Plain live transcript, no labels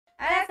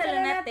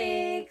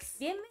fanatics.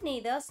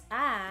 Bienvenidos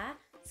a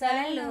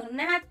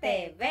Sol&Luna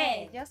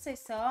TV. Yo soy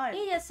Sol.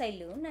 Y yo soy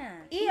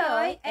Luna. Y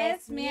hoy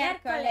es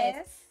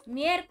miércoles.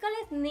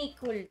 Miércoles ni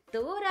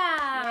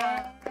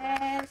cultura.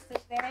 Yes,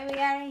 today we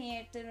are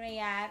here to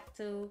react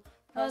to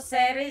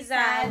Jose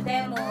Rizal,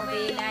 the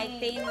movie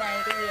 1998.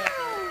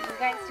 You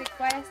guys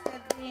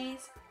requested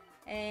this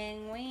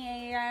and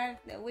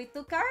we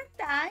took our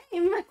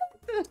time.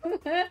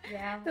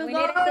 Yeah, to we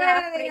go need to over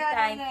have the free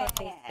time other-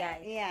 for this,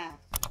 guys. Yeah.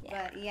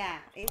 But yeah,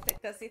 it's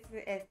because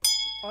it's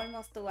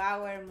almost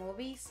 2-hour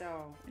movie,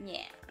 so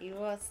Yeah. it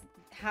was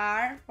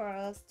hard for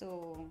us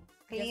to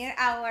clear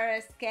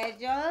our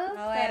schedules.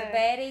 Our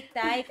very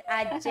tight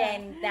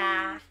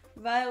agenda.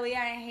 But we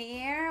are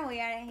here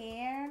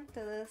to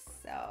do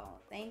so.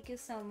 Thank you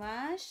so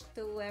much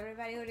to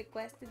everybody who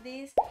requested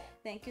this.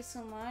 Thank you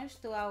so much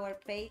to our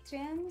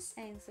patrons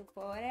and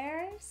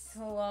supporters.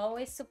 Who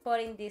always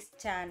supporting this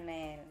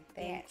channel.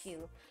 Thank Yes.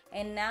 you.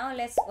 And now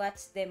let's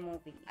watch the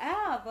movie.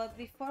 But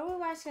before we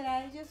watch it,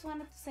 I just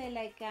wanted to say,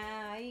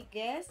 I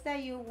guess that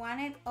you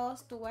wanted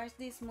us to watch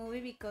this movie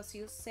because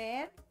you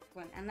said,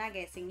 well, I'm not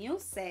guessing, you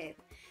said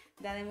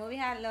that the movie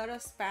had a lot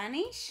of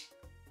Spanish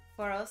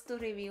for us to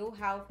review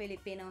how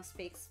Filipinos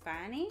speak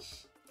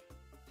Spanish.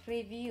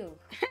 Review.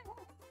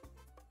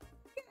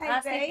 I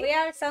As say- if we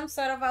are some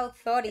sort of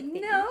authority.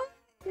 No.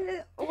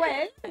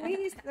 Well,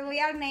 we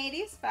are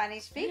native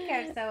Spanish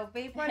speakers, so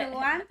people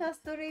want us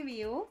to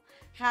review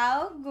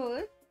how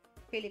good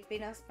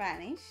Filipino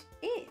Spanish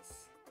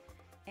is.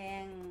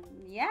 And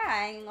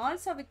yeah, and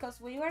also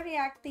because we were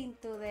reacting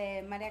to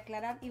the Maria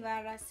Clara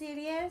Ibarra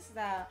series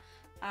that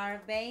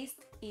are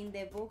based in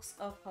the books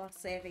of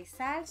Jose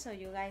Rizal, so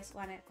you guys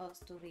wanted us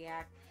to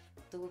react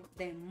to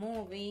the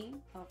movie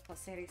of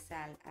Jose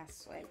Rizal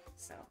as well.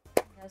 So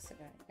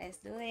let's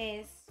do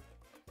this.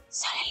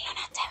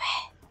 Sol&LunaTV.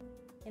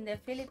 In the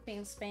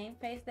Philippines, Spain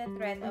faced the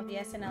threat of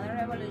yet another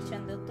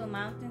revolution due to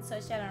mounting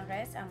social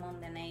unrest among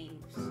the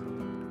natives.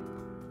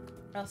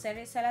 Jose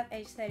Rizal, at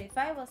age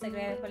 35, was the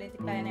greatest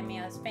political enemy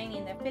of Spain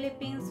in the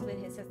Philippines.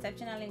 With his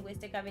exceptional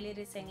linguistic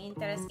abilities and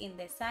interest in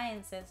the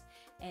sciences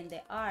and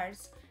the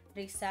arts,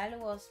 Rizal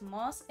was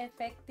most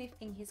effective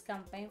in his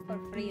campaign for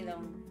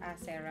freedom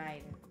as a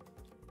writer.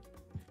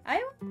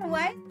 I wonder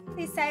why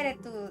he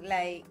decided to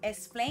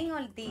explain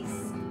all this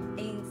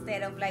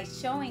instead of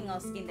showing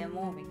us in the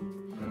movie.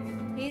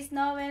 His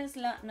novels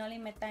Noli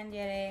Me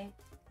Tangere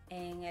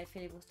and El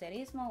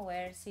Filibusterismo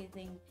were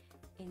seizing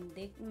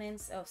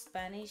indictments of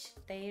Spanish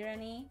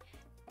tyranny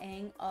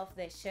and of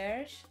the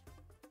church,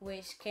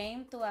 which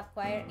came to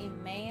acquire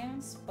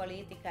immense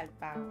political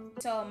power.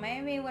 So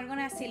maybe we're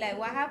gonna see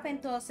what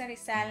happened to Jose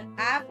Rizal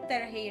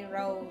after he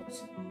wrote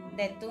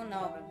the two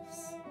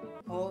novels.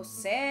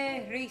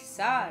 Jose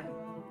Rizal.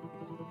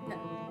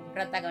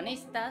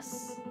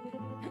 Protagonistas.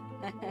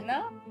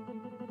 ¿No?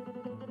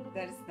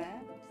 There's that.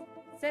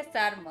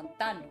 César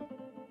Montano.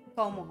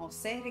 Como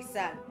Jose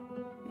Rizal.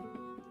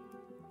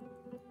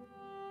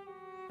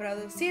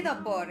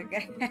 Producido por...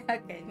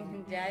 Okay.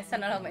 Ya, eso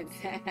no lo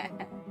mencioné.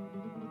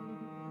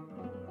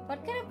 ¿Por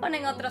qué le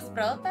ponen otros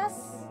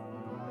protas?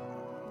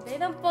 They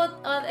don't put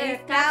other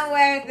It's cast. not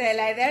worth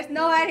it. There's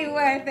nobody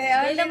worth it. They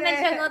Only don't the-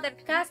 mention other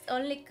cast,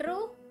 only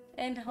crew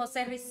and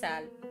Jose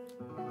Rizal.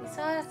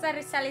 So Jose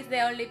Rizal is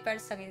the only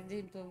person in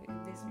this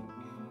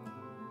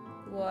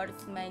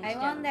worth mentioned. I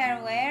wonder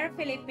where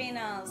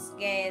Filipinos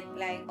get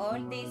all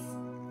these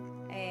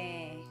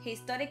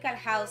historical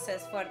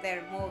houses for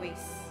their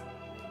movies.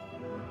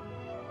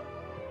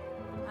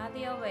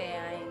 Adiós,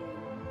 vea.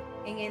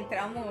 En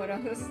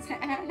Intramuros.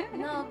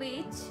 No,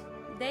 bitch.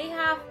 They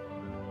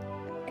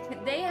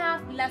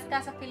have las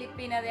casas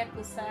filipinas de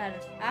acusar.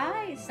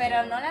 Ay, sí.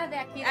 Pero no las de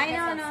aquí. Ay, no,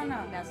 Kansas no, City,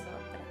 no. Las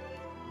otras.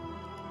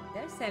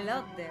 There's a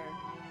lot there.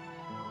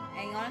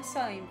 And also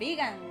in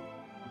vegan.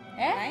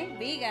 ¿Eh? Right?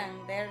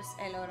 Vegan, there's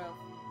a lot of.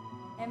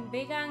 En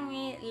vegan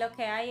lo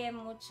que hay es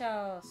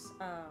muchos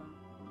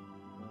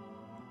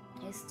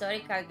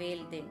historical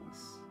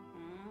buildings.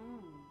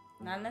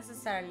 Not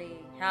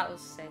necessarily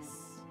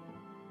houses.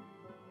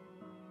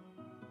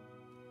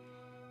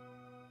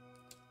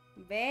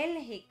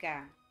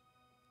 Bélgica.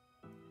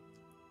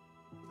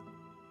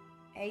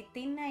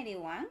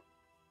 1891.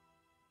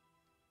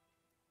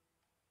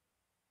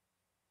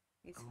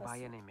 Ang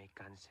bayan ay may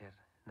kanser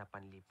na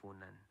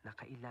panlipunan na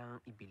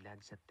kailangang ibilad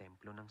sa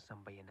templo ng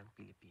sambayan ng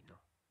Pilipino.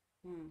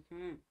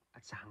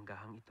 At sa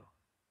hanggahang ito,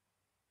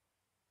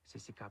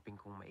 sisikapin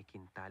kong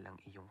maikintal ang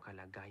iyong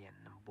kalagayan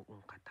ng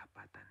buong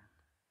katapatan.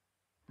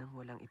 Nang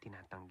walang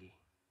itinatanggi,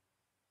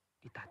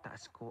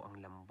 itataas ko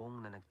ang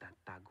lambong na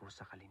nagtatago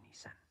sa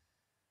kalinisan.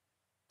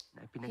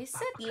 Na He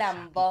said ipinagpapakasakit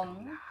lambong.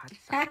 ang lahat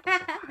sa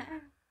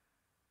katotohanan.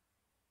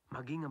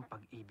 Maging ang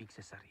pag-ibig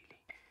sa sarili.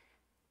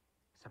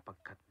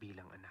 Sapagkat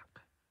bilang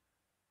anak,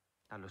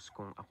 talos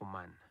kong ako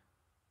man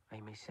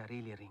ay may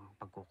sarili ring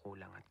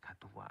pagkukulang at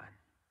katuwaan.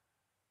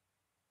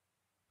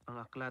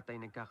 Ang aklat ay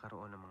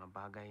nagkakaroon ng mga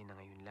bagay na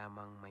ngayon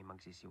lamang may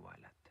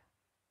magsisiwalat.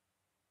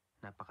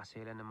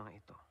 Napakasela ng mga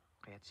ito,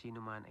 kaya't sino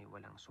man ay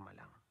walang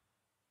sumalang.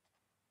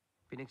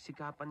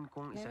 Pinagsikapan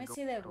kong Let me isagawa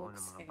see the ng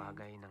books mga again.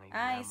 bagay na ngayon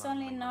Ah, it's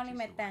only lamang may Noli Me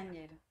magsisiwalat.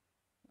 Tangere.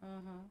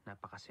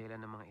 Napakasela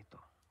ng mga ito,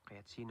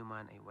 kaya't sino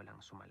man ay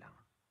walang sumalang.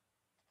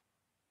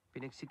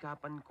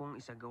 Pinagsikapan kong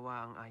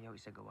isagawa ang ayaw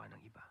isagawa ng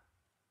iba.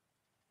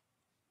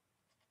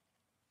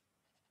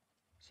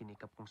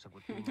 Sinikap kong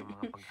sagutin ang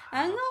mga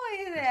Ang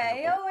paghahanap.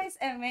 it always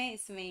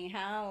amaze me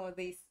how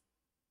this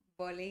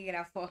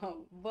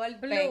bolígrafo,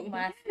 ballpen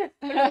Plumas.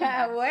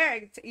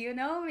 worked, you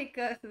know,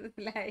 because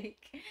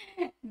like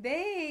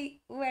they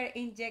were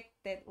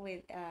injected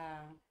with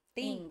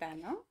tinta,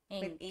 no?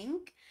 With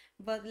ink.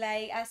 But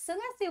like as soon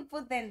as you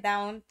put them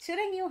down,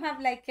 shouldn't you have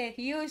like a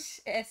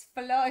huge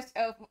splash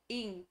of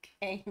ink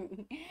and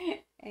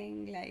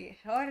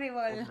like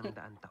horrible, 600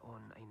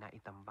 taon ay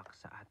naitambak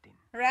sa atin.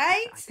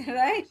 right? Sa ating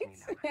Right?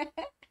 Nilaban.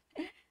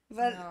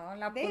 But No,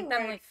 la they punta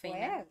muy work fina.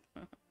 well.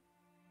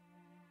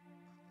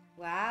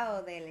 Wow,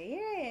 the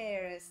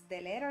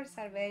letters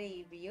are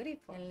very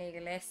beautiful. En la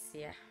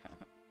iglesia.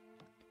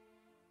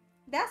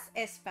 That's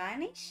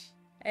Spanish.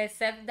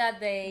 Except that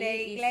The the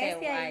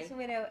iglesia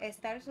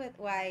starts with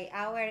Y.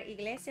 Our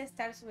iglesia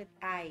starts with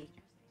I.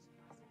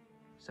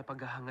 Sa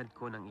paghahangad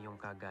ko ng iyong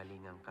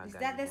kagalingang Is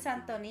that the kagalingan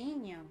Santo din,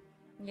 Niño?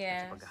 at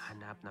Yes. sa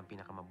paghahanap ng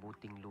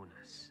pinakamabuting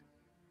lunas,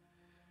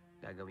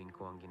 gagawin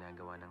ko ang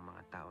ginagawa ng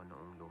mga tao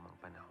noong lumang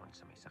panahon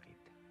sa may sakit.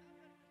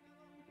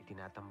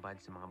 Itinatambad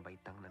sa mga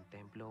baitang ng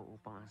templo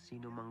upang ang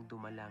sino mang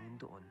dumalangin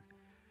doon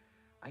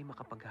ay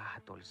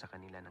makapaghahatol sa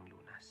kanila ng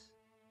lunas.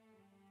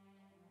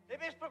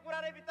 Debes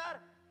procurar evitar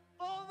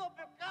todo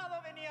pecado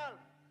venial,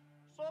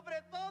 sobre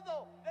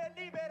todo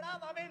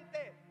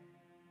deliberadamente.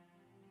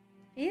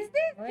 Is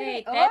this?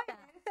 Wait, Oh, teta.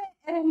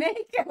 a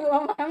naked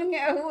woman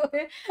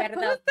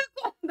Perdón. justo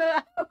cuando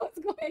I was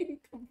going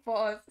to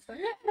pause.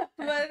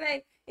 But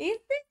like, is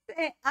this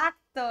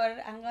actor,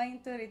 I'm going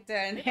to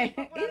return,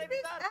 is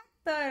this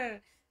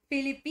actor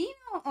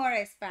Filipino or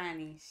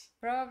Spanish?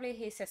 Probably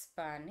he's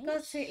Spanish.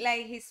 Because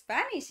like his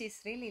Spanish is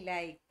really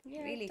like,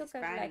 Yeah, really it took us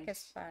Spanish. like a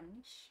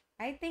Spanish.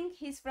 I think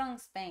he's from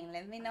Spain.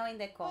 Let me know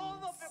in the Todo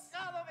comments.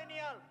 pecado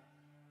venial,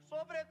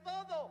 sobre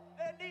todo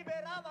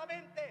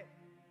deliberadamente.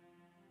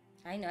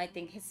 I know, I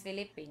think he's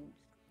Philippine.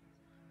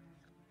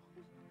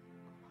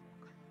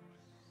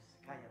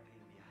 Cállate,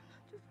 India.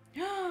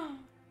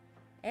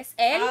 ¿Es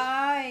él?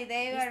 Ay,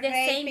 they Is were the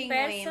same raping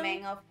person? women,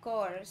 of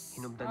course.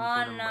 Hinubdan Oh,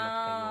 ko ng balat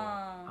kayo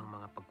no. ang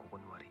mga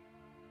pagkukunwari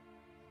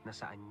na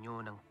sa anyo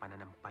ng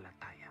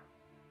pananampalataya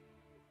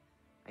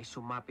ay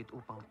sumapit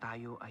upang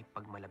tayo ay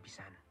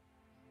pagmalabisan,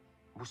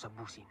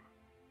 busabusin.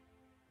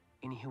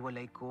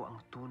 Inihiwalay ko ang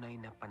tunay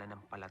na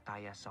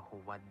pananampalataya sa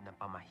huwad na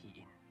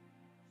pamahiin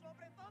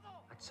Sobre todo,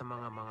 at sa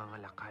mga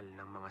ngalakal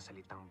ng mga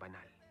salitang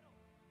banal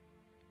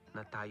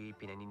na tayo'y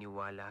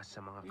pinaniniwala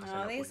sa mga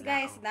No, this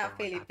guy is kasalukulaang not pangmatatalos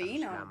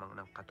Filipino. lamang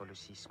ng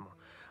Katolisismo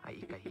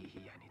ay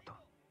ikahihiya nito.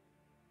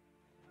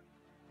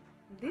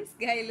 This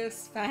guy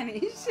looks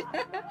Spanish.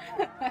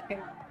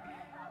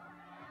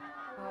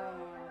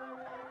 Oh.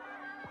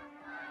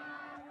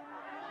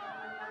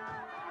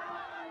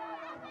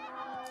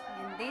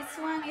 And this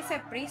one is a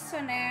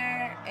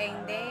prisoner and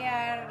they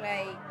are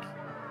like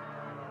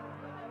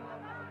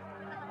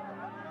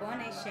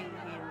punishing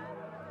him.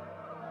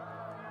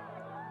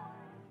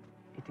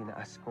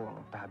 Itinaas ko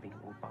ang tabing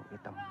upang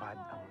itambad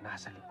ang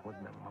nasa likod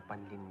ng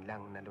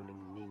mapanlinlang na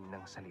luningning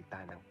ng salita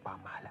ng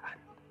pamahalaan.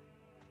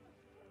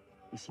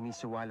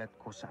 Isinisuwalat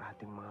ko sa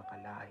ating mga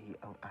kalahi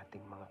ang ating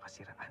mga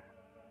kasiraan,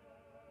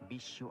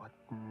 bisyo at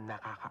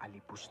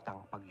nakakaalipustang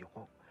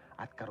pagyuko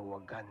at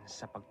karuwagan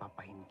sa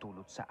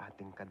pagpapahintulot sa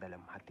ating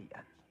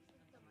kadalamhatian.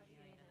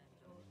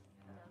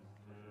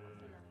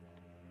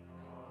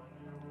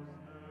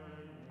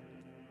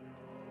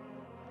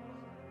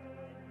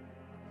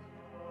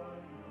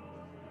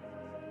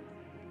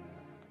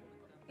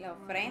 La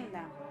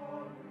ofrenda.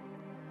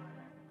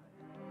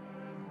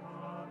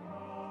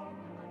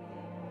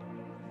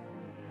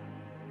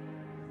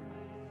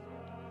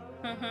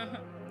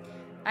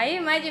 I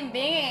imagine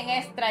being an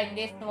extra in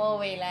this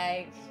movie,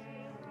 like,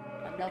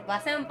 cuando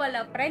pasen por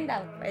la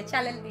ofrenda,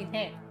 échale el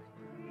dinero.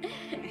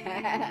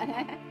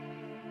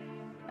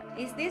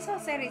 Is this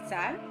Jose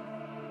Rizal?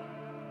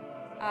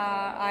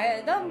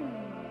 I don't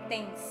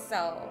think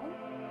so.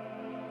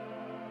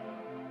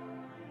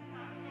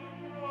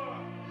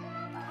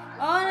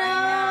 Oh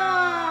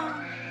no!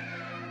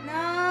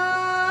 No!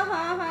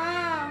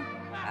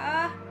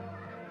 Ah.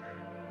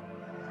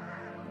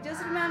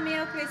 Just remind me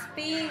of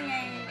Crispin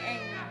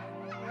and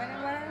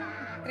what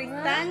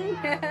Tristan.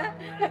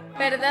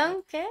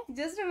 ¿Perdón? ¿Qué?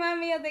 Just remind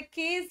me of the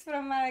kids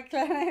from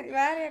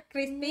Clara,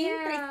 Crispin,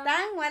 Yeah.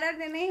 Tristan. What are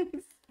the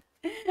names?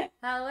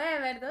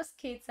 However, those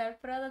kids are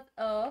product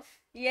of...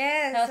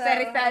 Yes,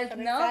 Jose Rizal's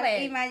Jose novel.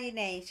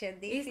 Imagination.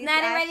 This It's is not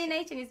actu-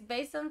 imagination, it's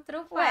based on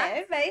true Well,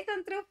 facts. based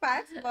on true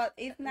facts, but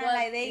it's not But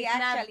like they it's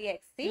not actually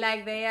exist.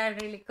 Like they are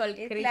really called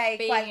It's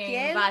Crispin like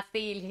and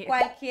Basilio.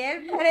 Cualquier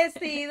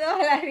parecido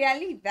a la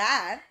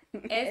realidad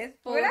Es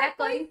pura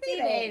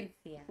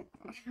coincidencia.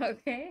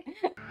 Okay.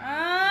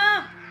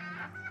 Ah,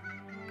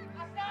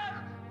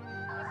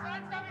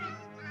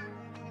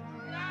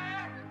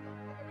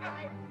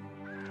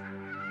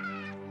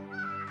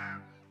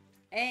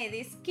 Hey,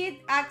 this kid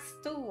acts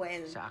too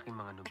well. Sa aking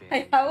mga nobela,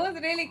 I was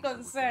really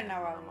concerned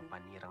mga about it.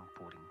 mapanirang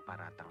puring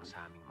paratang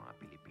sa aming mga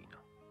Pilipino.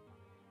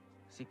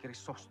 Si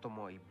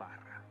Crisostomo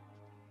Ibarra.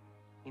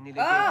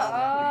 Inilagay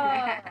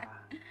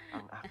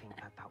ang aking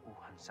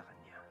katauhan sa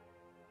kanya.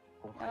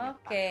 Kung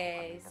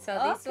Okay, kanya so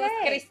this was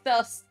Okay.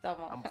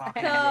 Crisostomo. ang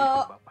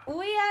So,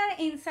 we are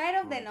inside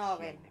of the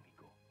novel.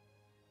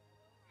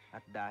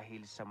 At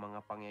dahil sa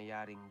mga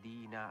pangyayaring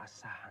di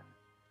inaasahan,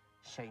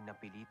 siya'y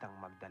napilitang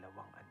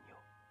magdalawang anyo.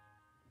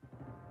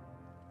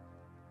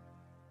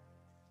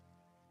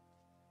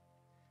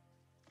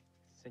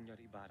 Senyor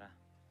Ibarra,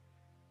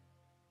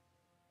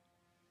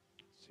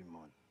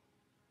 Simon,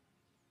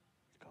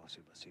 ikaw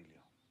si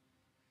Basilio.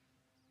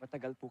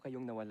 matagal po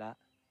kayong nawala.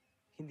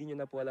 Hindi nyo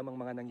na po alam ang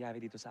mga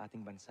nangyari dito sa ating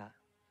bansa.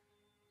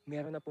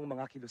 Meron na pong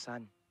mga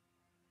kilusan.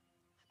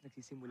 At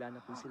nagsisimula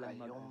na po silang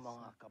Kayong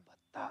mga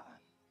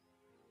kabataan,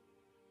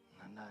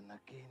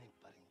 nananaginip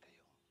pa rin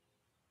kayo.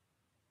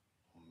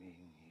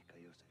 Humihingi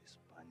kayo sa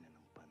Espanya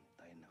ng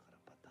pantay na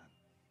karapatan.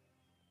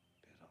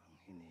 Pero ang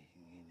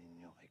hinihingi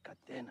ninyo ay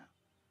kadena.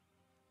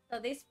 So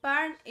this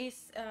part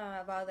is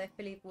about the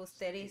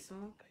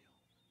filibusterismo Kayo,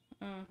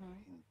 Mhm.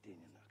 hindi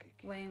nyo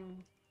nakikita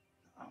when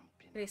na ang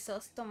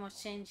Crisostomo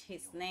changed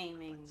his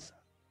name and bansa.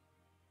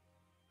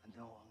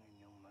 Ano ang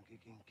inyong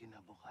magiging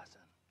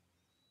kinabukasan?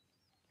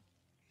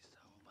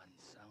 Isang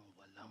bansang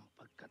walang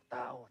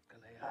pagkatao at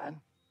kalayaan?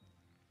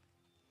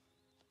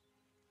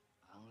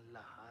 Ang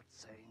lahat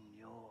sa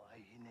inyo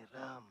ay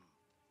hiniram.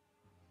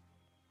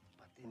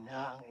 Pati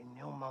na ang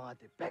inyong mga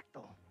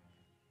depekto.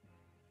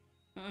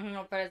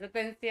 No, pero esas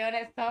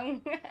tensiones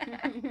son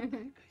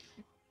Kayo,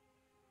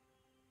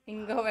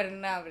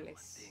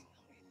 ingobernables. dumating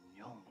ang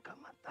inyong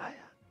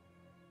kamatayan.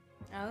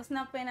 I was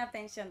not paying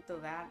attention to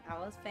that. I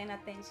was paying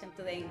attention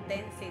to the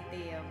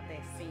intensity of the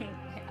scene.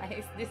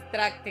 It's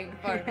distracting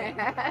for me.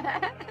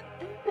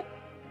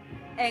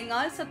 And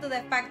also to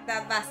the fact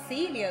that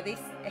Basilio,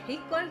 he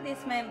called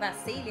this man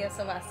Basilio,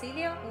 so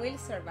Basilio will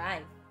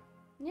survive.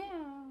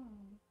 Yeah.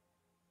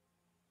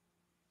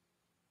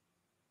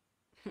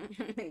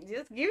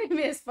 Just giving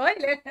me a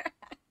spoiler.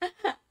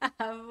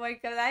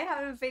 Because I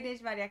haven't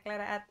finished Maria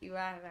Clara at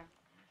Ibarra.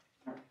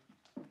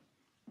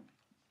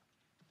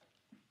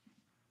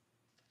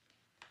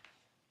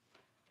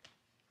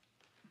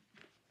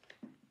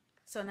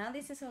 So now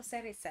this is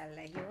Jose Rizal.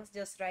 Like he was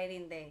just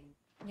writing the.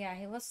 Yeah,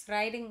 he was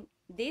writing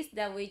this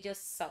that we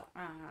just saw.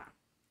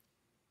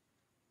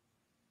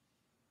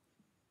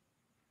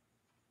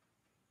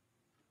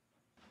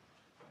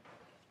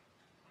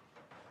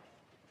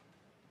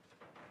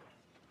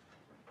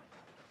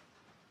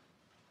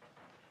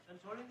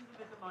 Entschuldigen Sie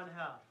bitte, mein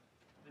Herr,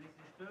 wenn ich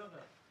Sie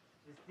störe.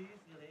 Ist dies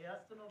Ihre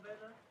erste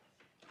Novelle?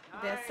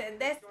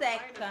 The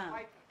second.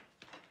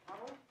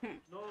 Warum?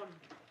 Nun,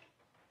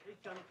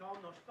 ich kann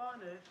kaum noch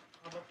Spanisch,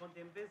 aber von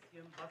dem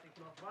bisschen, was ich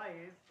noch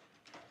weiß,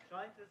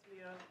 scheint es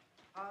mir,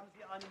 haben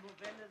Sie eine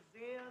Novelle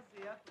sehr,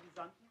 sehr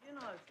brisanten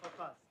Inhalts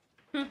verfasst.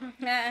 Das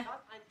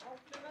ein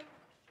Kompliment?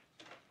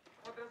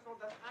 Oder soll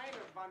das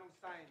eine Warnung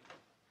sein?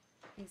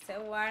 It's a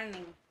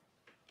warning.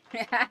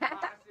 Es ist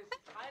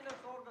keine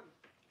Sorgen.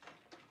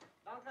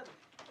 Danke.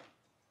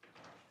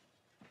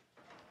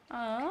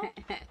 Oh,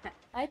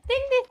 I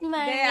think this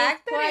man The is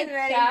actor is quite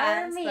very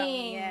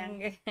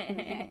charming.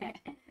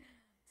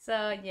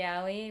 So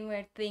yeah, we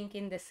were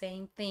thinking the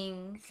same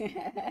thing.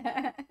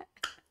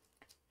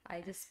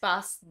 I just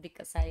paused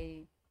because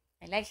I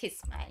like his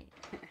smile.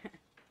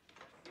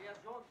 Kaya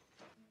John,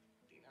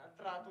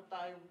 tinatrato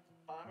tayong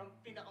parang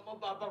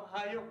pinakamababang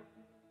hayop.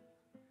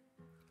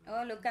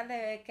 Oh, look at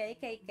the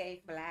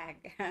KKK flag.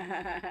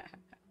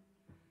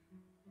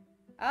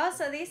 Oh,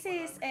 so this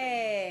is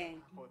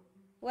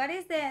what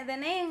is the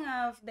name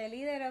of the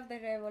leader of the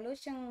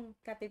revolution,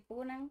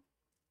 Katipunan?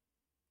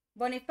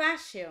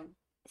 Bonifacio.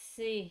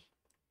 Sí.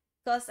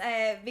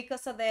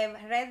 Because of the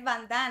red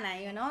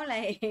bandana, you know,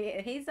 like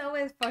he's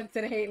always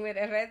portrayed with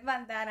a red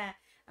bandana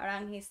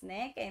around his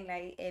neck and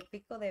like a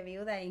pico de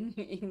viuda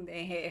in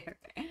the hair.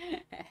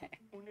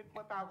 Ngunit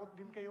matakot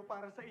din kayo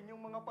para sa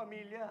inyong mga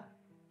pamilya.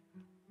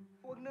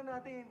 Huwag na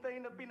natin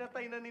hintayin na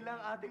pinatay na nila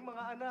ang ating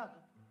mga anak.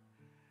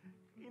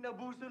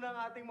 Inabuso na ang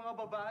ating mga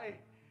babae.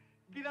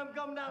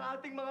 Kinamkam na ang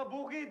ating mga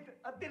bukid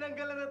at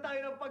tinanggalan na tayo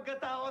ng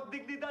pagkatao at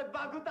dignidad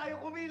bago tayo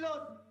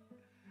kumilos.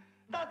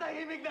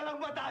 Tatahimik na lang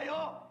ba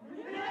tayo?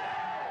 Hindi!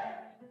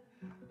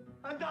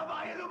 Handa ba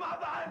kayo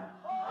lumaban?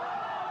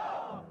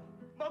 Oo!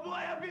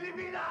 Mabuhay ang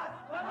Pilipinas!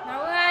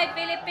 Mabuhay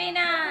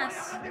Pilipinas!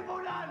 Mabuhay ang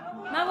Katipunan!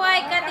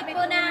 Mabuhay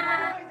Katipunan!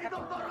 Mabuhay si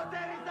Dr.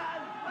 Jose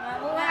Rizal!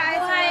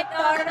 Mabuhay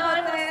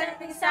Tornolo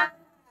Rizal!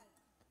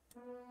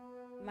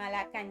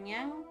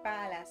 Malacañang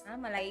Palace,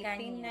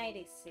 Malacañang.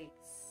 1896.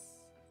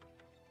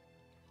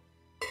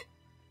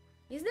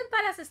 Is the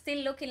palace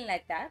still looking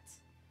like that?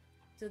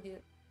 To the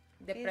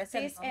Is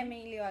present this moment?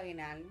 Emilio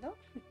Aguinaldo?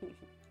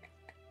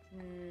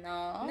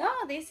 No. No,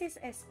 this is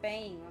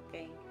Spain,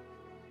 okay.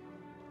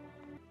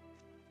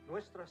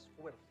 Nuestras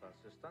fuerzas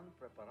están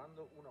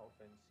preparando una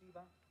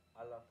ofensiva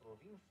a la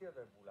provincia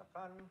de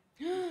Bulacán.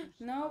 y sus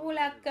No, alrededores.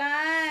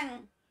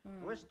 Bulacan.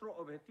 Nuestro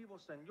objetivo,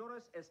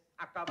 señores, es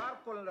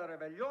acabar con la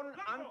rebelión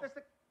antes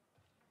de...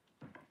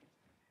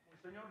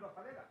 Señor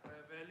Rafaela.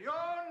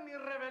 ¡Rebelión ni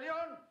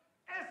rebelión!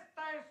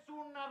 ¡Esta es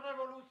una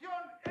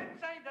revolución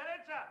hecha y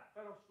derecha!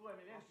 Pero su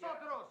eminencia...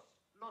 Vosotros,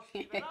 los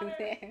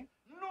liberales,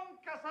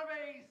 nunca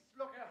sabéis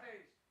lo que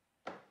hacéis.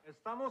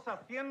 Estamos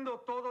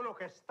haciendo todo lo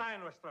que está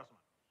en nuestras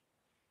manos.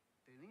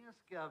 Tenías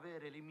que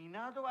haber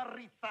eliminado a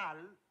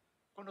Rizal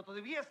cuando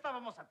todavía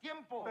estábamos a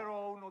tiempo.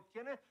 Pero uno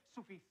tiene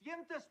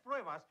suficientes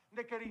pruebas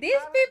de que These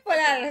Rizal people es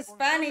el are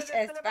responsable Spanish,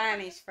 de este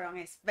Spanish from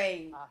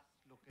Spain. Haz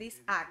lo que These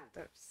te digo.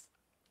 actors.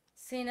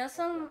 Si no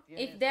son,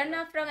 if they're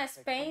not from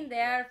Spain, they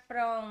are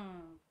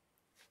from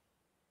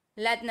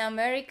Latin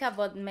America,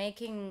 but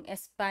making a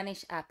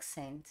Spanish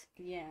accent.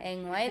 Yeah.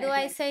 And why do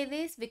I say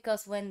this?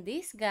 Because when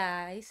these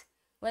guys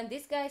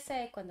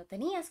say, cuando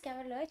tenías que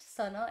haberlo hecho,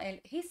 sonó,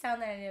 he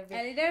sounded a little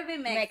A bit little bit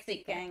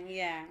Mexican. Mexican,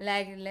 yeah.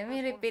 like, let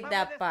me repeat Responsable de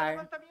that este part.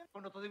 levantamiento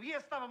Cuando todavía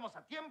estábamos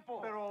a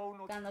tiempo. Pero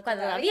uno Cuando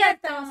Todavía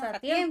estamos a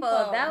tiempo.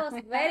 That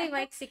was very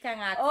Mexican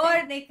Or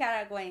accent.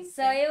 Nicaraguense.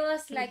 So it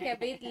was like a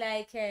bit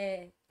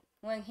like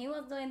when he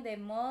was doing the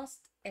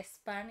most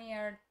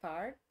Spaniard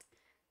part,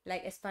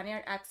 like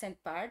Spaniard accent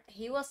part,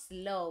 he was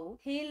low.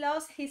 He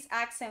lost his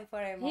accent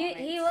for a moment.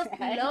 He was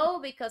low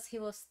because he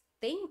was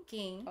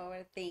thinking,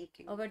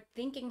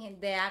 Overthinking.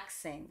 the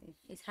accent.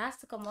 It has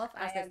to come off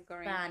as I a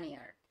agree.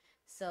 Spaniard.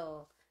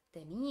 So,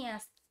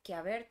 tenías que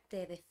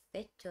haberte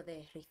deshecho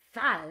de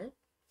Rizal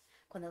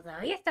cuando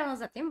todavía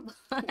estamos a tiempo.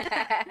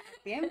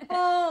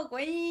 Tiempo,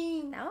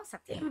 güey. Estamos a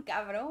tiempo.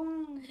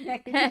 Cabrón.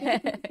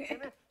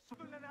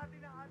 Susulan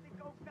natin ang ating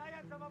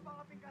kaugnayan sa mga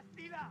pangaping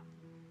Kastila.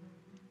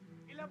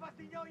 Ilabas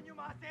ninyo inyong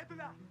mga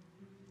sedula.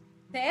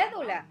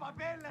 Cédula. Ang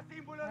papel na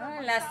simbolo ng Ah,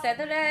 pagtao las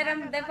cédulas ng eran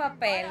bayan de sa ating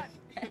papel.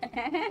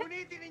 bayan.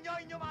 Unitin ninyo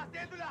inyong mga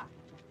sedula.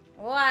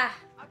 ¡Guau!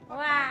 At ¡Guau!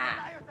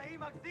 magkakita tayo sa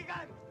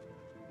himagsikan.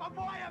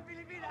 Mabuhay ang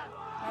Pilipinas!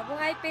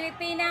 ¡Mabuhay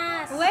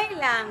Filipinas! Wait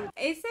lang.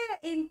 Is it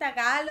in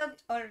Tagalog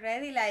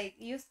already? Like,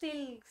 you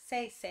still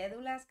say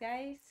cédulas,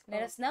 guys?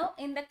 Let us know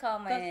in the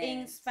Because comments. in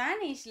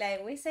Spanish,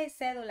 like, we say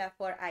cédula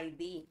for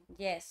ID.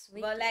 Yes, we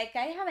But, like,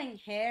 I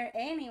haven't heard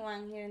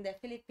anyone here in the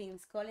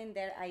Philippines calling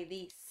their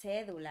ID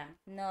cédula.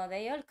 no,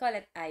 they all call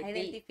it ID.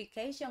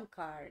 Identification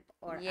card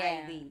or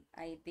Yeah,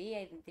 ID.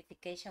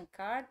 identification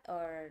card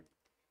or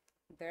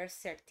birth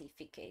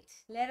certificate.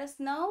 Let us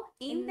know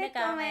in, the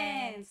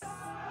comments.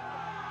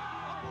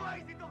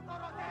 Mabuhay si Dr.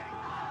 Jose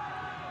Rizal!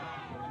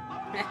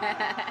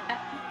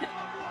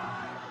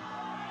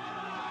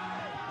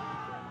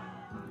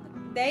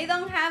 They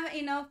don't have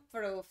enough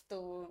proof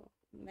to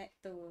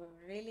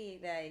really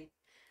like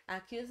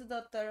accuse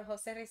Dr.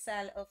 Jose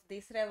Rizal of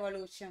this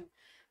revolution.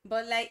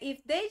 But like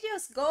if they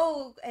just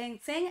go and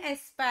send a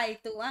spy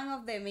to one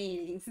of the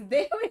meetings,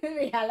 they will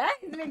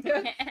realize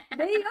because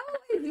they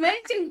always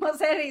mention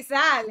Jose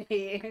Rizal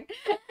here.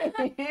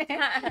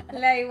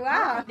 Like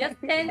wow. Just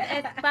send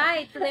a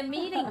spy to the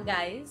meeting,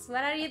 guys.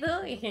 What are you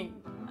doing?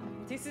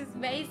 This is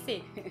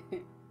basic.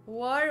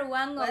 War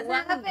 101. What's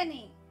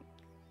happening?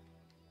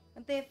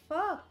 What the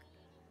fuck?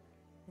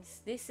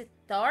 Is this a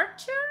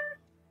torture?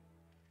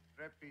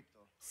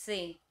 Repito,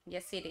 Sí,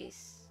 yes it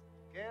is.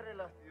 ¿qué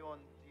relación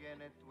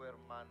tiene tu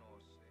hermano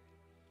José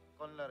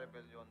con la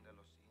rebelión de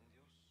los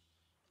indios?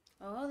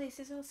 Oh, this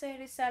is Jose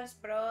Rizal's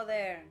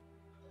brother.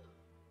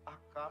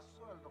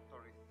 ¿Acaso el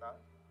Dr. Rizal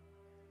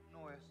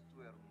no es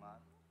tu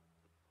hermano?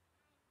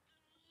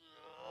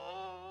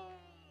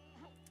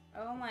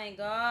 Oh my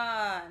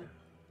god.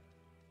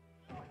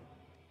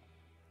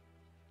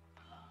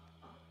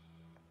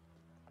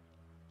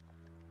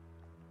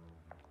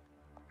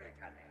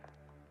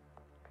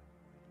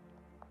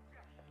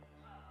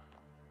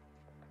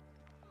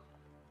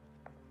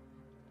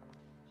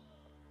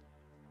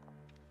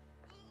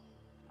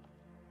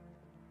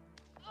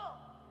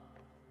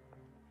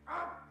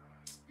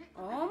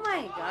 Oh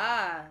my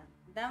god.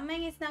 That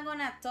man is not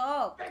gonna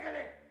talk.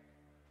 ¡Pégale!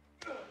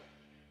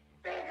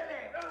 ¡Pégale!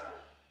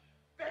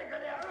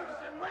 ¡Pégale hasta que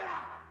se muera!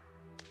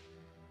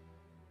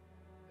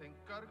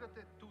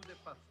 Encárgate tú de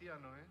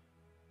Paciano, ¿eh?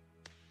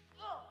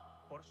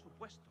 Por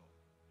supuesto.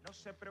 No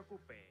se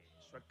preocupe,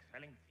 Su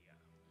Excelencia.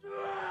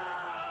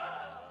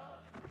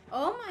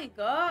 Oh my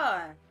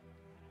god.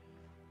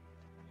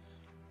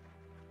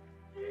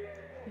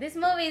 This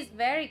movie is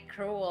very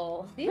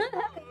cruel. This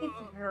movie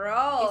is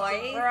raw.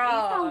 It's It's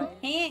raw.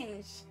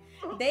 unhinged.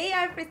 They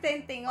are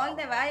presenting all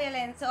the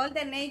violence, all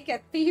the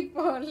naked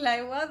people.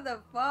 Like, what the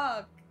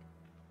fuck?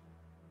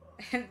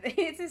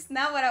 This is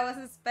not what I was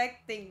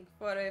expecting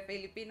for a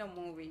Filipino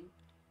movie.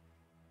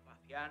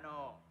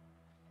 Paciano.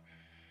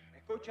 ¿Me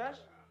escuchas?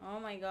 Oh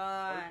my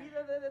god.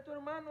 Olvídate de tu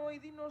hermano y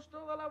dinos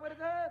toda la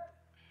verdad.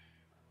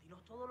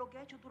 Dinos todo lo que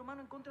ha hecho tu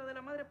hermano en contra de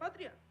la madre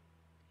patria.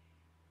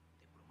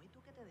 Te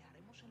prometo que te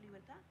dejaremos en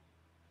libertad.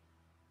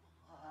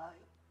 Ay,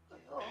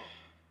 kayo.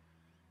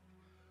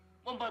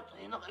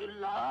 Mamatay na kayo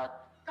lahat.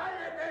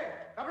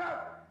 Cállate, cabrón!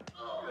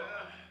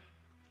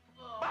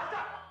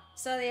 ¡Basta!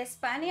 So the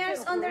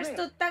Spaniards Pero,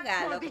 understood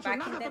Tagalog dicho back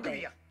nada in the day.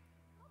 todavía.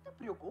 No te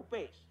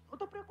preocupes, no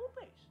te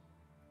preocupes.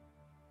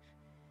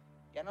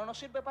 Ya no nos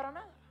sirve para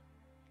nada.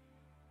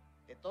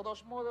 De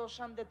todos modos,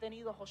 han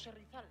detenido a José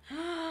Rizal.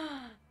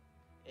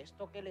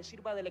 Esto que le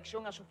sirva de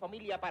lección a su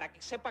familia para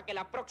que sepa que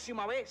la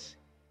próxima vez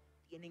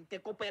tienen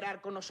que cooperar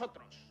con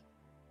nosotros.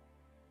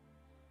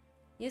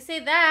 You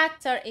see, that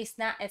actor is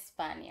not a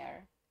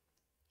Spaniard.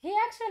 He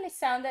actually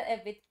sounded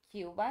a bit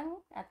Cuban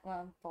at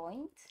one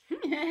point.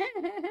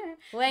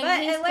 When But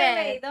he wait,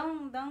 said,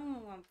 don't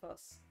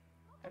pause.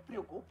 No te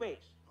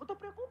preocupes, no te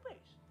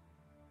preocupes.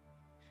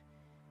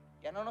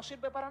 Ya no nos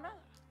sirve para nada.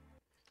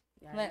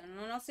 Ya Bueno,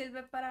 no nos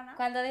sirve para nada.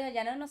 cuando dijo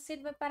ya no nos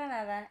sirve para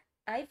nada,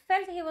 I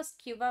felt he was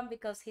Cuban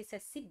because he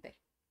said sirve.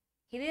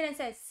 He didn't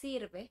say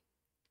sirve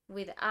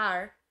with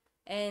R,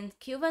 and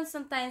Cubans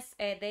sometimes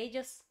they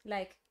just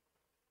like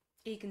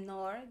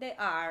Ignore the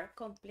R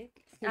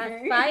completely.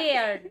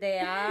 aspire the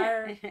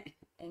R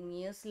and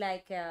use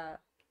like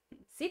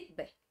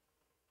sirve.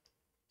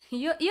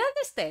 You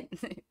understand?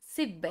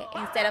 Sirve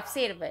instead of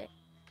sirve.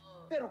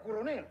 Pero,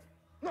 coronel,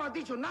 no has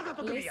dicho nada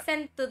todavía.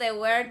 Listen to the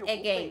word No te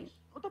again.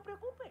 preocupes, no te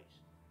preocupes.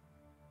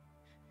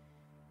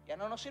 Ya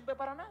no nos sirve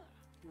para nada.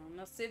 No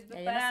nos sirve Ya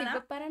no para sirve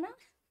nada. para nada.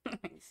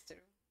 It's true.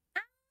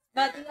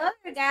 But the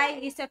other guy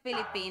is a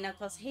Filipino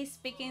because he's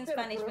speaking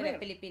Spanish with a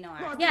Filipino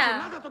accent.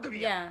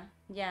 Yeah,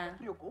 yeah, No te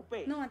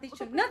preocupes. No ha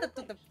dicho nada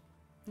todavía.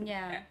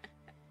 yeah.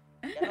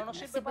 Ya no nos No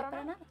sirve sirve para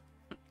para nada. nada.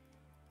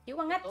 You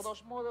want De apps?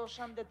 todos modos,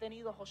 han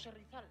detenido a José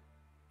Rizal.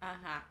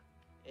 Ajá.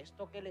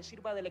 Esto que le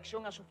sirva de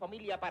lección a su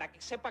familia para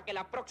que sepa que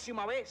la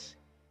próxima vez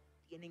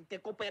tienen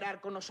que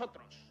cooperar con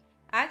nosotros.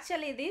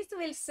 Actually, this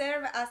will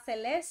serve as a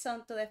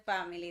lesson to the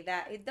family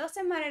that it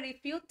doesn't matter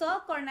if you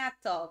talk or not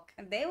talk,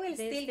 they will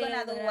They still still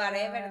gonna do gonna-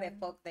 whatever the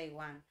fuck they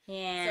want. So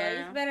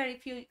Yeah. it's better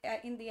if you,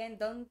 in the end,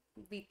 don't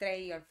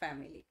betray your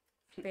family.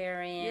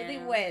 Very. You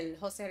did well,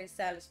 Jose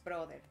Rizal's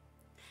brother.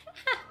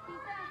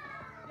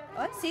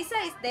 Oh, Sisa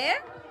is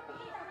there?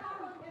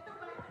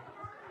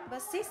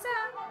 But Sisa,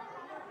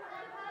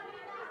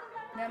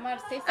 Mi amor,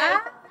 sí,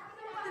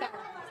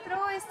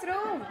 it's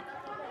true.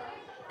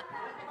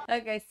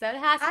 Okay, Sol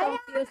has I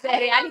confused the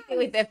reality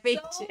with the So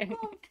picture.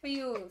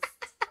 confused.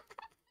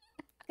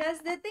 Because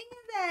the thing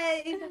is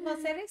that if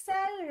Jose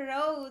Rizal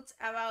wrote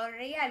about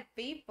real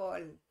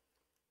people,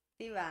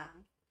 diba?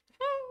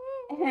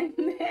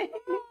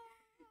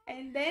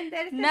 And then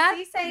there's the Not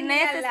Sisa in real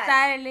life.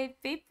 necessarily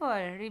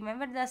people.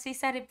 Remember that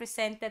Cesar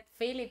represented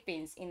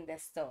Philippines in the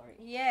story.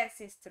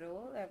 Yes, it's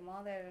true. The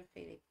mother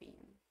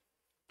Philippine.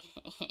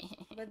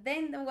 But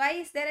then why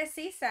is there a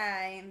Sisa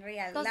in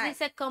real Because life?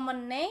 it's a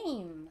common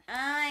name.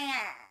 Ah,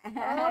 yeah.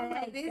 Oh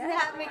my This God.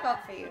 has me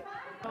confused.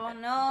 Oh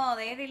no,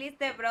 they released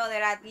the brother.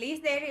 At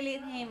least they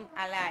released him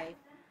alive.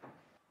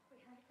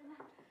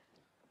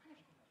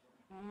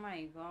 Oh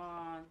my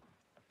God.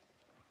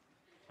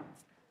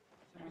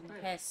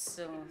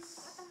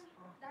 Jesus.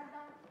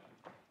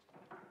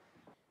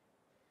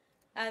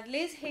 At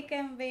least he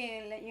can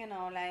be, you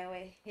know, like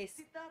with his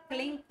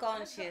clean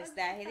conscience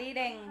that he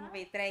didn't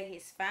betray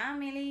his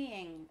family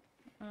and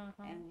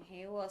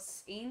he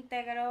was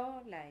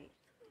integral, like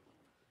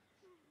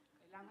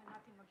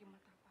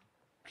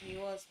he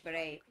was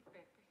brave.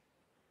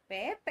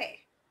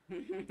 Pepe.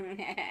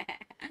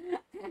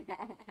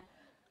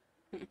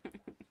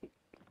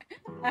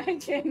 Ay,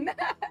 Jenna.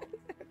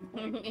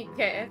 ¿Y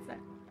qué es?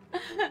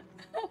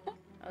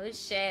 Oh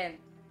shit.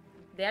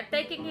 They are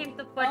taking him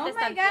to Oh Puerto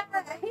my San- God,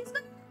 he's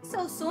gonna be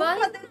so soon, But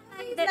but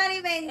then he's the- not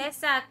even.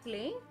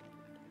 Exactly.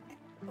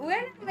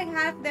 We're not even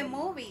half the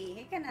movie.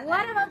 He cannot.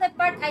 What about the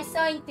part I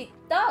saw in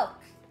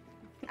TikTok?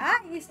 Ah,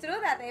 it's true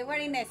that they were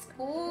in a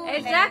school. and,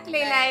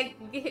 Exactly, like,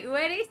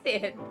 where is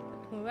it?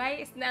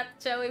 Why is not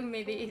showing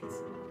me this?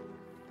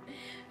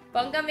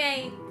 Póngame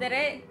ahí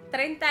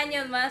 30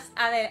 años más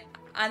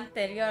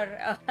anterior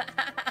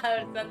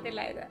or something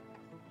like that.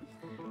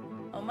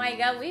 Oh my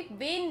God, we've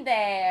been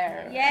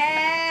there.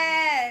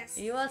 Yes.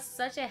 It was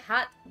such a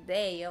hot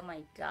day. Oh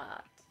my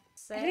God.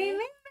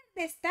 Remember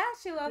the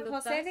statue of Look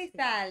Jose at it.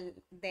 Rizal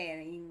there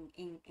in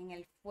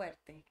El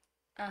Fuerte.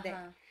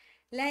 Uh-huh.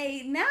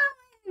 Like now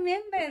I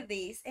remember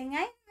this, and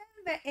I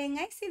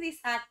see this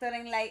actor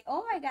and like,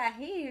 oh my God,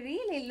 he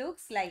really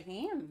looks like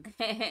him.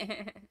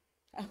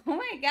 Oh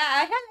my God,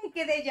 I had like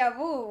a deja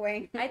vu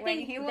when I when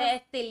think he the was.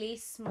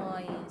 estilismo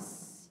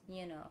is,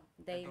 you know,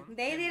 they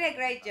They did a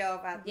great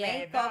job at Yeah.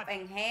 makeup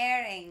and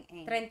hair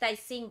and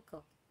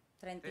 35.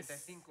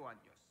 35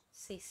 años.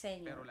 Sí,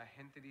 Pero señor. la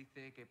gente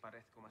dice que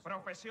parezco más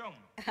Profesión.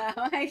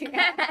 Oh my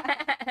God.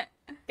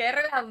 Qué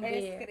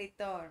relambía.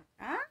 Escritor.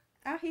 Ah,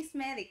 he's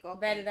médico. ok.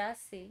 ¿Verdad?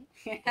 Sí.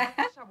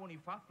 ¿Conoces a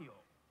Bonifacio,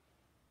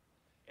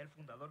 el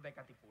fundador de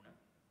Catipuna?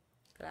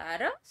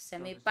 Claro, joven.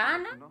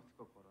 semipana.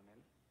 Conozco, coronel.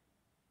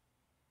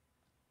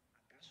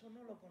 ¿Acaso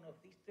no lo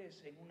conociste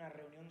en una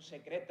reunión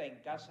secreta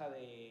en casa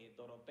de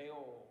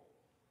Doroteo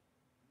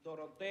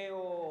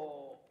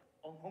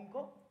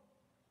Onjonco?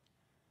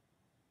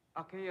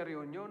 Aquella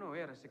reunión no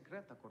era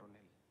secreta,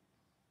 coronel.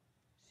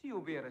 Si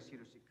hubiera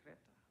sido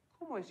secreta,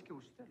 ¿cómo es que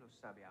usted lo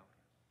sabe ahora?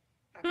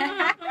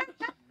 Nada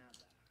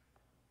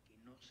que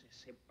no se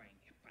sepa en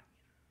España.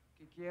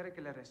 ¿Qué quiere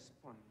que le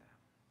responda?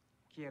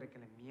 ¿Quiere que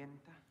le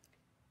mienta?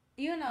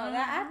 You know, the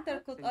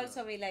actor could Senor.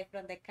 also be like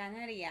from the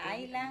Canary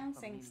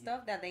Islands and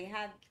stuff that they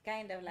had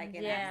kind of like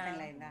an Yeah. accent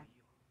like that.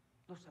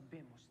 No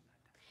sabemos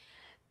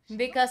nada.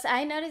 Because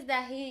I noticed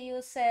that he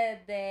used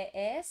the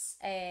S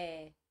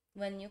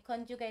when you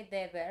conjugate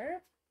the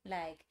verb,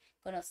 like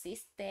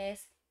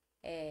conociste,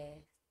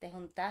 te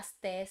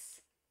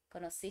juntaste,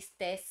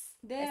 conociste,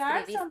 There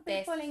are some escribiste.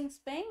 people in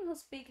Spain who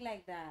speak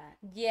like that.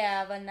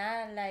 Yeah, but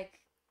not like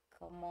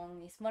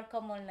common. It's more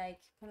common like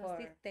for...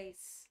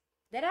 Conocisteis.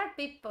 There are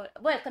people,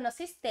 well,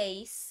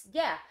 conocisteis,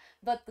 yeah,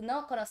 but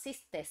no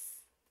conociste,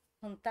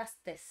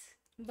 juntastes.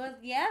 But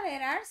yeah,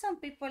 there are some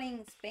people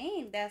in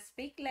Spain that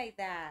speak like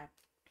that.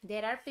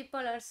 There are people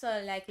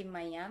also like in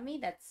Miami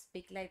that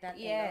speak like that.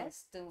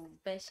 Yes, too.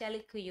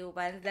 Especially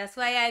Cubans. That's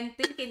why I'm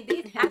thinking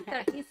this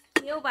actor is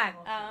Cuban.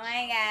 Oh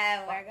my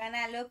God, we're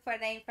gonna look for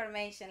the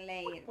information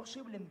later.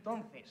 posible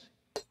entonces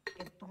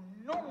que tu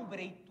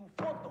nombre y tu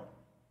foto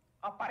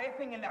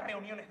aparecen en las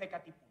reuniones de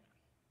Catipuna?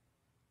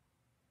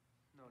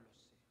 No lo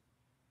sé.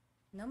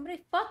 Nombre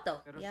y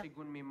foto. Pero Yep.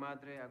 según mi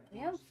madre, Vean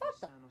algunos foto.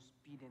 paisanos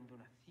piden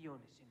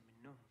donaciones en mi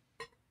nombre.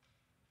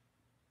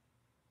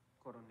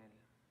 Coronel,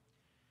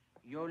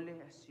 yo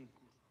le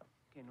aseguro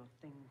que no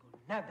tengo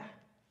nada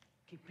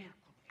que ver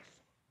con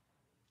eso.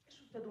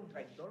 ¿Es usted un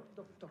traidor,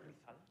 doctor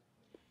Rizal?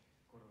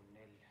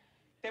 Coronel,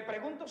 Te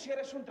pregunto si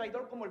eres un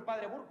traidor como el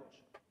padre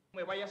Burgos. No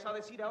me vayas a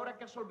decir ahora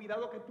que has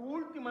olvidado que tu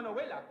última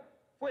novela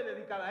fue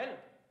dedicada a él.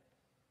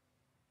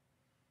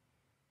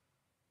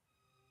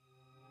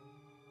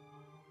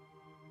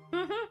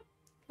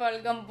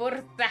 Polgon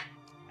Bursa.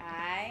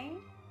 Ay.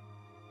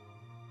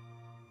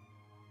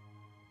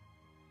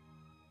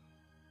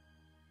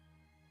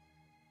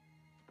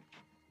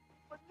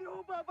 Ba't niyo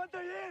ako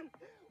papatayin?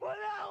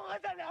 Wala akong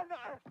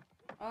kasalanan!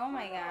 Oh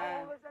my Wala God.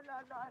 akong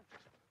kasalanan!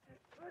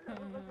 Wala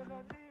akong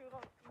kasalanan!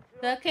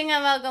 Talking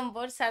about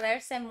Gombursa,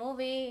 there's a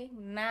movie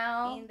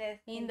now In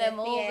the the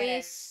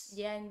movies,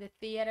 yeah, in the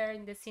theater,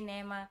 in the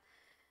cinema.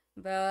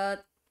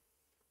 But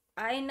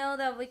I know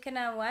that we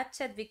cannot watch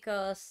it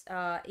because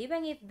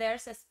even if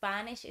there's a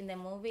Spanish in the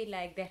movie,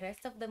 like the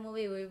rest of the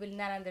movie, we will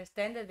not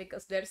understand it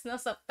because there's no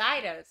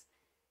subtitles.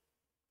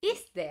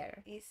 Is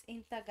there? It's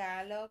in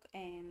Tagalog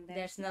and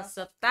There's no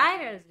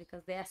subtitles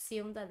because they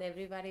assume that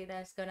everybody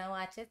that's gonna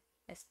watch it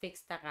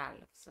speaks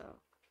Tagalog. So,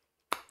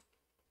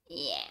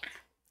 yeah.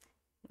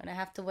 Gonna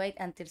have to wait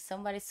until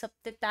somebody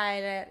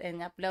subtitle it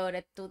and upload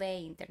it to the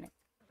internet.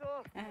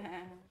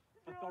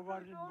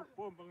 Patawarin mo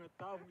po mga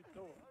taong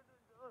ito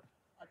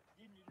at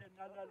di nila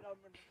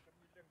nalalaman ang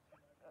kanilang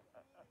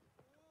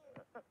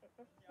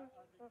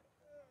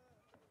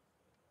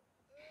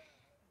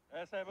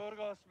Ese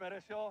Burgos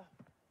mereció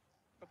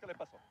lo que le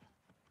pasó.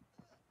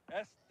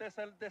 Este es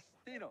el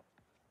destino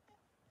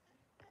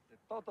de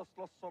todos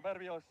los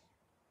soberbios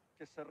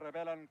que se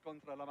rebelan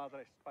contra la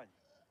madre España.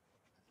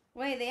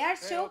 Wait, they are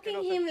Creo que choking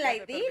no se him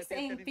like puede this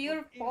permitir in que pure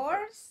ningún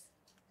force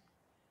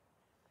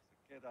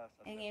Se queda a and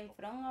saber in todo.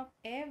 front of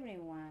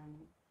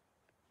everyone.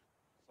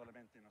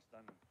 Solamente nos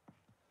dan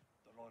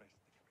dolores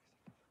de cabeza.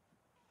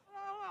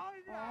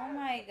 Oh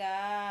my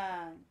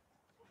God.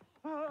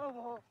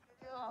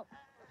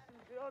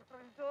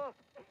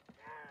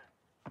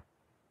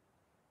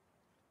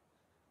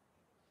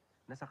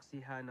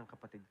 nasaksihan ng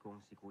kapatid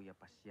kong si Kuya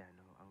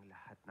Pasiano ang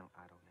lahat ng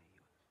araw na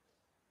iyon.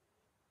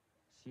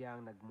 Siya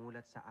ang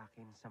nagmulat sa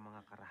akin sa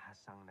mga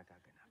karahasang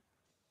nagaganap.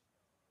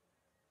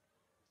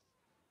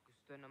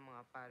 Gusto ng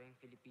mga paring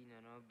Filipino,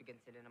 no, bigyan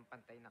sila ng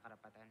pantay na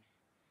karapatan.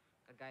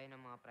 Kagaya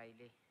ng mga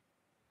praile.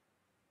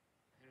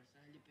 Pero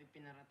sa halip ay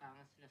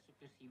pinaratangan sila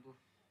subversibo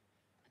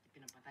at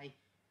ipinapatay.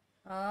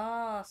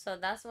 Oh, so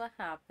that's what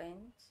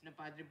happens. Na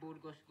Padre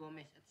Burgos,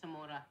 Gomez at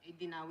Zamora ay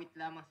dinawit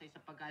lamang sa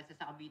isang pag-alsa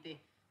sa Cavite.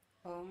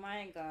 Oh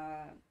my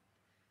God.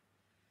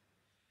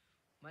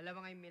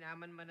 Malamang ay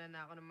minaman-manan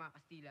na ako ng mga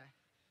Kastila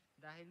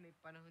dahil may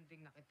panahon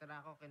ding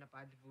nakitira ako kina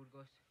Padre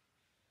Burgos.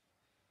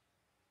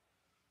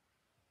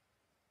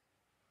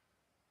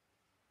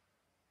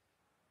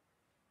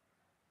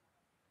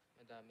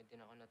 Madami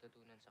din ako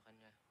natutunan sa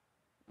kanya.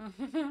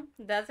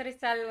 That's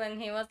Rizal when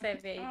he was a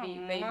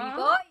baby Aw.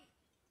 boy.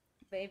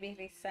 Baby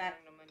Rizal.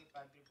 Lang naman ni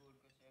Padre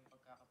Burgos ay ang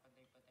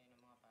pagkakapatay-patay ng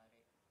mga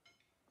pare.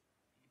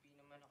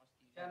 Pilipino man o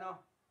Kastila. Ano?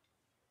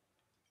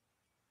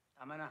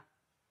 Tama na.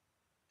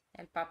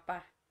 El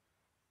papa.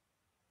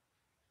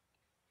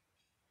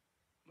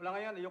 Mula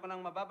ngayon, ayoko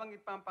nang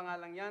mababanggit pa ang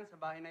pangalang yan sa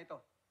bahay na ito.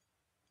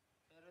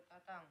 Pero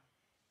tatang,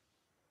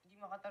 hindi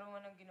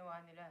makatarungan ang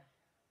ginawa nila.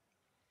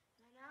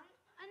 Manang,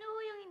 ano ho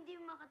yung hindi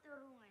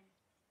makaturungan?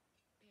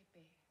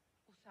 Pepe,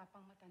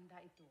 usapang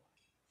matanda ito.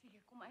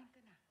 Sige, kumain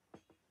ka na.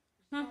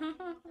 Usapang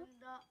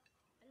matanda.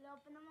 Wala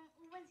pa namang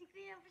uwan si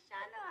Kuya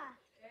Pasiano ah.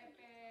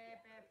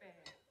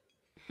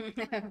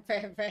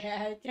 Pepe,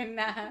 I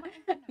cannot.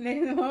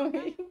 This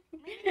movie.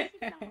 May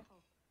naisip lang ako.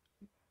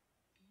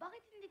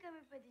 Bakit hindi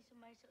kami pwede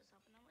sumali sa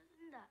usapan ng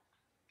matanda?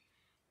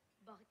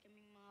 Bakit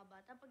kaming mga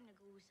bata pag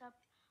nag-uusap,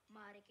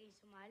 maaari kayong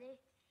sumali?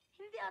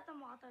 Hindi ata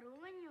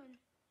makatarungan yun.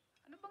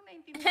 Ano bang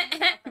naintindihan mo?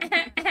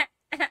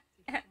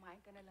 Sige,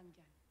 kumain ka na lang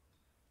dyan.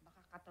 Baka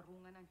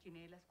katarungan ng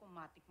tsinelas kung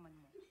matikman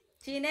mo.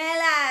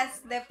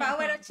 Chinelas! The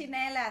power of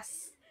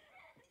chinelas.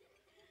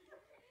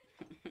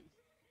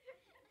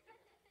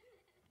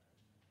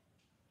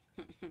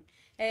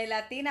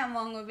 Latina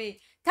movie.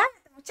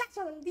 ¡Cállate,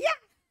 muchacho del día!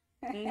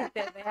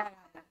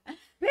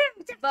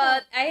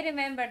 But I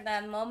remember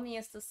that mom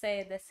used to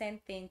say the same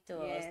thing to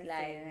us, Yes,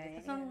 like,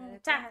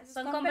 yeah.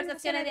 son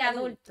conversaciones de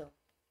adultos.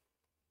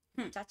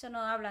 Muchachos no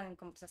hablan en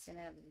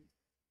conversaciones de adultos.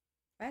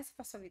 Váyase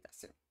para su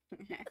habitación.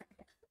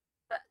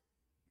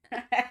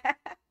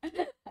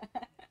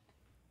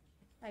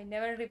 I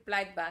never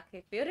replied back.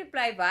 If you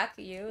reply back,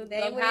 you They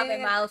don't have a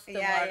will- mouth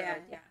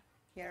tomorrow. yeah.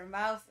 Your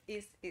mouth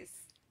is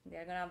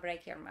They're gonna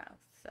break your mouth.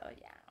 So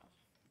yeah.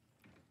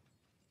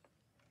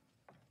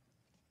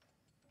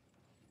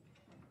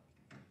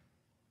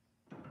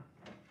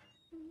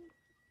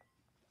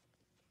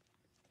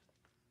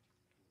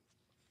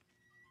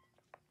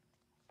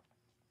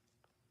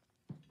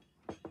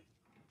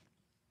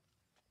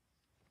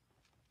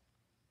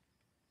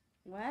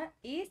 What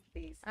is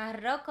this?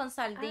 Arroz con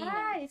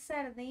sardina. Ay,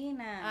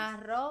 sardinas.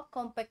 Arroz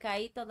con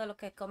pescadito de lo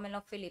que comen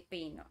los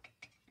filipinos.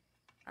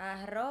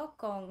 Arroz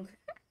con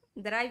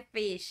dry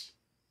fish.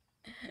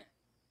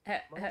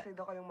 Mahusay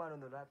daw kayong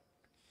manunulat.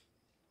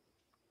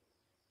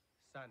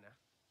 Sana.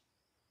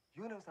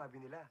 Yun ang sabi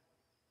nila.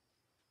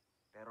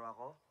 Pero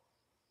ako,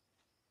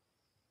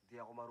 di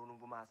ako marunong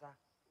bumasa.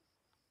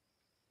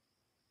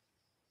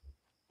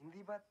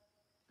 Hindi ba't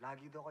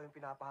lagi daw kayong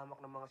pinapahamak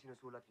ng mga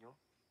sinusulat nyo?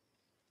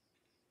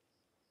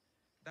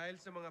 Dahil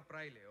sa mga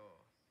praile, oo.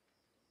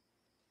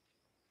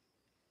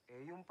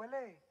 Eh, yung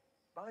pala eh.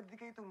 Bakit di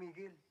kayo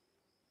tumigil?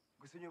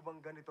 Gusto nyo bang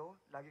ganito?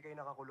 Lagi kayo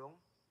nakakulong?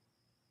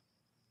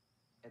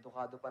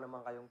 Edukado pa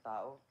naman kayong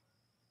tao.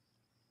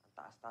 Ang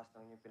taas-taas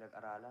ng inyong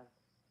pinag-aralan.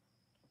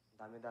 Ang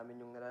dami-dami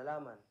nyong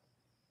nalalaman.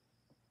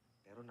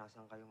 Pero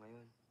nasaan kayo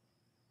ngayon?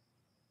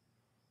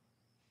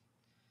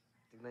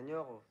 Tignan nyo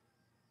ako.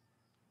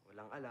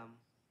 Walang alam,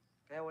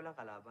 kaya walang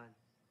kalaban.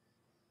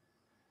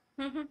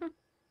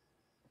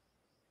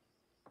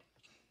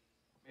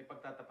 May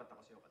pagtatapat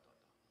ako sa'yo, Katoto.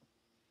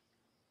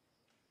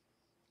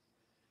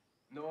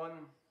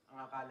 Noon, ang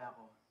akala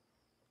ko,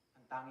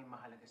 ang tanging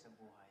mahalaga sa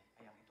buhay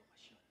ay ang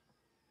edukasyon.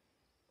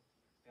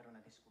 Pero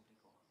nadiskubre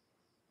ko,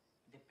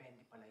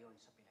 depende pala yon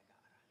sa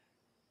pinag-aaralan.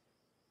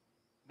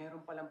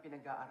 Meron palang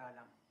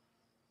pinag-aaralang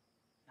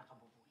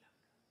nakabubulag.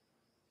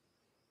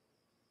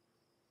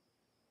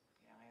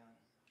 Kaya ngayon,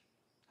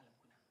 alam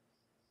ko na.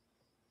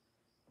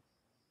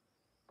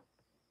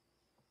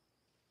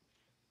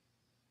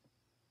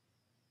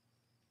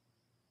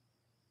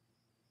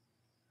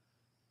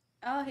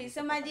 Oh, he's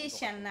a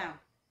magician now.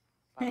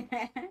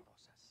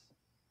 Rosas.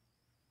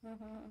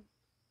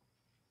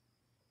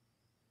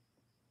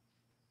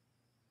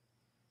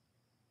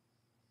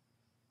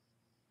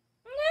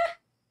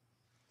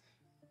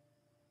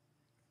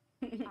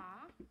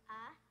 A,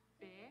 A,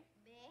 B,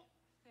 B,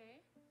 C,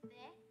 C,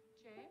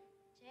 Ch,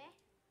 Ch,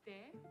 D,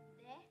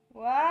 D,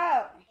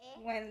 Wow!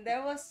 E, When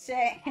there was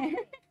Che. E,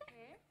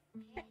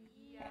 E,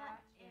 Ia,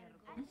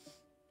 ergo,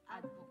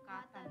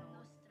 advocata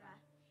nostra,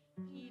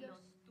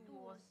 ilos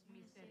tuos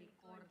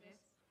misericordes.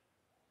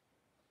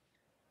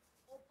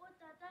 Opo,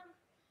 tatang.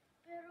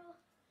 Pero,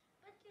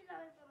 ba't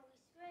kailangan pa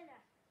mag-eskwela?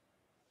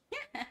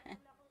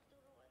 Wala akong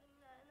turuan ng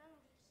nanang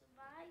dito sa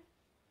bahay.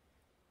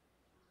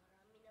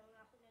 Marami na nga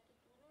ako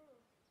natutunan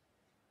eh.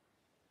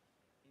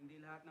 Hindi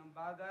lahat ng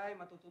bagay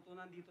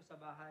matututunan dito sa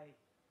bahay.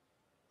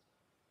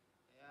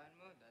 Hayaan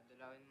mo,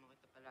 dadalawin mo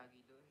kita palagi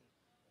doon.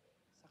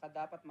 Saka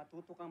dapat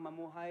matuto kang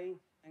mamuhay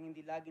nang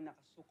hindi lagi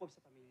nakasukob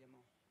sa pamilya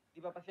mo. Di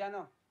ba,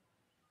 Pasiano?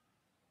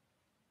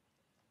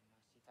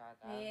 Si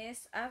Tata. He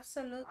is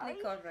absolutely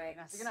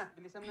correct. Sige na,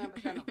 bilisan mo na,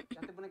 Pasiano.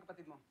 Dati mo na yung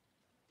kapatid mo.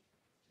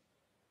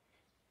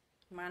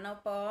 Mano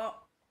po.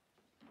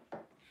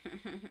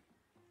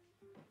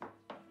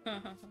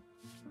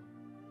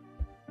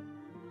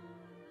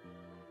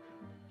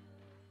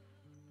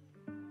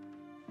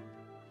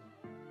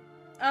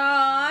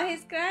 Oh,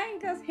 he's crying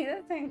because he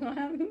doesn't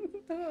want to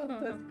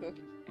school.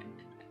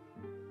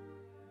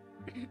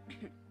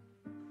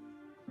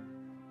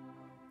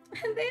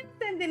 And then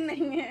sending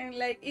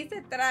like it's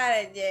a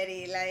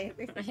tragedy, like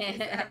this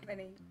is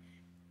happening.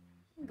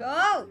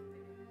 Go!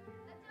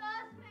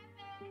 Adios,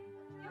 Pepe!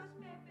 Adios,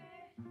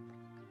 Pepe!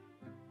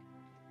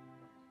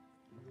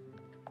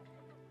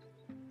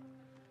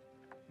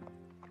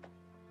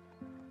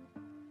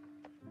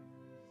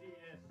 Si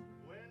es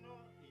bueno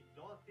y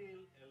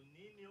dócil el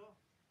niño,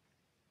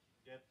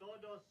 de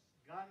todos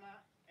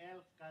gana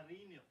el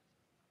cariño.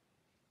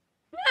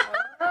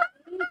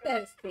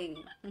 Interesting.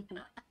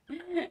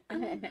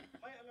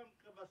 May alam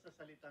ka ba sa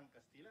salitang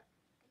Kastila?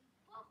 Un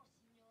poco,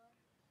 senyor.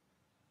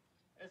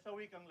 Sa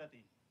wikang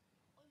Latin.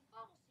 Un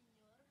poco,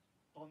 senyor.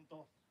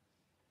 Tonto,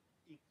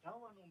 ikaw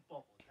ang un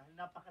poco dahil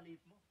napakaliit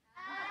mo.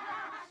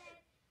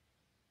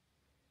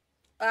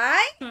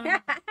 Ay!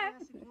 Kaya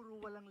siguro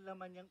walang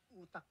laman yung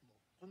utak mo,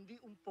 kundi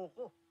un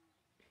poco.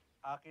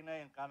 Akin na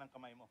yung kanang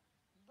kamay mo.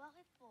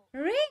 Bakit po?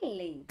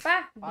 Really?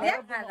 Pa, Para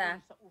nada.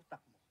 bumaon sa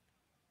utak mo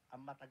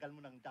ang matagal mo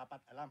nang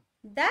dapat alam.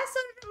 That's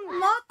a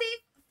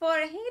motive for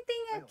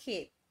hitting a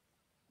kid.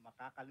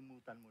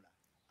 Makakalimutan mo na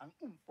ang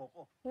umpo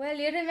ko. Well,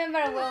 you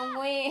remember when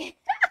we...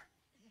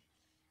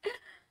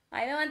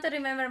 I don't want to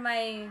remember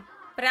my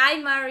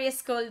primary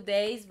school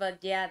days,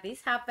 but yeah,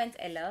 this happens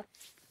a lot.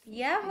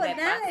 Yeah, but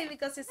now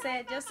because it's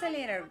just a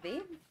little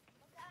bit.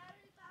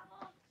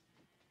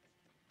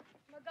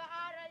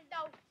 Mag-aaral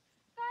daw.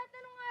 Kahit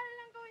anong aral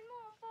lang gawin mo,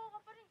 umpo ka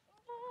pa rin.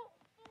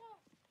 Umpo.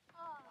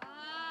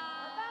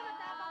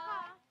 Matapang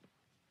ka.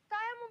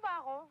 Kaya mo ba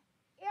ako?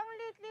 Ang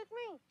lit-lit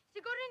mo eh.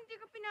 Siguro hindi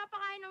ka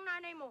pinapakain ng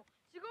nanay mo.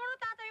 Siguro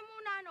tatay mo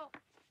nano.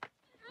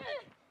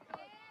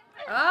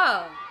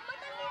 Oh.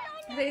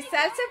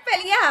 Rizal se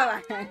peleaba.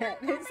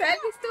 Rizal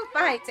used to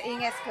fight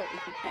in school.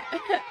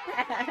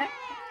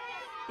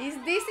 Is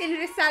this in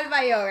Rizal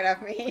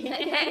biography?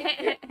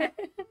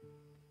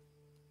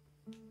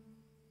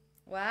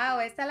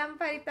 Wow, esta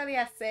lamparita de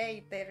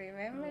aceite.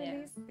 Remember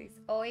this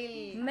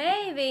oil?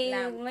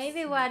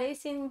 Maybe what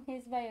is in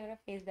his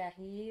biography is that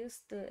he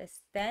used to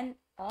stand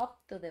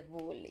up to the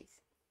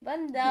bullies.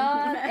 But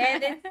not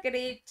a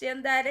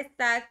description that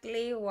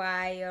exactly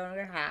why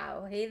or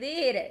how he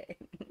did it.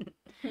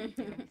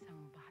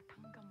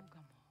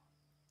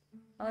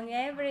 On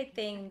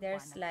everything,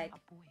 there's like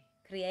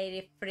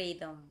creative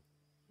freedom.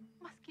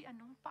 Maski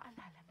anong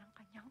paalala ng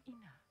kanyang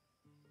ina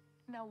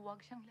na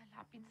huwag siyang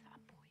lalapit sa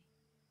apoy,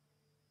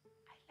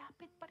 ay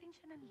lapit pa rin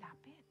siya ng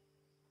lapit.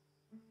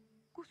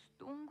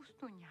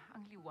 Gustong-gusto niya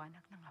ang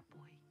liwanag ng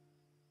apoy.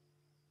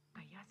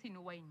 Kaya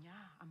sinuway niya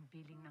ang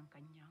piling ng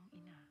kanyang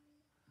ina.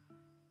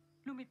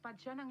 Lumipad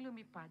siya ng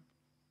lumipad,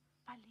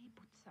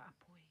 palibot sa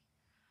apoy.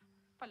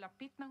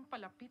 Palapit ng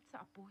palapit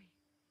sa apoy.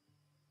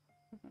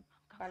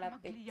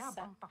 Hanggang sa magliyab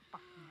ang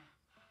pakpak niya.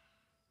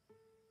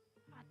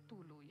 At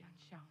tuluyan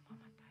siyang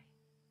mamatay.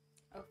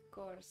 Of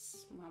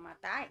course,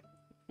 mamatay.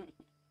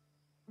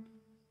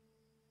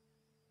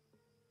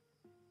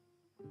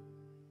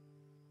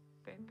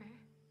 Pepe,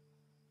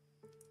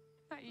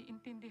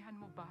 naiintindihan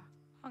mo ba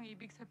ang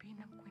ibig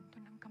sabihin ng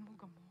kwento ng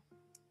kamugamo?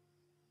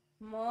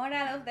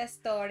 Moral of the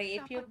story,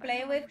 if you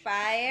play with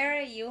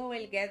fire, you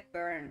will get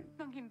burned.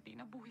 Nang hindi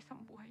nabuhis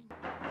ang buhay niya.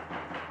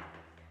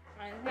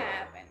 What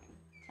happened?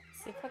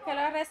 Si fue que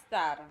lo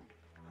arrestaron.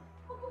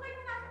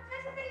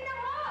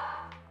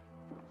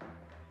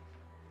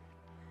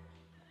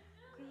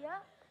 Kuya,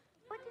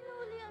 ba't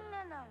hinuli ang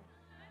nanang?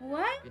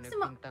 What?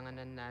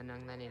 Pinagpintangan ng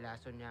nanang na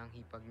nilason niya ang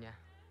hipag niya.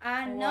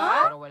 Ano?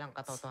 Pero walang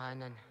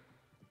katotohanan.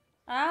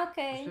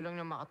 Okay. Gusto lang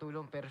na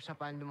makatulong pero siya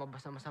pa ang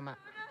lumabas na masama.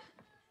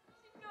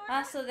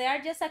 So they are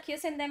just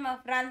accusing them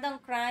of random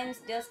crimes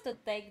just to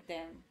take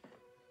them.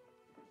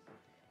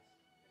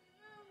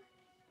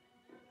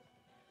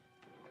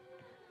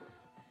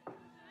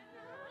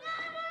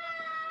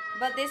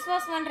 But this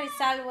was when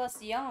Rizal was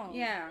young.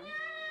 Yeah.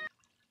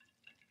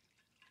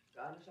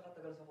 Gaano siya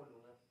katagal sa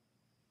kulungan?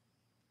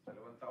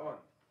 2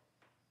 taon.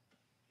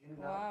 Yun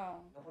Wow.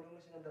 lang. Nakulong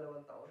na siya ng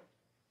 2 taon?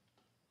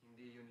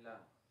 Hindi yun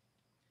lang.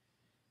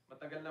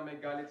 Matagal na may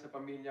galit sa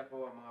pamilya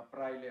ko ang mga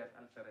praile at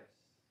alferes.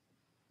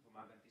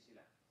 Gumaganti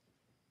sila.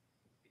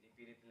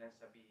 Pinipilit nilang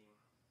sabihin,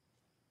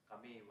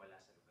 kami wala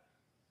sa lugar.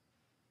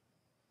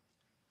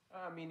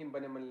 Aaminin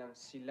ba naman lang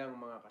silang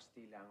mga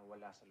Kastila ang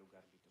wala sa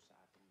lugar dito sa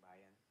ating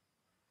bayan?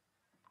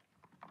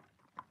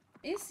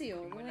 Is you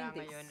Simula doing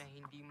this? ngayon na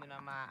hindi mo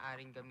na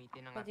maaaring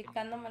gamitin ang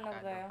Pagkikano man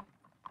lang tayo.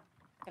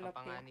 ang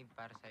panganib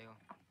para sa'yo.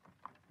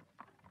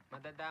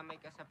 Madadamay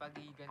ka sa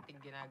pagiganting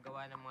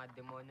ginagawa ng mga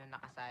demonyo na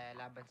kasaya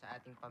laban sa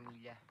ating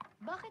pamilya.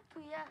 Bakit,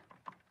 kuya?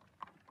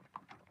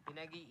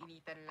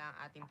 Pinag-iinitan lang ang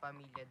ating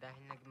pamilya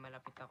dahil naging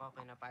malapit ako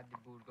kay Padre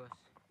Burgos.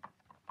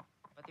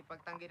 Pati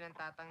pagtanggi ng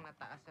tatang na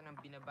taasan ng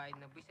binabayad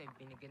na buwis ay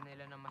binigyan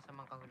nila ng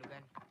masamang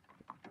kahulugan.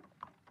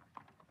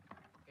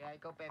 Kaya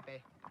ikaw,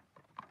 Pepe,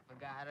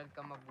 mag-aaral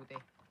ka mabuti.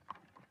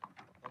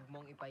 Huwag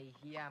mong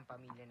ipahihiya ang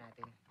pamilya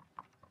natin.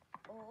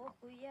 Oo,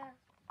 kuya.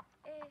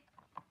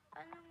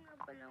 Ano nga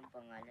palang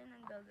pangalan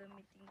ang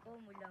gagamitin ko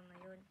mula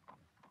ngayon?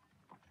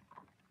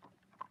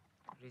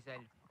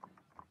 Rizal.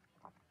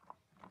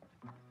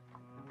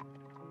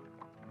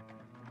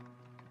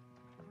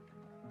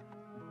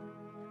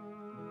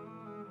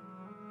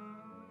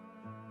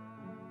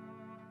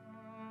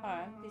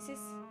 This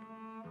is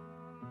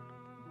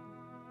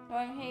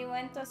when he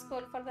went to school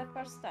for the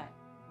first time.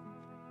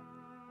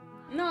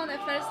 No, the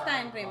first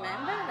time,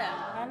 remember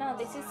that? No,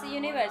 this is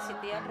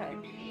university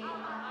already.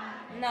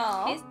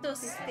 No, he's still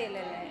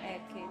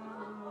a kid.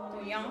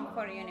 Too young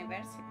for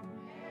university.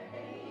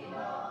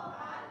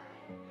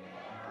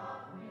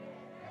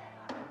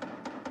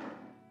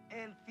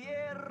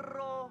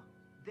 Entierro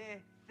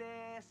de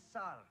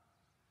César.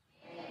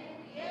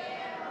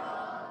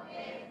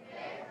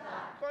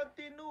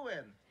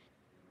 Continúen.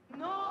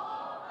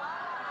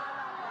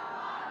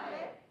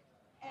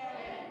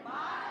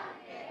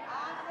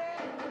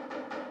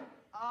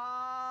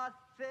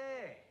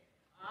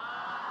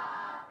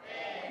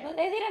 But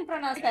they didn't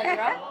pronounce that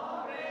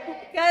wrong.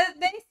 Because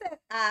they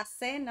said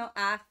hace, no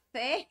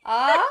hace.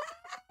 Oh?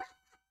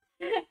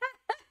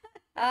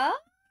 Oh?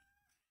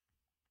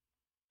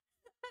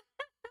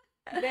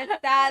 The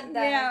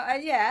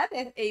standard. Yeah,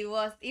 it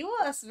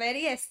was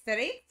very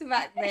strict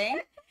back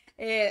then.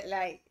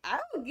 Like I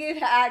would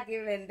give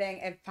argument then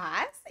a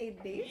pass in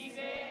this.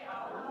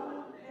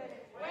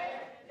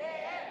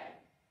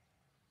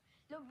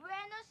 Lo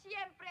bueno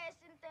siempre es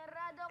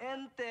enterrado.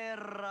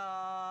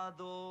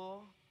 Enterrado.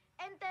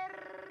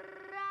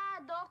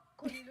 Enterrado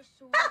con los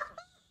huesos.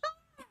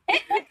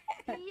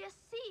 Y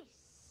así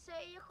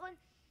se dijo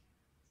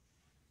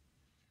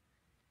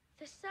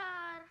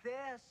César.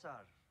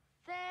 César.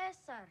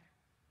 César.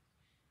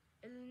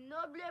 El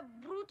noble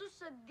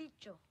Brutus ha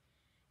dicho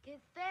que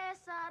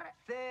César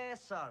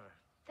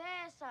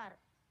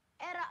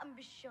era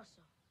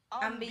ambicioso.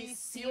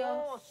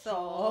 Ambicioso.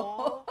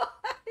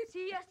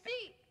 Si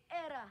así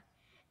era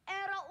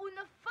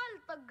una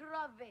falta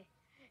grave.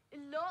 Y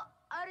lo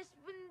ha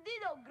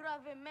respondido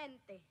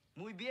gravemente.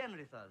 Muy bien,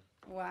 Rizal.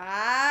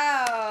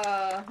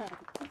 Wow.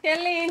 Qué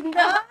lindo.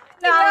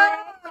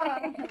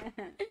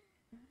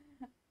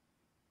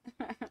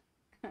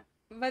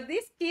 But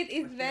this kid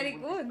is very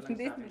good.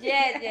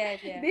 Yeah.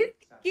 This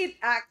kid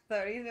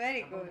actor is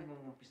very Habang good.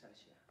 nangungumpisal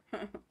siya,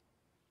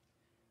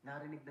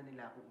 narinig na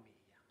nila ako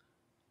umiiyak.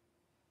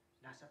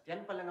 Nasa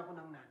tiyan pa lang ako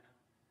ng nanang.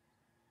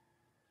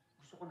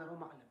 Gusto ko na raw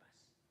makalabas.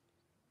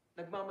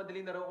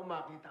 Nagmamadali na raw ako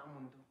makita ang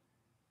mundo.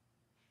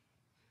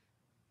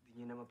 Hindi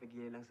niyo na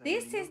mapigilan sa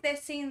This is the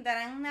scene that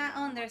I'm not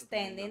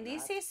understanding.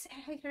 This is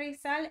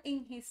Rizal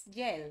in his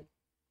jail,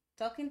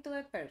 talking to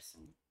a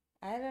person.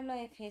 I don't know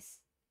if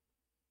he's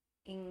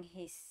in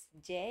his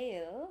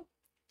jail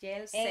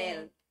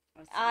cell.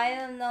 or I something.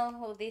 don't know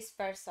who this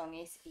person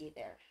is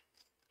either.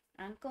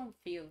 I'm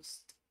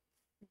confused.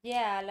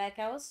 Yeah, like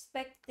I was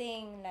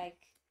expecting like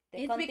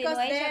the It's because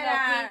continuation there of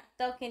him are-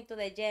 talking to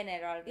the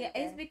general. Yeah, but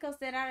it's then- because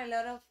there are a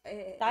lot of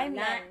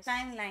Timelines.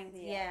 timelines.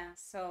 Yeah. Yeah,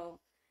 so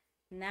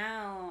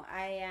now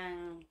I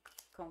am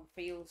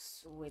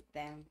confused with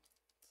them.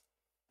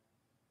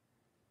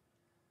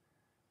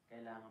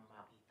 Kailangan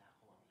makita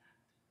ko ang lahat.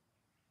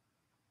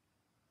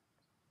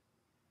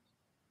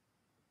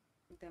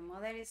 The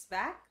mother is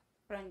back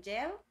from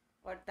jail,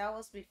 or that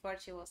was before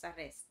she was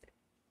arrested?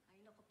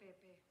 Ay, naku,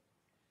 Pepe.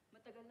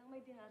 Matagal nang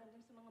may dinaramdam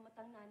sa mga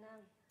matang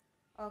nanang.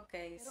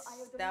 Okay, Pero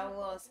ayaw daw that nila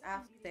was paupo, hindi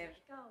after.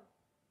 rin ikaw.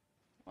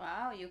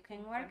 Wow, you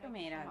can work Kung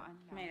kasamaan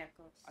lang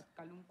miracles. At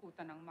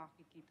kalungkutan ang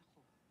makikita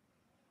ko.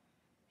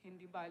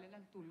 Hindi bale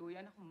lang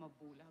tuluyan akong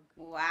mabulag.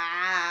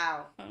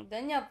 Wow.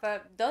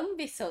 Don't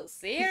be so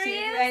serious.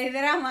 She's very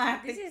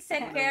dramatic. This is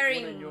a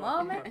caring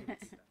moment.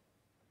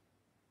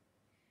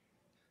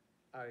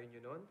 Ayaw nyo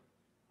nun?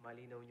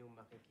 Malinaw niyong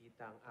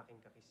makikita ang aking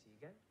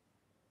kakisigan?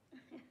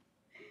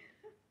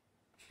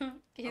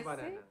 Aba,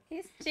 nanang.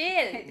 He's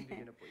chill. Hindi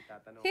nyo na po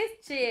itatanong. He's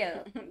chill.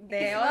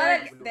 The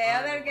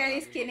other girl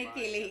is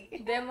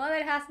kinikilig. The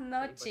mother has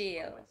no Sa iba't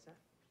chill. ibang bansa.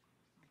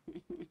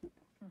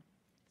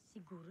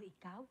 Siguro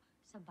ikaw,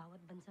 sa bawat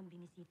bansang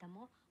binisita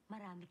mo,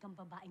 marami kang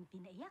babaeng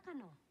pinaiyak,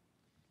 ano?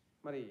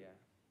 Maria,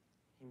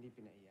 hindi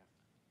pinaiyak,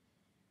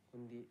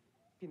 kundi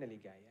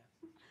pinaligaya.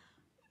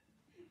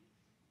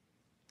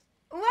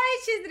 Why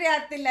she's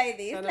reacting like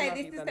this? Sana Like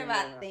this makita is a ninyo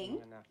bad ang thing?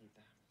 aking mga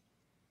nakita.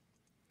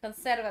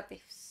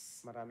 Conservatives.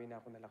 Marami na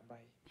ako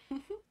nalakbay.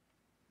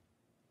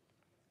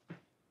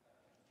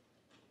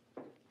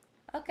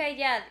 Okay,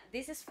 yeah,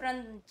 this is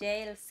from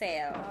jail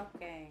cell.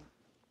 Okay.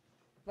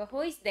 But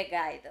who is the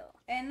guy though?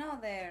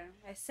 Another,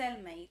 a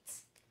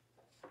cellmate.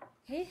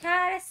 He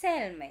had a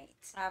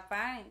cellmate.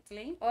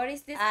 Apparently. Or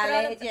is this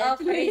product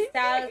of Allegedly.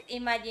 Rizal's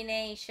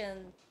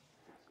imagination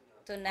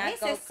to not He's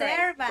go a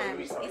servant.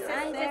 crazy? He's Ah, a he's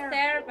a servant.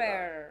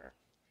 server.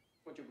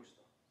 Mucho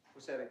gusto.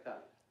 Jose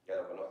Rizal. Ya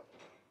lo conozco.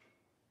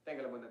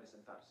 Tenga la bondad de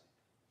sentarse.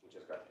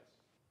 Muchas gracias.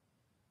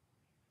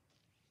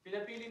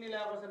 Pinapili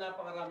nila ako sa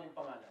napakaraming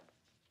pangalan.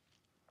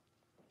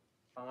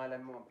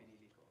 Pangalan mo ang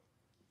pinili ko.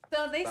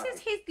 So this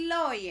is his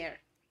lawyer.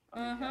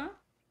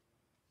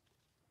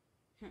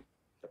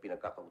 Sa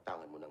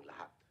pinagkakautangan mo ng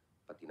lahat,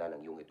 pati na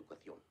ng iyong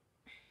edukasyon.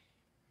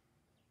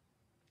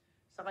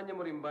 Sa kanya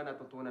mo rin ba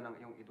natutunan ang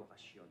iyong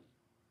edukasyon?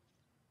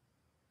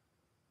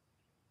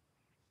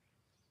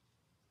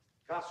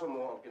 Kaso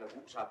mo ang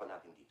pinag-uusapan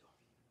natin dito.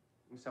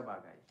 Yung sa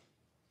bagay.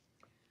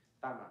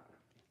 Tama ka.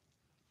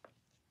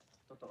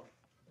 Totoo.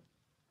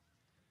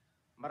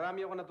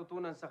 Marami ako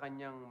natutunan sa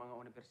kanyang mga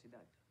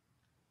universidad.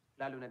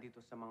 Lalo na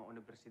dito sa mga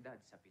universidad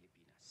sa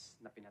Pilipinas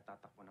na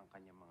pinatatakbo ng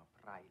kanyang mga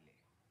praile.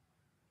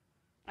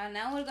 And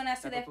now we're gonna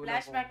see the Natutunan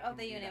flashback kong of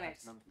the hindi lahat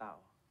universe. ng tao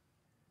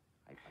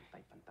ay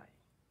pantay-pantay.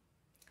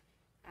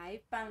 Ay,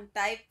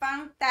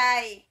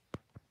 pantay-pantay.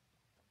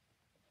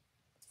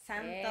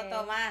 Santo Eh.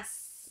 Tomas.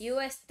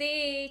 UST,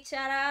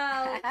 shout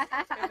out.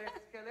 El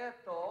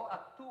esqueleto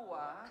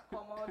actúa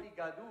como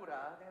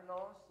ligadura de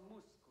los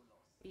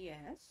músculos.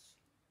 Yes.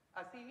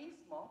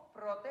 Asimismo,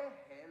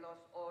 protege los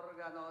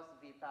órganos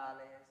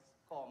vitales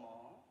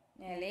como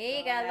El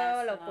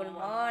hígado, los Corazón.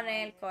 pulmones,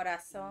 el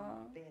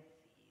corazón.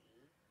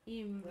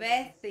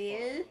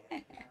 Imbécil.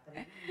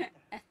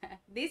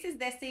 This is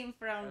the scene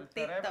from El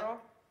TikTok.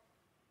 cerebro,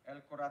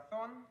 el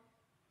corazón,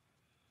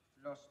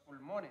 los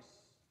pulmones.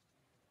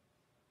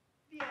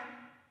 bien.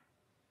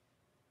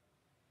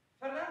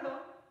 Fernando,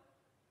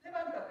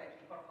 levántate,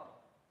 por favor.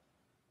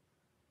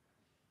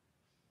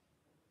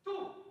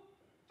 Tú,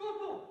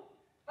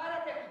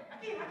 párate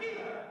aquí.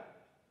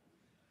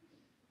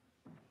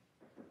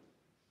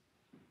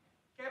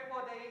 ¿Qué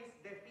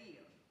podéis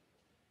decir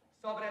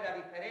sobre la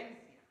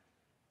diferencia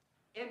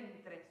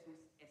entre sus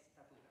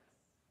estaturas?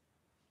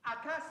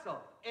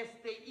 ¿Acaso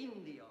este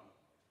indio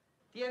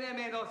tiene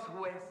menos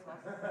huesos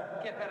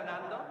que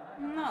Fernando?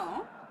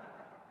 No.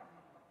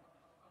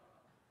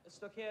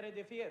 Esto quiere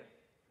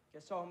decir que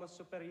somos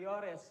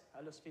superiores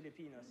a los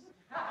filipinos.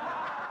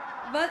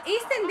 But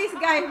isn't this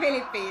guy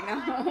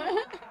Filipino?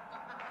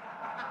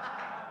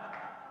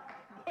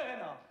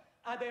 Bueno,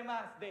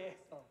 además de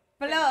eso.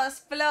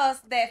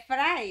 Plus, the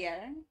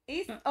friar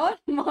is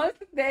almost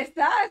the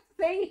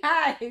same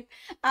height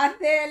as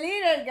the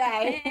little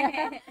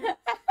guy.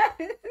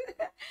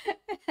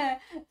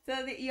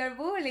 So your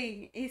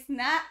bullying is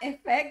not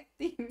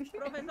effective.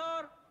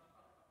 Profesor,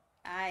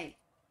 Ay,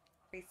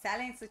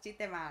 Rizal en su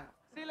chiste malo.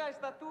 si la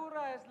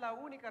estatura es la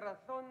única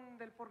razón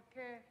del por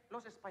qué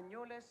los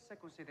españoles se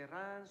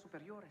consideran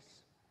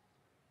superiores,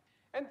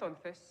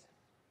 entonces,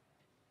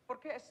 ¿por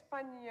qué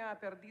España ha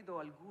perdido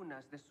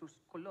algunas de sus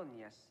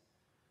colonias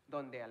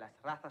donde a las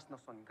razas no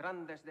son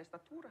grandes de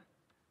estatura?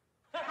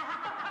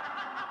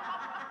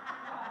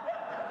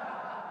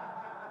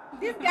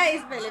 This guy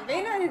is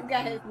Filipino, this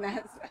guy is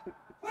not.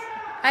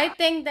 I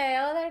think the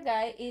other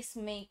guy is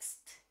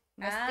mixed.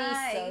 Ah,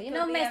 Mestizo. it You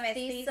know, could be a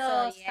mestizos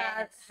mestizo,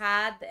 yes.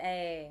 had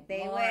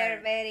They more. were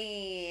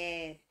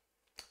very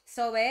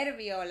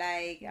soberbio,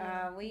 like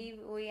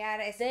we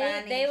are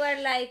Spanish. They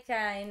were like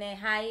in a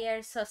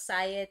higher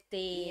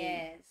society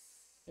Yes.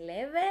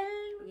 level.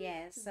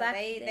 Yes, so back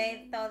they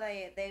then. thought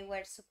they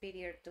were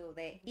superior to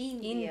the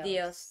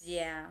Indios,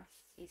 yeah.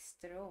 It's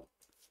true.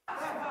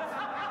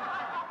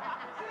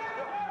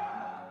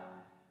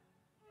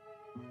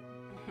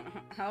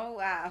 Oh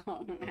wow,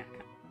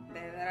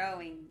 the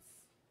drawings.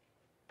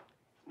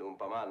 Noong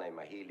pa man ay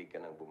mahilig ka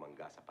ng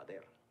bumangga sa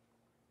pader.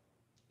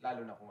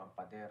 Lalo na kung ang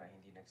pader ay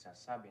hindi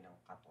nagsasabi ng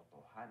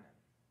katotohanan.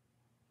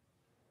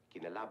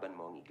 Kinalaban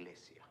mo ang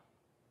iglesia,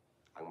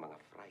 ang mga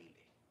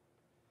fraile.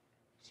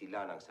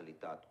 Sila ng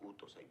salita at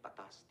utos ay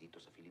batas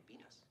dito sa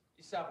Pilipinas.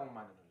 Isa akong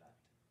manunulat.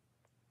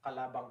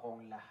 Kalabang ko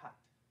ang lahat,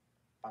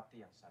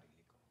 pati ang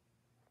sarili ko.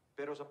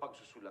 Pero sa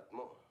pagsusulat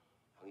mo,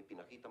 ang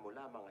ipinakita mo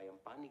lamang ay ang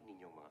panig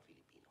ninyong mga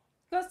Filipino.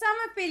 Because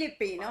I'm a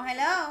Filipino,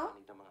 hello?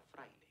 Panig ng mga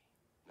fraile,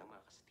 ng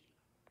mga Kastila.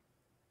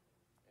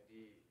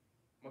 Hindi,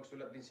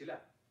 magsulat din sila.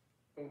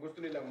 Kung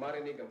gusto nilang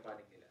marinig ang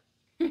panig nila.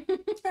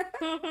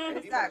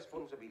 Hindi ba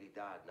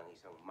responsibilidad ng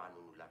isang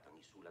manunulat ang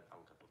isulat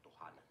ang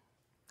katotohanan?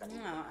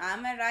 No,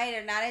 I'm a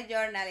writer, not a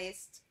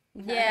journalist.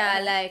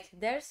 Yeah, like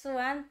there's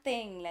one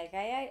thing, like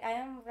I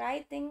am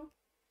writing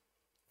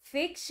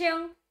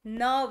fiction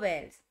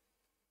novels.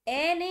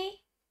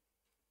 Any,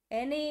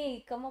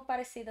 ¿cómo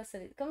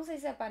se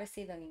dice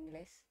parecido en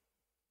inglés?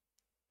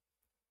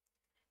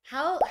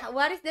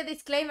 What is the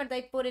disclaimer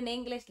they put in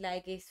English?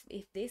 Like if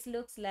this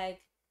looks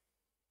like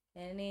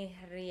any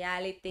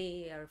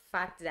reality or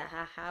fact that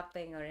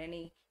happened or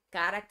any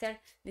character,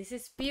 this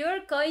is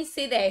pure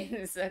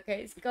coincidence,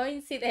 okay? It's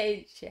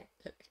coincidental,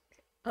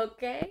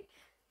 okay?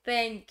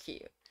 Thank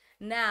you.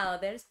 Now,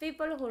 there's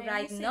people who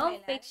write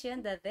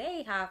non-fiction that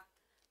they have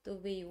to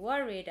be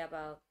worried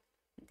about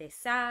the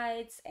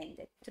sides and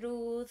the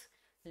truth,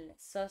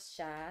 such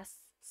as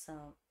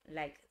some,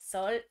 like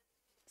Sol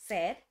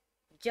said,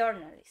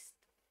 journalist.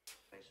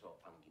 Preso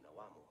ang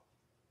ginawa mo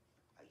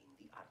ay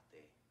hindi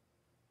arte,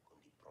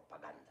 kundi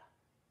propaganda.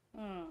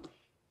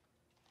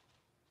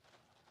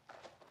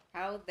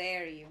 How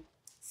dare you?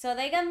 So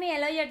they got me a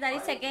lawyer that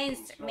is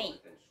against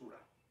me.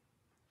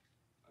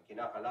 Ang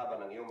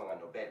kinakalaban ng iyong mga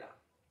nobela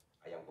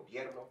ay ang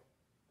gobyerno,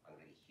 ang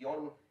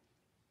relihiyon,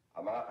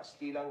 ang mga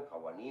Kastilang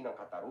kawani ng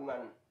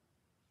katarungan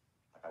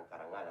at ang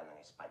karangalan ng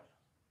Espanya.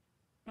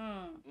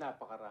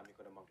 Napakarami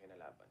ko namang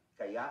kinalaban.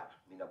 Kaya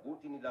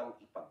minabuti nilang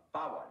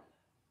ipagbawal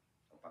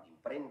ang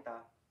pag-imprenta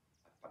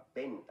at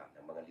pagbenta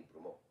ng mga libro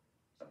mo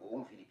sa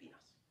buong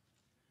Pilipinas.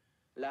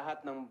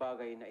 Lahat ng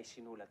bagay na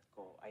isinulat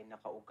ko ay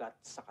nakaugat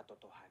sa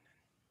katotohanan.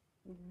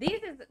 This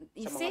is,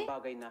 you Sa see, mga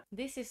bagay na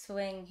this is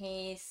when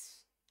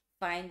he's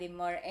finding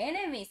more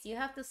enemies. You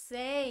have to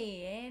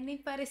say, any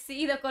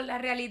parecido con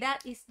la realidad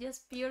is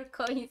just pure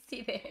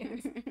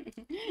coincidence.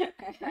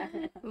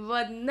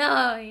 But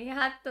no, he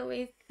had to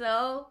be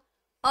so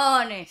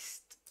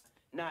honest.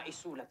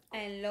 naisulat ko.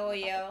 And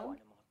loyal.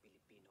 Ng mga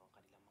Pilipino ang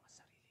kanilang mga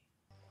sarili.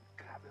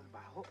 Grabe ang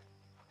baho.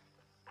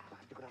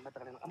 Bakit di ko na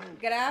matagal ng amoy?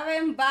 Grabe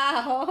ang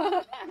baho.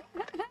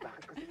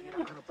 Bakit kasi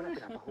kinakano pala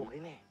pinapahukay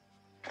na eh?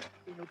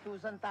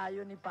 Inutusan tayo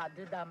ni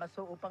Padre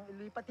Damaso upang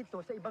ilipat ito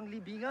sa ibang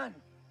libingan.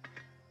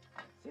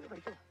 Sino ba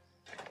ito?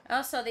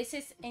 Also, this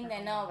is in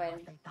the novel.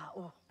 Ay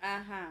tao.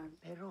 Aha.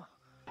 Pero...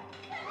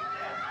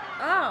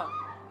 Oh,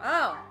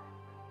 oh.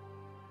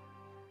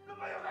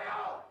 Lumayo kayo!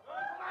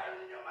 Kumain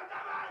ninyo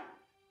magkamay!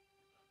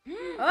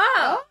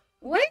 Oh,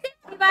 when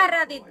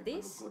Ibarra did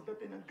this? Malugod na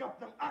tinanggap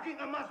ng aking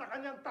ama sa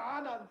kanyang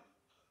tahanan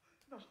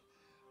na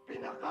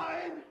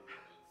pinakain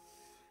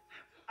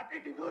at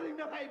itinuring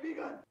na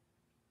kaibigan.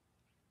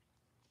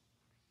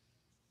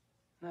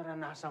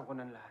 Naranasan ko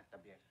ng lahat,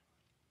 Tabiel.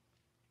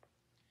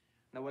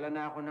 Nawala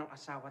na ako ng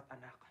asawa at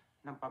anak,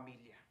 ng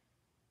pamilya.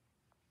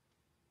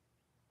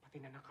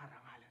 Pati na ng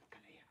karangalan at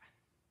kalayaan.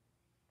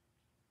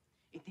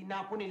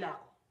 Itinapo nila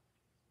ako.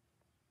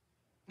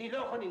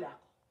 Niloko nila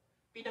ako.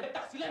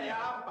 Pinagtak sila Kaya nila.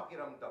 ang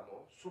pakiramdam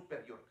mo,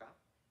 superior ka?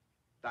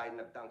 Dahil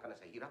nagdaan ka na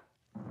sa hirap?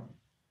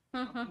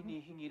 Ang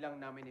hinihingi lang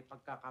namin ay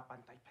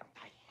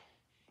pagkakapantay-pantay.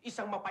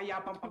 Isang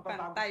mapayapang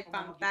pagbabago sa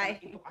Pantay-pantay. pamamagitan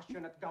ng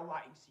edukasyon at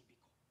gawaing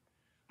sibiko.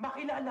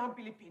 Makilala ang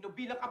Pilipino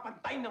bilang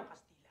kapantay ng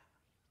Kastila.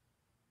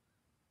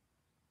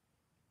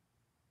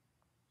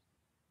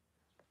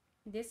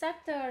 This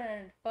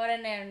actor,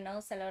 foreigner,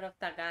 knows a lot of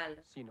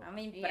Tagalog. Sino? I'm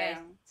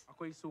impressed.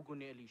 Ako'y sugo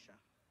ni Alicia.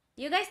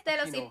 You guys tell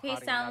us Sino if he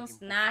haring sounds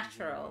laging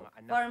natural. pupunin ng mga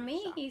anak For ni me,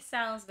 Isa? he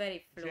sounds very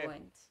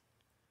fluent.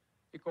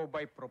 Ikaw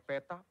ba'y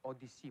propeta o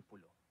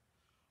disipulo?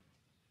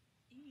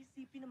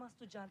 Iisipin ng mga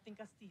estudyanteng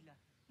Kastila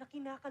na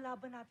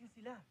kinakalaban natin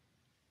sila.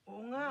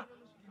 Oo nga.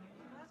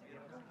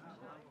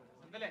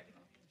 Sandali.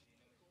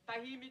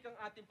 Tahimik ang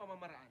ating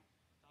pamamaraan.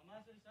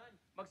 Tama, Rizal.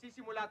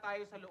 Magsisimula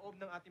tayo sa loob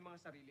ng ating mga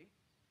sarili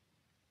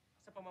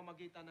sa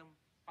pamamagitan ng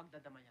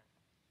pagdadamayan.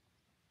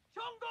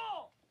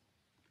 Chongo!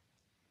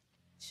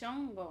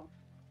 Chongo.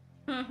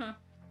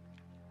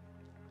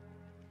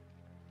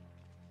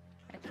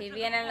 Aquí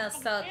vienen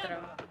los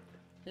otros.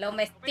 Lo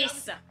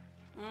mestizo.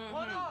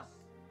 Monos!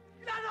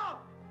 Ilano!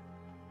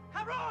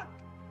 Habron!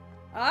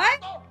 ¡Ay!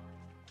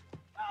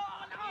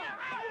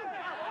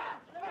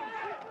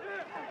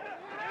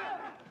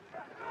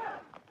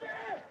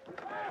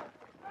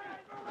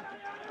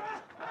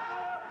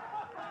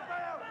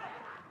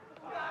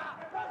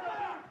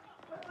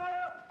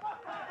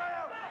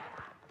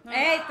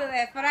 Hey, to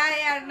the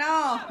friar,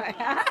 no.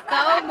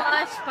 So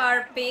much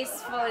for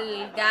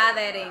peaceful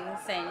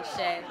gatherings and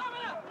shit.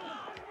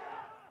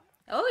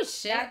 Oh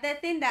shit. That's the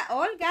thing, that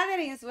all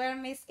gatherings were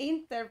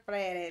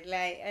misinterpreted.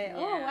 Like,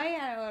 oh, Yeah. why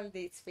are all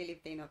these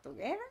Filipino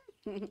together?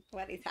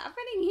 What is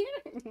happening here?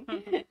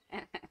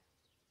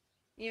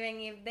 Even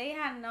if they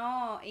had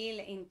no ill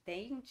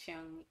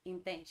intention,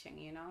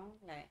 you know,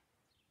 like,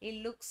 it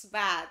looks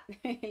bad.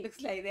 It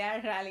looks like they are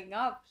rallying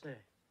up.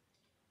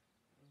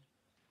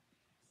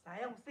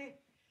 Sayang, Jose.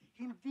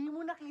 Hindi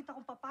mo nakita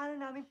kung paano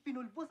namin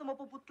pinulbo sa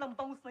mapuputlang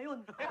bangus na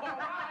yun.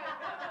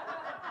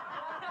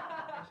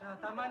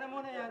 Tama na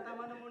muna yan,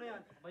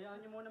 Bayaan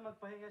niyo muna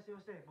magpahinga si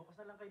Jose. Bukas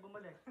na lang kayo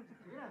bumalik.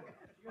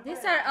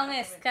 These are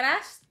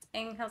unscratched,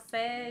 and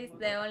Jose is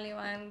the only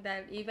one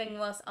that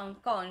even was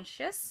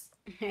unconscious.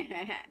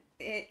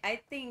 I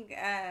think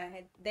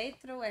they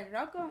threw a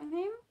rock on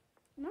him,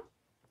 no?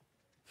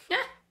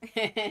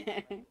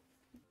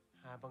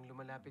 Habang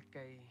lumalapit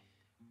kay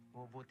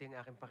bumubuti ang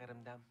aking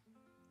pakiramdam.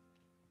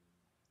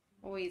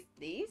 Who is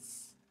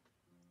this?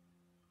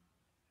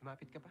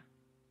 Lumapit ka pa?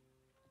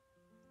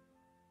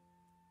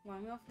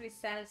 One of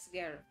Rizal's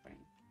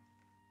girlfriend.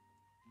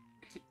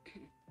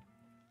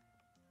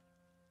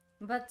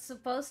 But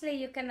supposedly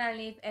you cannot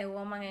leave a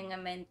woman and a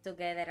man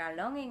together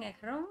alone in a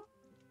room.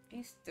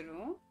 It's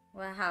true.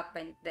 What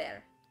happened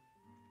there?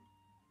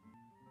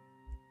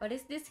 Or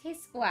is this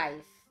his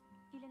wife?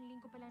 Ilang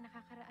linggo pa lang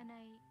nakakaraan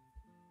ay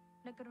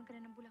nagkaroon ka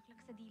na ng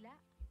bulaklak sa dila.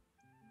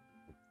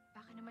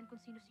 Baka naman kung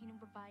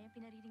sino-sinong babae ang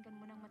pinariringgan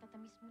mo ng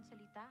matatamis mong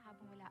salita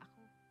habang wala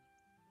ako.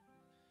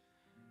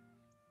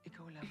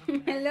 Ikaw lamang.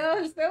 Hello,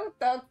 so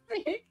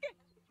toxic.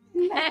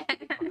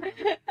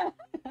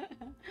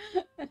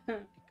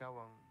 Ikaw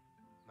ang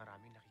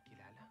maraming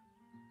nakikilala.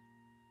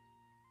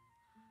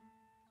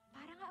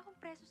 Para nga akong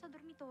preso sa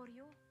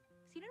dormitoryo.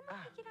 Sino naman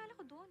nakikilala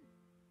ko doon?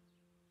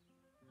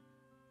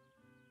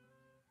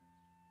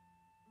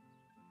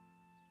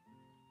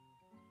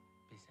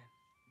 Pisan.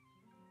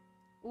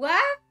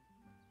 What?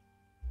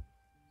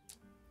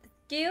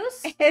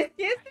 Excuse?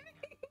 Excuse me?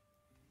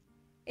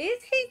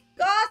 It's his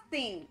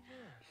cousin.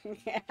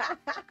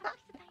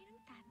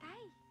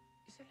 Tatay.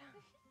 Isa lang.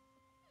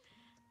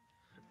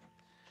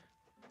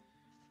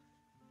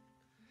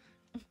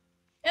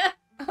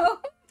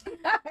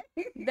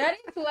 That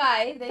is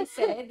why they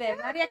say the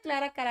Maria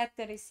Clara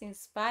character is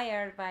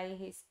inspired by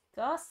his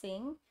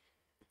cousin,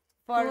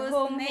 for Whose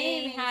whom name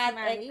he is had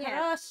a Maria.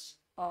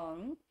 crush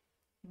on,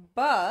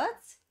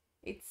 but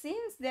it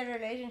seems the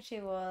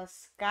relationship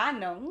was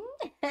canon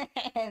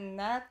and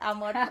not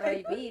amor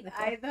prohibido.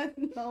 I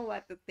don't know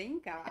what to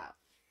think about.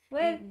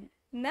 Well,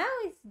 now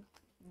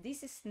this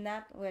is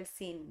not well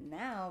seen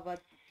now, but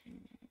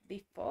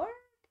before,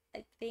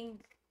 I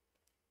think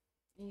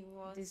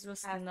this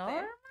was accepted.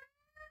 normal.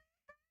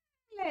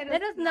 Let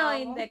Let us know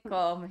know. in the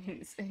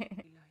comments.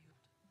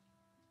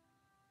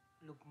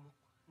 Lugmok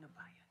na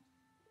bayan.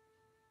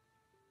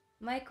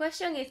 My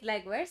question is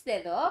like, where's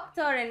the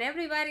doctor and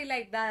everybody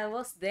like that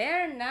was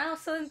there? Now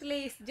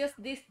suddenly it's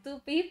just these two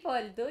people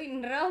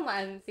doing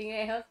romance in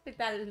a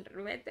hospital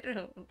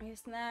bedroom.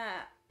 It's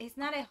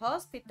not a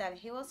hospital.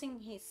 He was in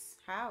his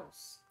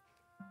house.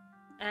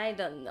 I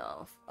don't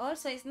know.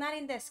 Also, it's not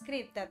in the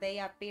script that they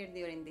appear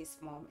during these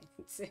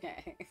moments.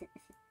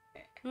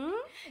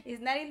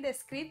 It's not in the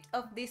script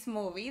of this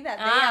movie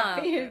that they Ah,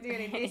 appear okay.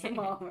 during this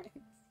moment.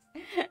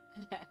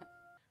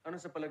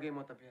 Ano sa palagay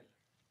mo, Tabiel?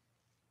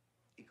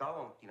 Ikaw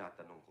ang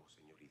tinatanong ko,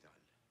 Senyor Rizal.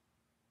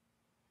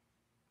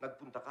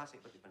 Nagpunta ka sa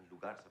iba't ibang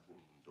lugar sa buong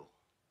mundo.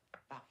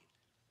 Bakit?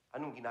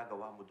 Anong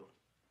ginagawa mo doon?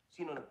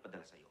 Sino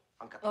nagpadala sa'yo?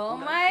 Ang Oh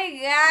Katipunan? my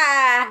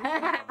God!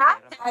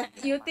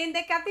 You think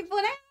the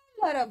Katipunan has a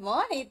lot of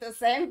money to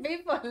send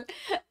people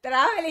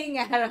traveling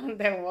around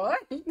the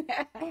world?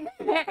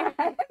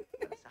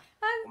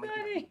 I'm O may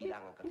sorry.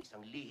 pinabibilangan kang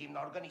isang lihim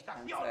na I'm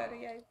organisasyon?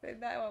 sorry, I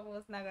said that one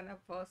was not gonna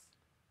post.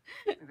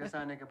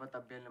 Nagsasanay ka ba,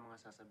 Tabiel, ng mga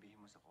sasabihin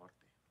mo sa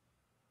korte?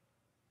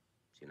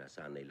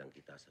 Sinasanay lang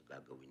kita sa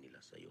gagawin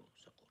nila sa'yo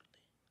sa korte.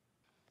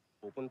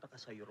 Pupunta ka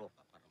sa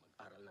Europa para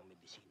mag-aral ng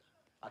medisina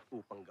at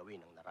upang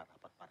gawin ang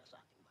nararapat para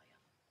sa ating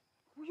bayan.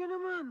 Kuya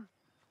naman!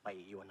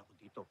 Maiiwan ako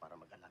dito para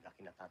mag-alaga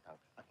kina Tatang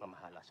at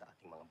mamahala sa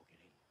ating mga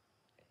bukilin.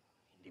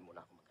 Hindi mo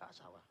na ako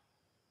magkaasawa.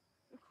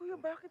 Kuya,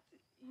 bakit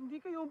hindi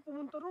kayo ang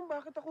pumunta ron?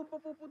 Bakit ako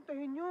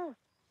papupuntahin nyo?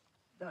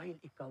 Dahil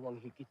ikaw ang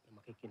higit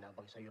na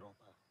makikinabang sa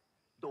Europa.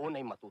 Doon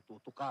ay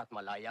matututo ka at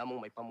malaya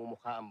mong may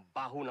pamumukha ang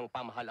baho ng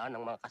pamahalaan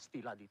ng mga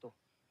Kastila dito.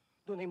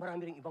 Doon ay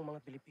marami ring ibang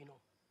mga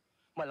Pilipino.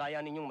 Malaya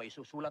ninyong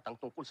maisusulat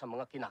ang tungkol sa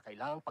mga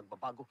kinakailangang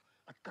pagbabago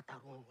at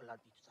katarungan wala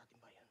dito sa ating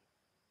bayan.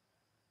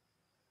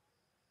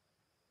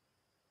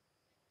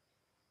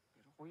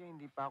 Pero kuya,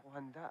 hindi pa ako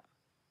handa.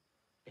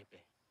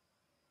 Pepe,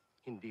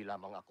 hindi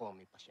lamang ako ang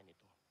may pasya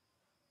nito.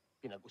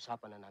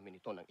 Pinag-usapan na namin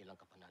ito ng ilang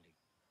kapanalig.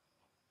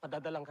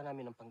 Padadalang ka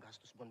namin ng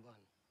panggastos buwan-buwan.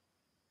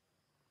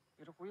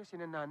 Pero kuya,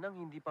 sinananang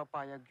hindi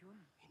papayag yun.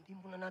 Hindi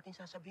muna natin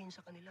sasabihin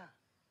sa kanila.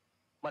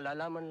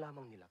 Malalaman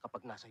lamang nila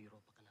kapag nasa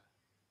Europa ka na.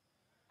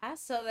 Ah,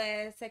 so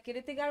the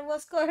security guard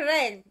was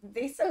correct.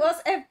 This was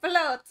a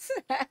plot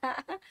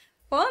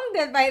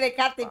funded by the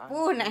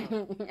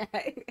Katipunan.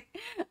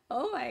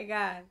 Oh my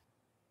God.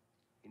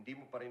 Hindi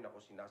mo pa rin ako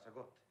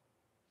sinasagot.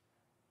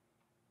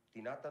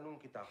 Tinatanong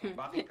kita kung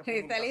bakit ka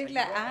Rizal pumunta sa is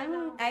like,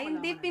 Europa.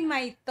 I'm deep in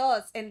my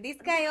thoughts, and this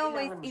guy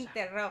always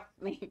interrupt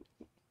me.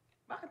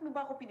 Bakit mo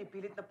ba ako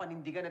pinipilit na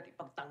panindigan at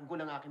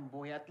ipagtanggol ang aking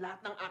buhay at lahat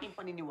ng aking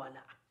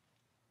paniniwala?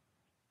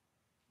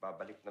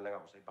 Babalik na lang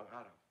ako sa ibang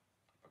araw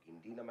kapag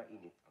hindi na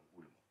mainit ang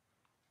ulo mo.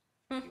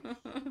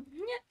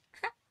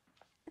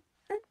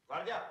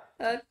 Guardia!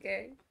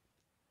 Okay.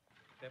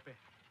 Pepe,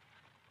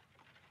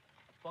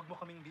 huwag mo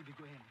kaming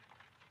bibiguin.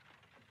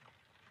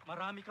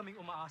 Marami kaming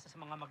umaasa sa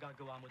mga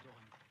magagawa mo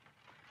doon.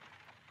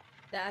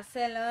 That's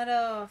a lot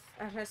of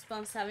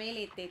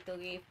responsibility to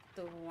give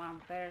to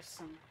one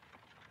person.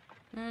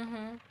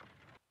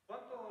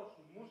 ¿Cuántos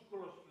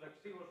músculos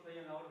flexivos hay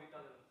en la órbita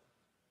de los...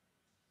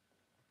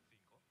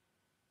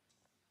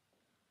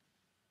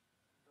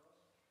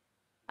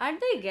 Are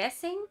they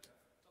guessing?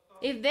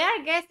 If they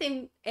are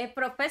guessing, a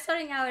professor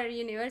in our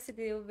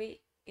university will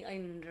be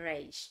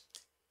enraged.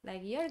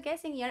 Like, you're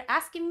guessing, you're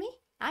asking me?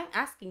 I'm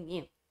asking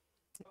you.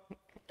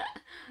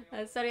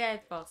 Sorry, I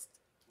paused.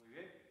 Muy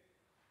bien.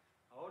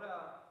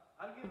 Ahora,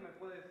 ¿alguien me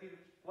puede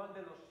decir cuál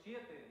de los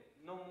 7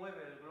 no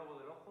mueve el globo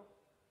del ojo?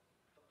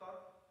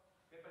 Doctor,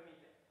 ¿me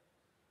permite?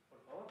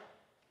 Por favor,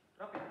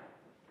 rápido.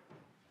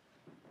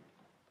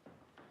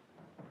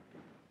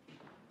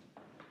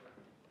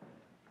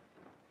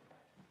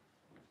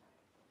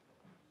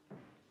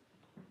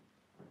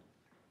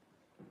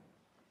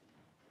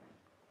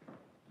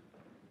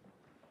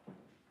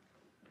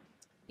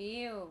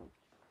 Ew.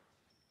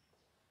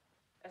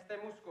 Este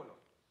músculo,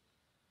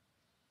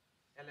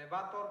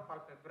 elevator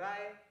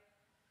palpebrae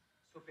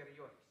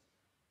superiores,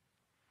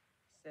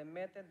 se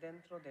mete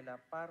dentro de la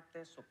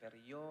parte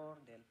superior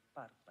del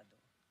párpado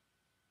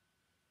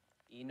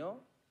y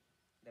no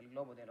del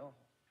globo del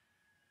ojo.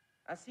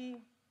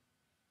 Así,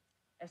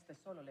 este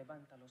solo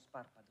levanta los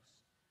párpados.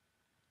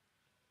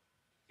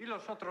 ¿Y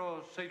los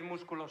otros 6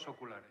 músculos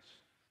oculares?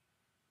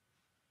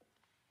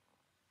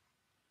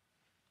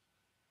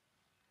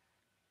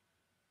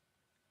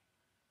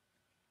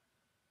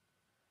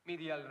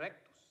 Medial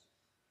rectus.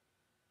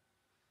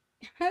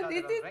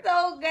 This is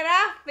so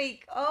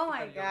graphic. Oh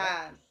my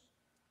God.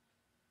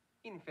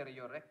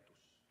 Inferior rectus.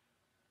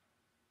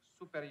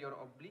 Superior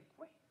oblique.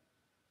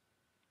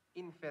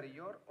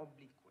 Inferior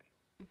oblique.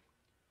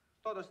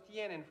 Todos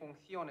tienen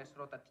funciones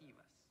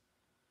rotativas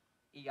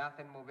y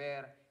hacen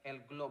mover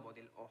el globo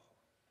del ojo.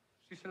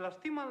 Si se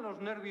lastiman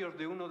los nervios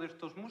de uno de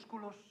estos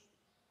músculos,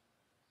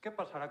 ¿qué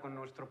pasará con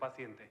nuestro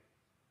paciente?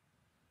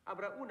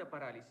 Habrá una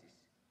parálisis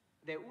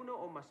de uno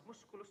o más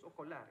músculos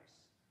oculares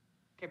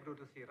que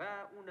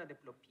producirá una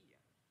diplopía,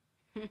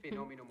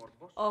 fenómeno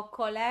morboso.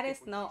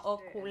 Oculares, que no,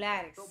 consiste en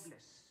oculares.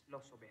 dobles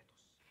los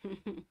obetos.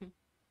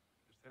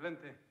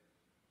 Excelente.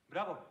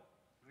 Bravo,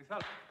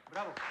 Rizal,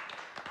 bravo.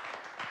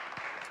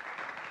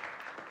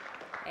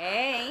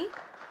 Hey,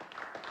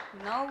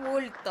 no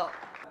bulto.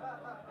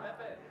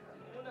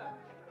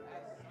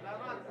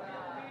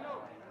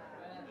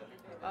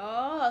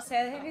 Oh,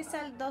 Jose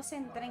Rizal 2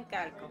 entra en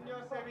calco.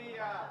 Señor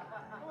Sevilla,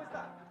 ¿cómo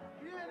está?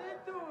 Bien,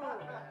 ¿y tú?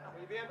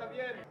 Muy bien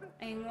también.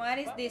 And what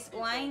is this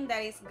wine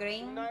that is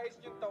green?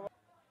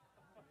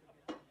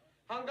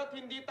 Hanggat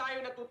hindi tayo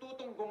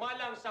natututong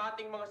gumalang sa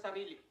ating mga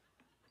sarili,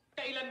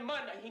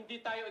 kailanman ay hindi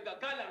tayo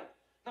igagalang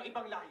ng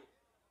ibang lahi.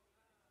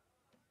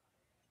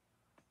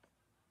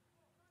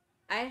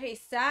 Ay,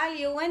 Rizal,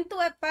 you went to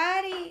a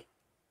party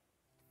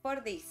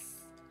for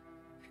this.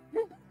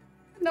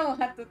 Know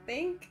what to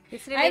think.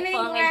 He's really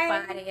fun in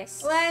what,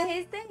 parties. what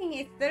he's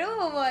saying is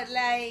true, but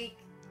like,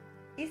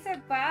 it's a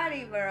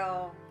party,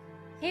 bro.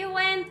 He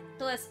went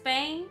to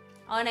Spain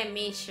on a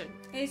mission.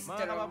 It's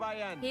Mga true.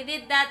 kababayan, He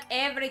did that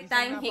every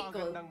time he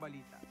could. napakagandang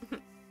balita.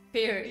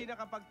 Period. Hindi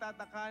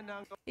nakapagtataka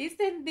ng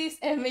Isn't this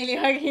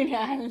Emilio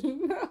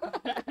Aguinaldo?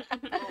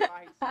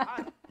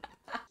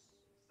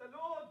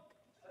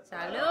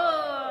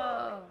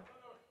 Salud!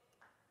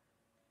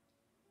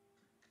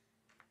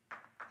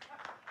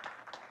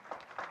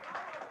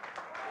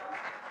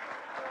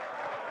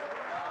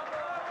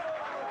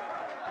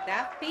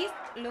 That feast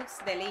looks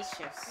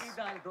delicious.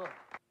 Hidalgo,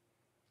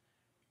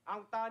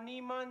 ang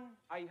taniman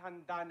ay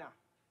handa na.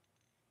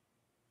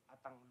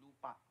 At ang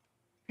lupa.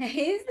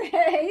 he's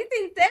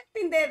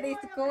injecting the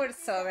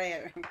discurso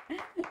there.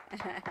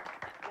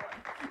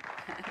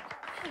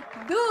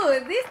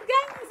 Dude, this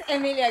guy is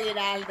Emilio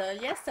Aguinaldo.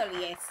 Yes or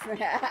yes?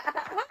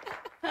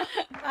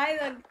 I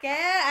don't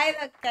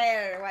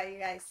care what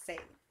you guys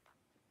say.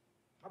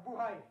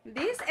 Mabuhay!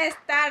 This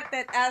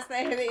started as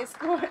a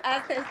discourse,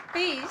 as a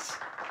speech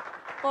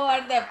for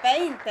the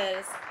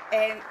painters,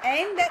 and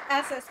ended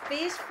as a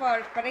speech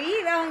for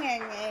freedom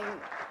and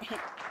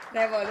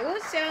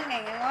revolution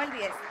and all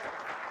this.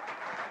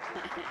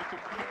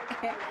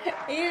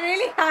 He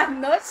really had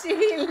no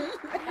chill.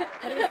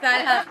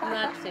 Rizal has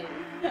nothing.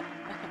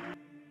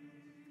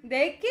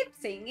 They keep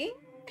singing.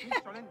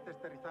 Insolente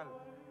este Rizal.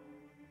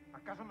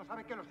 ¿Acaso no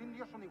sabe que los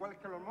indios son iguales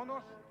que los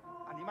monos?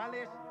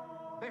 Animales,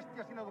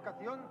 bestias sin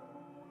educación.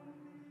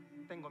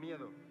 Tengo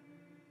miedo.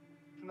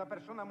 Es una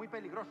persona muy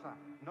peligrosa.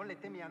 No le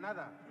teme a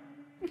nada.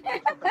 Por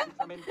eso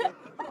precisamente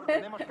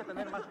tenemos que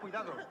tener más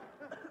cuidado.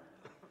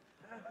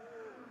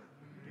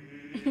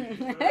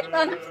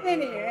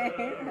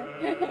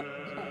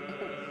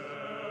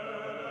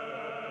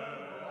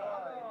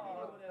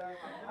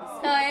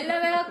 So, él lo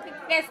dejó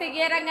que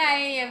siguieran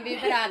ahí en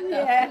vibrato.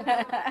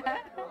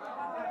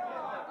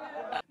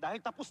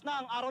 Dahil tapos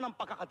na ang araw ng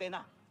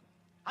pagkakadena,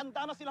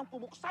 handa na silang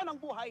pumuksa ng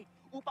buhay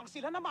upang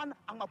sila naman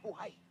ang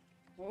mabuhay.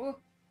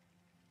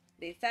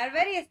 These are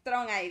very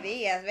strong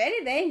ideas,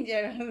 very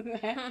dangerous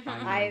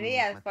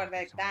ideas for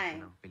their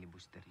time.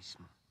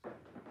 filibusterismo.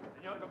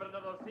 Señor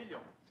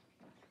Gobernadorcillo.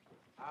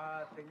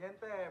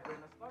 Teniente,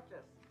 buenas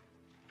noches.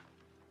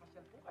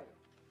 Pasyal po kayo.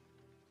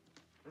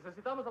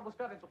 Necesitamos a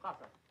buscar en tu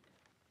casa.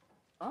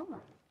 Oh.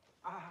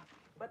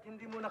 Ba't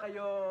hindi muna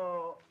kayo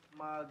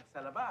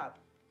magsalabat?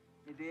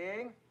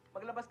 Miding,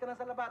 maglabas ka ng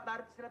salabat.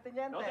 Narito sila,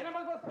 Teniente. No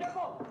tenemos más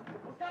tiempo.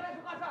 Buscar en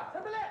su casa.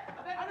 Sandali!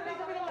 Ano na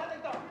sabihin natin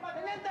ito?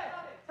 Teniente!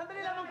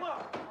 Sandali lamang po!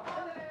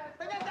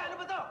 Teniente, ano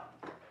ba to?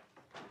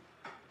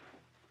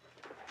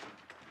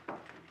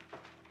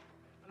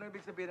 Ano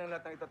ibig sabihin ng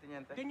lahat ng ito,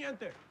 Teniente?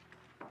 Teniente.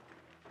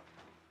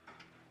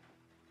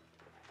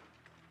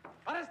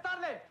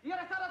 Arrestarle y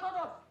arrestar a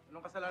todos.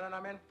 Anong kasalanan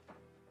namin?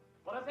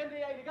 Por hacerle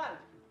ilegal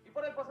y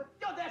por el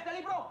posesión de este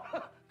libro.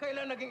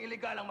 Kailan naging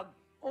illegal ang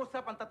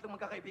mag-usap ang tatlong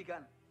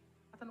magkakaibigan?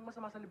 At anong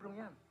masama sa librong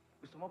yan?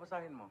 Gusto mo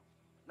basahin mo?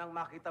 Nang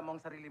makita mo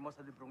ang sarili mo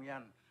sa librong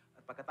yan.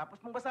 At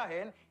pagkatapos mong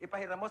basahin,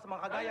 ipahiram mo sa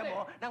mga kagaya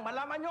mo nang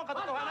malaman nyo ang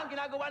katotohanan ng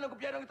ginagawa ng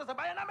gobyernong ito sa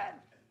bayan namin.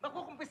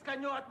 Makukumpiska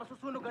nyo at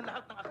masusunog ang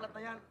lahat ng aklat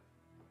na yan.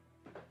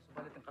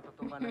 Subalit ang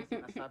katotohanan ng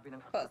sinasabi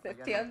ng aklat na yan.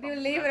 Posesión de un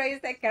libro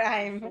is a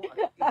crime.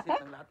 At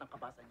isip ng lahat ng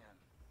kabasa niyan.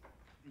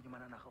 Hindi nyo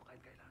mananakaw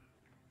kahit kailan.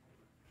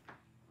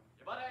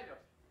 Llevar a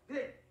ellos.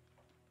 Hindi!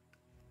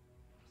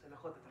 Sa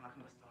lakot at ang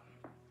aking baston.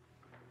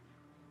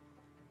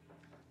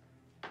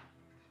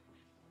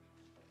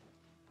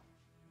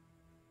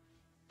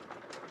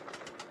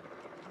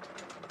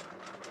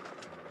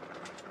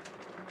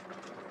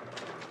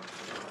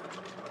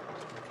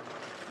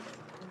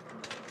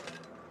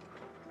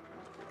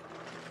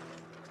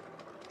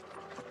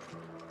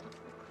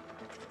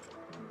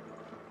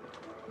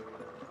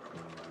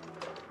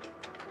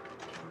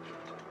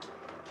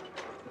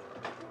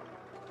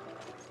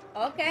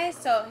 Okay,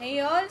 so he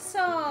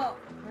also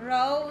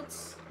wrote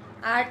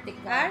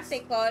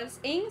articles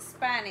in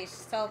Spanish,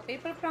 so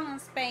people from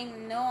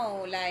Spain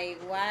know like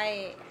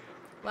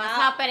What's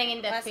happening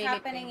in the what's Philippines.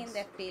 happening in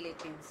the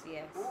Philippines.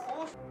 Yes.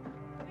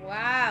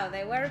 Wow,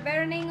 they were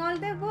burning all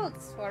the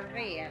books for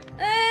real.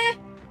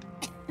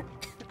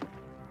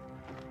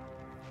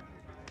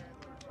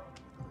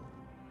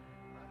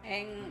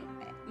 And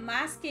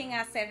masking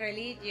as a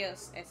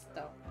religious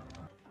stuff.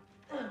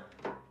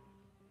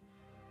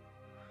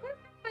 What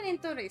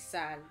happened to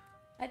Rizal?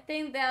 I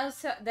think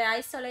the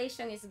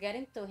isolation is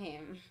getting to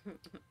him.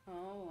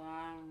 Oh,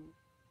 wow.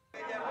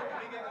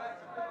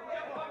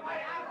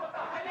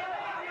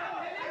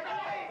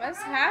 What's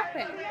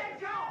happening?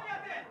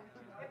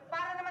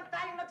 Para naman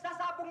tayong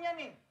nagsasabong yan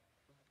eh.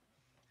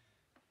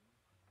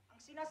 Ang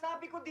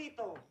sinasabi ko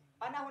dito,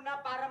 panahon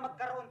na para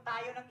magkaroon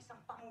tayo ng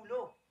isang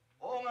pangulo.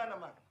 Oo nga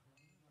naman.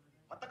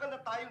 Matagal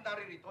na tayong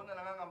naririto na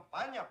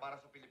nangangampanya para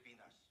sa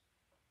Pilipinas.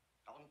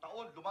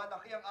 Taon-taon,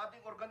 lumalaki ang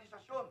ating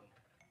organisasyon.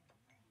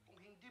 Kung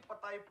hindi pa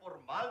tayo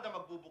formal na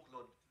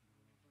magbubuklod,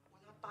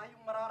 wala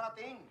tayong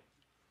mararating.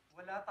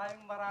 Wala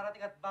tayong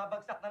mararating at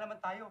babagsak na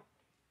naman tayo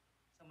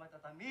sa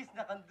matatamis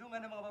na kandungan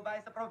ng mga babae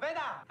sa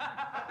probeta!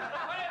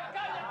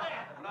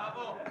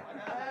 Bravo!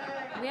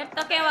 We are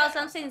talking about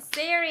something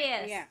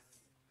serious. Yeah.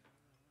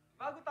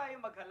 Bago tayo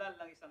maghalal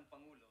ng isang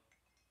pangulo,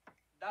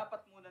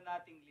 dapat muna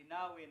nating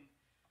linawin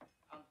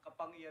ang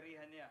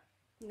kapangyarihan niya.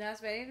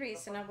 That's very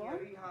reasonable.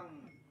 Kapangyarihang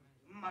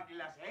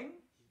maglaseng?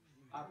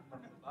 At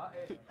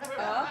magbabae.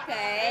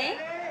 Okay.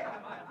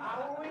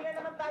 Uuwi na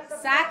naman tayo sa...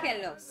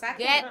 Sáquenlo, sáquenlo.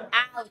 Get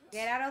out.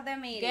 Get out of the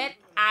meeting. Get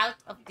out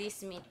of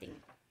this meeting.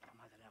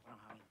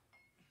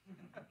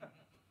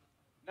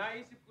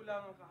 Naisip ko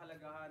lang ang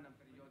kahalagahan ng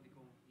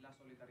periodikong La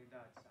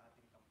Solidaridad sa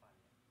ating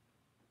kampanya.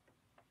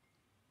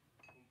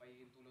 Kung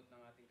pahihintulot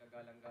ng ating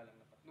kagalang-galang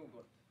na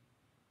patnugot,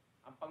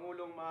 ang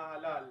Pangulong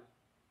mahahalal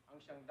ang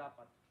siyang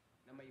dapat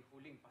na may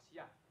huling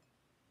pasya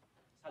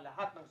sa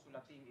lahat ng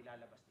sulating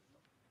ilalabas nito.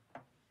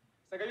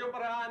 Sa gayong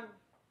paraan,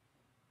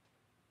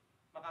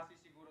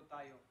 makasisiguro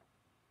tayo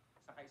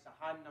sa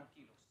kaisahan ng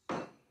kilos.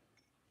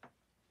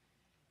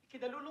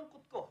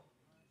 Kinalulungkot ko.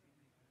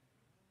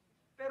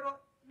 Pero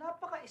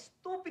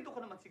napaka-estupido ko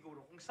naman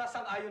siguro kung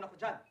sasang-ayon ako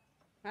dyan.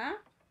 Huh?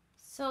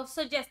 So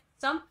suggest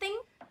something?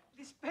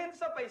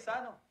 Dispensa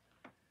paisano.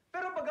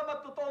 Pero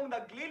bagamat totoong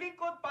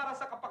naglilingkod para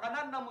sa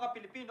kapakanan ng mga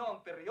Pilipino ang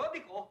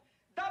periodiko,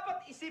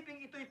 dapat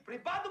isiping ito'y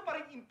pribado pa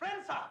rin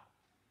imprensa.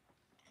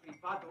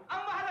 Pribado?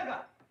 Ang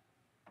mahalaga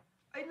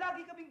ay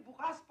lagi kaming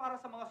bukas para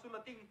sa mga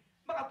sulating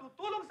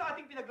makatutulong sa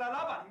ating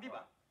pinaglalaban, hindi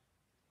ba?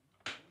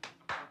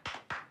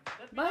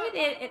 But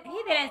he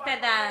didn't say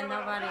that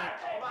nobody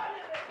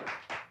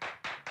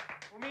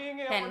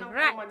Humihingi ako can ng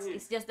write. pumanhid.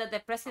 It's just that the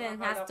president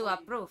Ang has akala to ko'y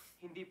approve.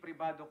 Hindi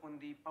pribado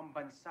kundi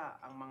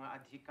pambansa ang mga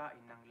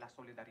adhikain ng La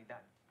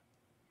Solidaridad.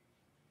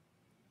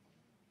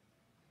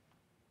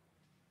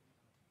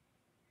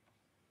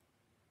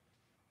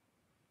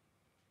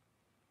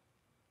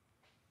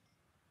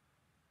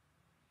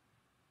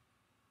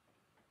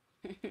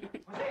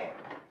 Jose!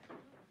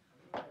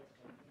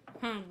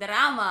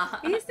 Drama.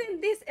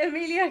 Isn't this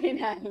Emilio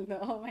Aguinaldo?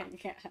 Oh my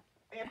God.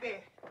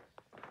 Pepe!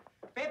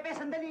 Pepe,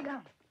 sandali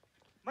lang.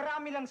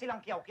 Marami lang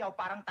silang kiyaw-kiyaw,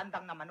 parang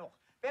tandang na manok.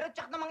 Pero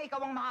tsak namang ikaw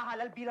ang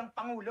makahalal bilang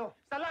Pangulo.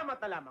 Salamat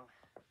na lamang.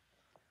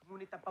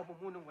 Ngunit ang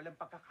pamumunong walang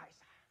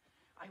pagkakaisa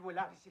ay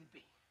wala rin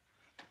silbi.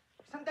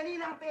 Sandali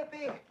lang,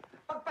 Pepe.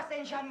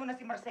 Pagpasensyahan mo na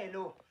si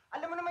Marcelo.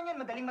 Alam mo naman yan,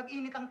 madaling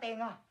mag-init ang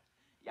tenga.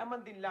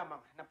 Yaman din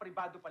lamang na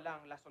pribado pa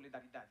lang La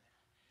Solidaridad.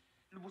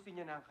 Lubusin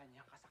niya na ang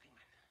kanyang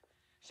kasakingan.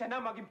 Siya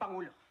na maging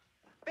Pangulo.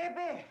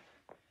 Pepe!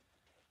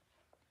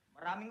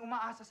 Maraming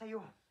umaasa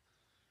sa'yo.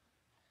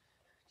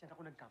 Diyan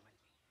ako nagkamali.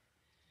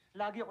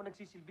 Lagi ako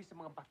nagsisilbi sa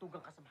mga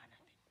batugang kasamahan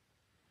natin.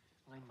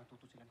 Ngayon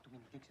matuto silang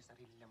tumindig sa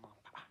sarili ng mga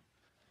paa.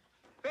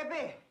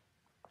 Pepe!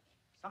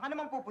 Saan ka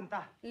naman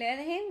pupunta? Let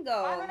him go,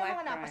 Paano my naman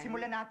friend.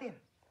 napasimulan natin?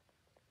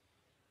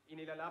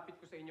 Inilalapit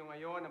ko sa inyo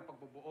ngayon ang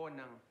pagbubuo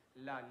ng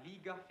La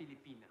Liga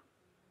Filipina.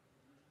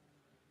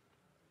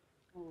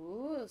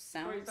 Ooh, Ito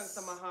ay isang sounds...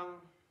 samahang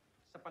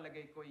sa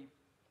palagay ko'y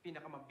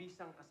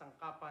pinakamabisang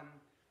kasangkapan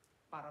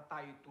para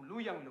tayo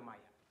tuluyang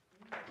lumaya.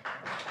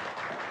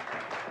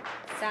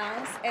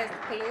 Sounds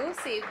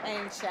exclusive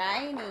and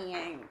shiny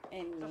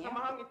and Sa new.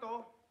 samahang ito,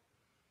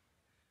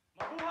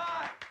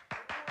 Mabuhay!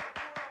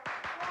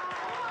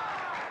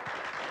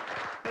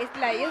 It's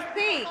like, you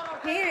see,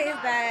 here is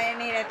that I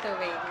needed to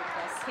be.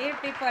 Because here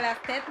people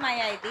accept my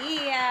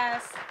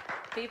ideas.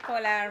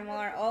 People are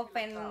more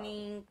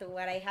opening to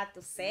what I had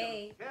to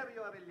say.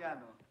 Sergio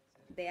Arellano.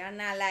 They are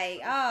not like,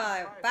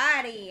 oh,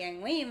 party and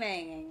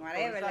women and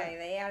whatever. Like,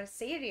 they are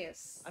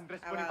serious.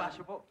 Andres about-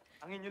 Bonifacio po.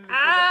 Ang inyong lingkod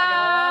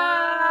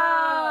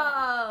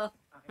Oh!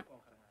 Akin po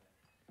ang karangalan.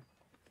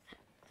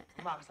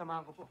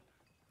 Kumakasamahan ko po.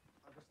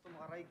 Gusto mo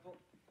aray po.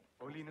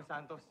 Paulino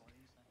Santos.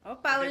 Oh,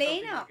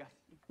 Paulino.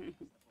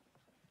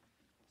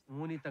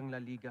 Ngunit ang La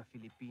Liga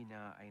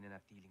Filipina ay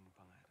nanatiling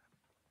pangarap.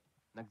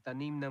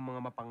 Nagtanim ng mga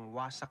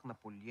mapangwasak na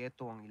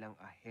pulyeto ang ilang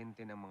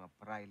ahente ng mga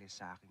praile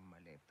sa aking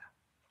maleta.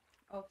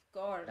 Of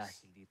course.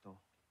 Dahil dito,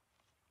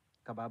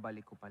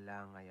 kababalik ko pa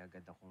lang ay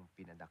agad akong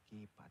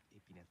pinadakip at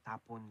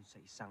ipinatapon sa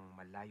isang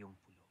malayong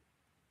pulo.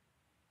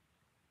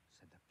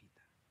 Sa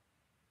dapitan.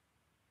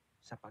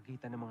 Sa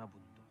pagitan ng mga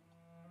bundok.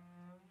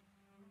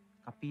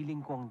 Kapiling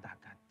ko ang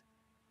dagat.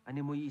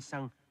 Animoy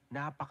isang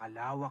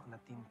napakalawak na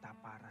tinta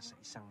para sa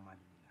isang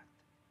manulat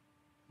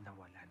na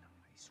wala nang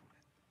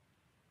maisulat.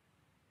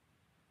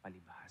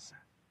 Palibhasa.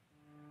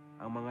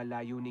 Ang mga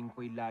layunin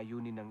ko'y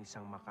layunin ng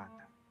isang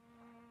makata.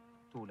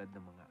 Tulad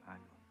ng mga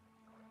alon,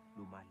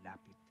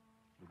 lumalapit,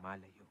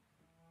 lumalayo.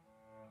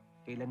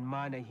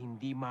 Kailanman ay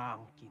hindi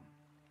maangkin.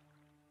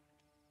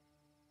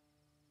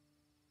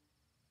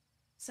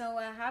 So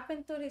what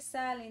happened to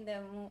Rizal in the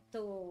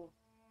to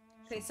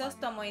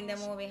Crisostomo in the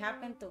movie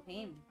happened to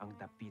him. Ang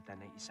dapitan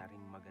ay isa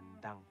ring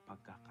magandang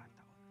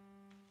pagkakataon.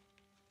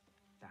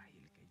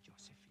 Dahil kay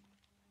Josephine.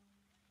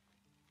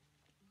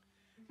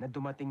 na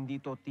dumating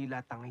dito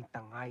tila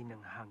tangay-tangay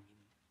ng hangin.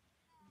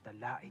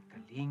 Dala ay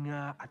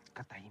kalinga at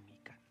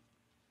katahimikan.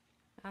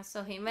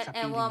 So he met Sa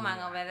a piling woman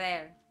niya, over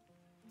there.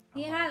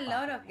 He ang mga had a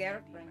lot bagay of na hindi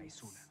girlfriends.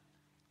 maisulat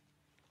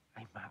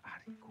ay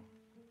maaari kong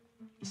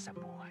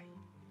isabuhay.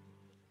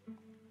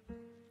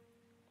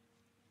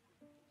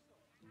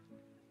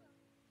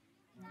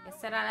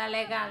 Esa era la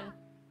legal.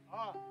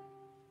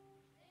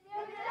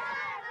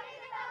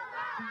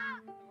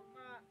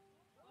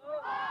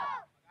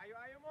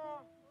 Ayaw mo.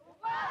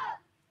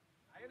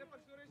 Ayaw na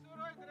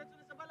pagsuroy-suroy, diretso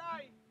na sa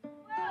balay.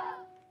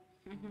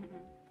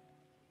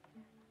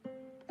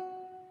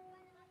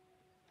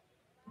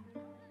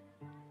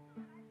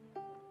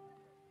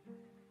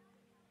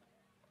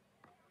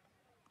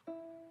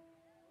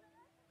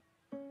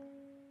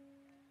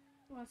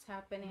 What's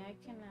happening? I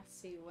cannot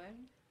see well.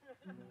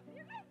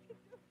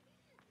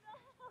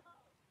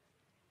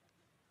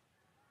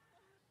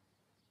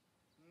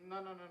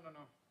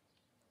 No.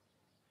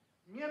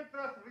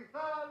 Mientras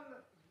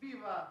Rizal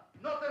viva,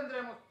 no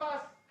tendremos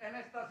paz en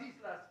estas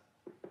islas.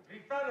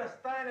 Rizal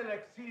está en el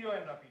exilio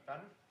en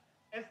Lapitán.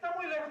 Está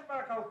muy lejos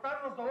para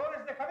causarnos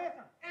dolores de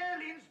cabeza.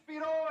 Él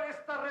inspiró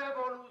esta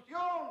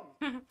revolución.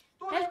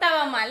 Él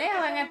estaba más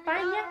lejos en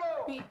España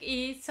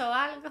y hizo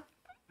algo.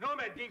 No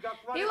me diga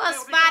cuál He es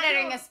was mi better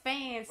in obligación.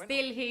 Spain.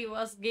 Still he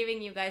was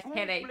giving you guys Cumple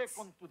headaches.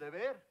 con tu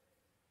deber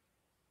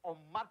o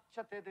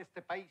márchate de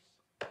este país.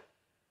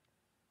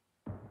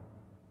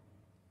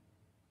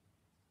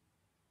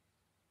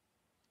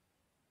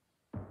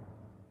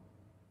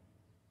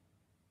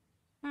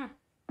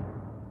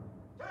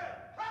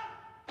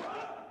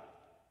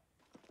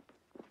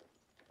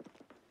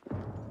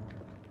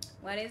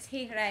 What is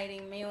he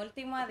writing? Mi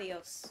último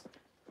adiós.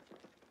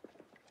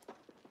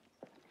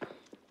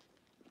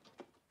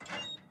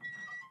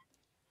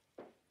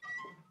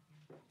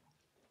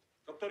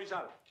 Doctor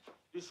Rizal,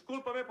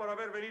 discúlpame por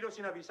haber venido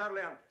sin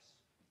avisarle antes.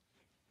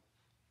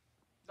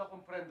 No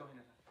comprendo,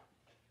 general.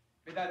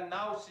 Me dan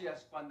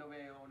náuseas cuando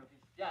veo a un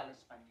oficial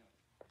español.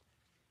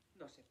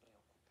 No se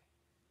preocupe.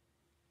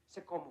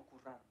 Sé cómo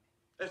curarme.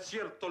 Es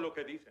cierto lo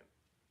que dicen.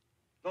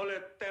 No le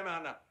teme a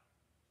nada.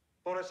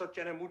 Por eso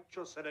tiene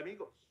muchos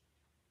enemigos.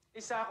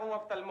 Isa akong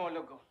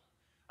ophthalmologo.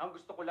 Ang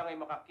gusto ko lang ay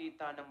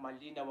makakita ng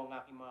malinaw ang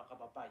aking mga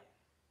kababayan.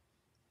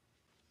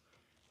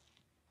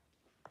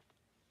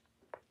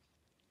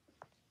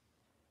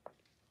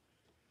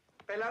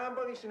 Kailangan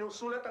bang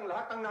isinusulat ang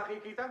lahat ng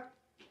nakikita?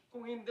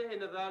 Kung hindi,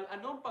 General,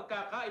 anong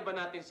pagkakaiba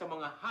natin sa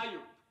mga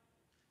hayop?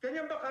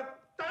 Ganyan ba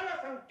katalas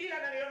ang tila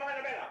ng iyong mga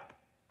nobela?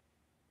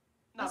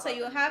 So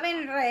you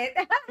haven't read.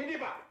 Hindi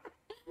ba?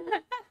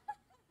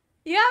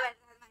 You haven't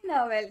read my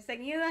novels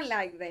and you don't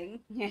like them.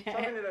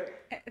 Sabi nila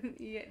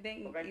Then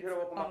Okay, it's hindi raw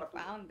ako makatulog.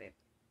 confounded.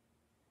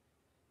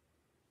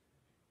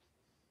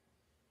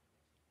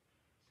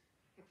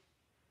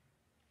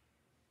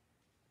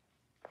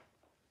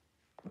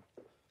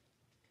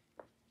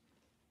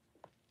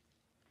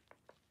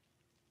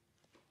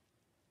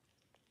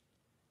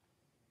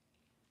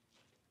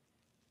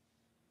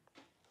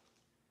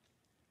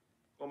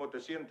 ¿Cómo te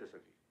sientes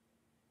aquí?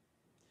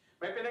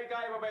 May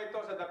pinagkaiba ba ito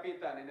sa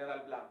dapitan ni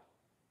General Blanco?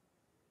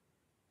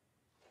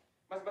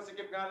 Mas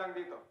masikip nga lang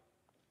dito.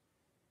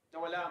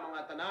 Nawala ang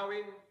mga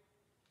tanawin,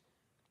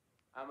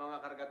 ang mga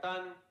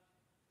karagatan,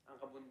 ang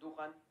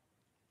kabundukan.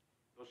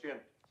 Lo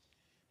siento.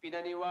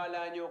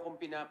 Pinaniwala niyo kung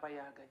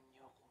pinapayagan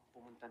niyo kung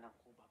pumunta ng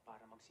Cuba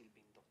para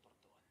magsilbing doktor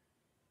doon.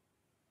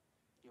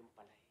 Yung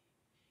pala'y,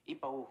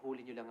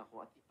 ipahuhuli niyo lang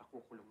ako at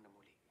ipakukulong na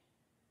muli.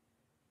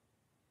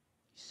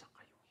 Isa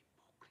kayong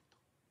hipokrito.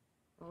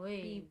 Uy.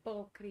 Naipit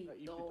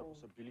Hipokrito. ako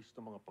sa bilis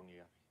ng mga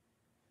pangyayari.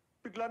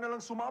 Bigla na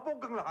lang sumabog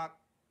ang lahat.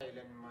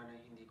 Kailanman ay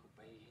hindi ko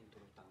pa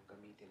hihintulutang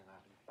gamitin ang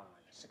aking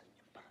pangalan sa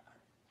ganyang paraan.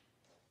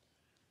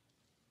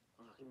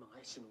 Ang aking mga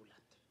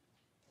isinulat.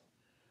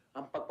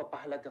 Ang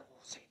pagpapahalaga ko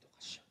sa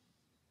edukasyon.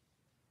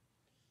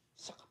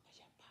 Sa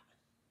kapayapaan.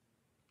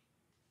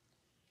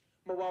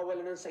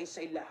 Mawawala ng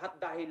saysay lahat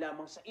dahil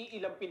lamang sa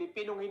iilang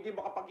Pilipinong hindi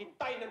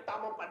makapaghintay ng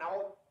tamang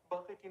panahon.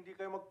 Bakit hindi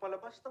kayo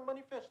magpalabas ng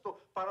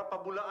manifesto para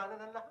pabulaanan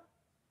ang lahat?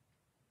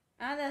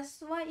 Ah, that's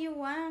what you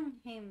want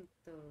him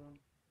to.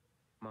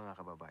 Mga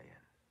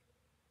kababayan,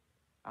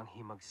 ang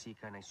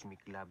himagsikan ay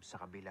sumiklab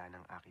sa kabila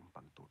ng aking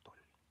pagtutol.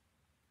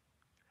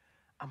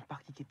 Ang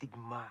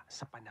pakikitigma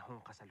sa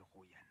panahong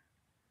kasalukuyan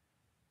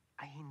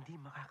ay hindi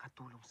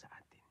makakatulong sa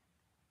atin.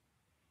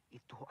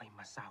 Ito ay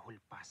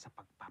masahol pa sa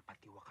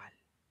pagpapatiwakal.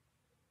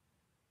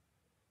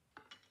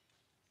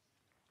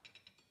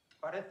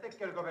 Parece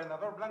que el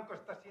gobernador Blanco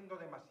está siendo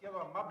demasiado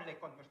amable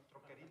con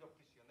nuestro querido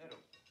prisionero.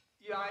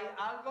 ¿Y hay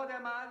algo de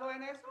malo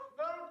en eso?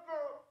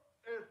 Blanco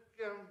es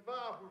quien va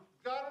a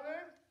juzgarme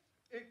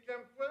y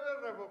quien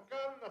puede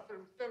revocar la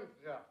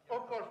sentencia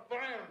o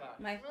posponerla.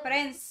 My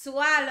friend,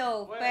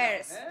 swallow Bueno,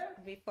 first ¿eh?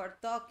 before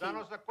 ¿Ya talking.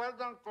 no se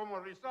acuerdan cómo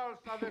Rizal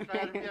sabe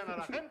caer bien a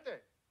la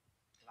gente?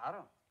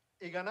 Claro.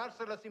 Y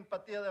ganarse la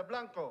simpatía de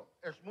Blanco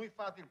es muy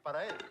fácil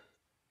para él.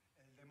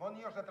 El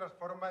demonio se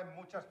transforma en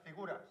muchas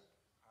figuras.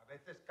 A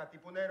veces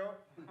catipunero,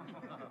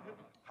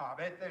 a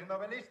veces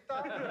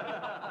novelista.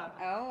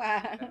 Oh,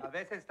 wow. A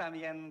veces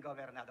también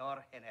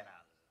gobernador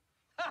general.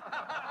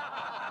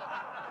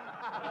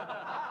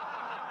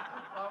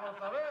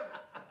 Vamos a ver.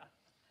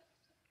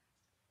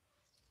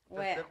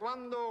 ¿Desde Well,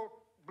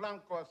 cuándo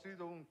Blanco ha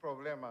sido un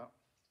problema,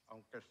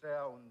 aunque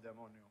sea un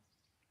demonio?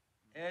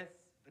 Es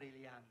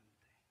brillante.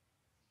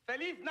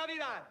 ¡Feliz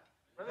Navidad!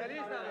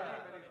 ¡Feliz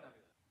Navidad!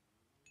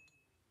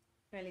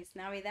 Feliz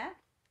Navidad.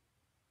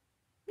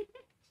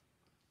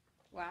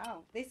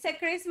 Wow. This is a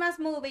Christmas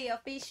movie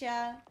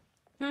officially.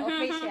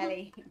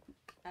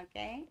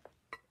 Okay.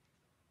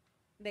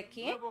 ¿De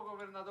quién?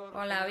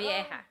 O la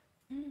vieja.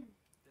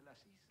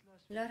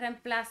 Lo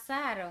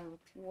reemplazaron.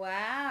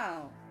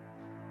 Wow.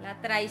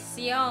 La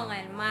traición,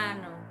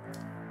 hermano.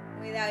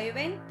 Without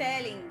even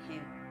telling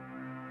him.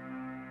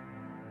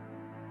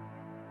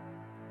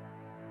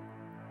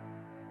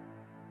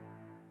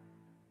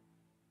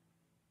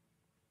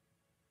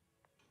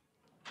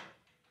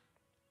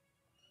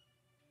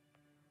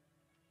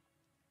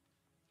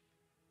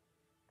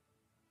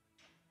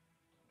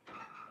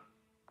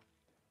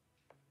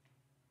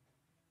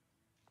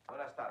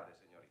 Buenas tardes,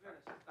 señorita.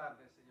 Buenas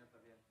tardes, señor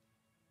también.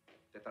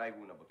 Te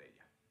traigo una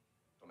botella.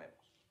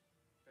 Tomemos.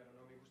 Pero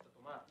no me gusta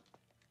tomar.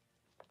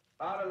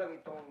 Para lang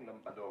itong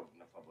lambanog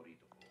na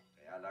favorito ko.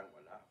 Kaya lang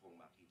wala akong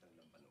makitang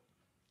lambanog.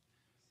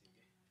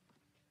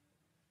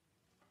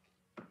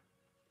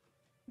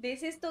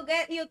 This is to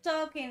get you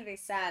talking,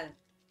 Rizal.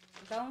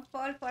 Don't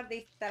fall for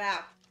this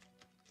trap.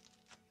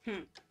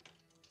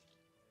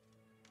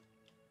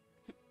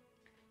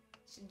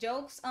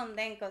 Jokes on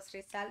them, because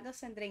Rizal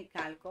doesn't drink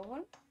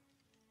alcohol.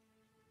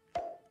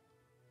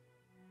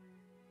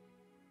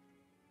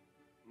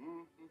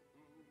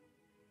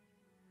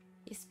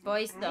 It's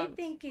poison. I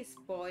think it's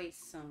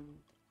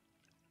poison.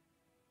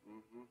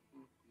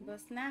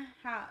 That's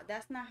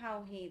not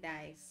how he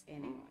dies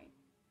anyway.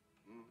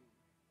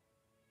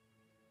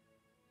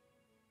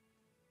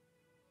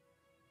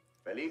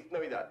 Feliz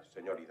Navidad,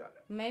 señorita.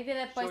 Maybe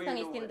the poison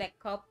is in the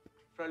cup.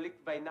 Fröhlich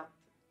Weihnachten.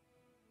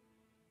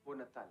 Bon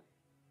Natal.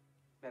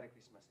 Merry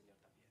Christmas, señor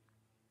también.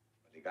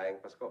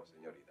 Maligayang Pasko,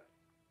 señorita.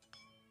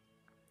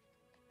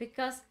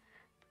 Because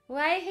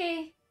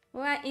why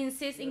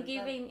insist in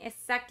giving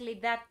exactly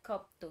that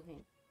cup to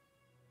him?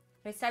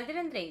 Rizal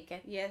didn't drink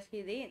it. Yes,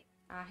 he did.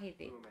 Ah, he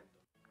did.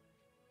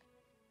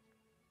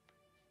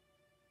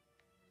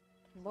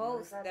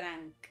 Both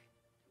drank.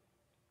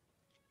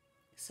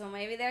 So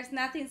maybe there's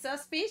nothing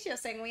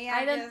suspicious and we are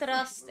I don't just...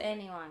 trust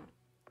anyone.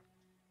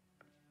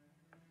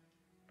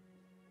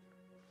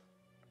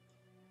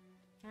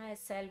 Ah,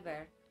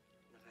 silver.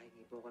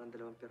 Nakahingi po ako ng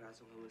 2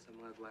 pirasong hamon sa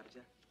mga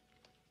gwardya.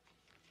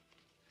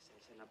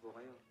 Pasensya na po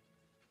kayo.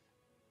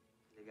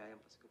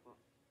 Ligayang Pasko po.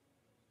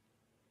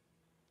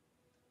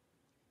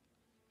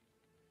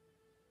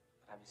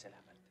 Maraming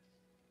salamat.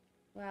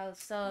 Wow,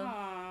 so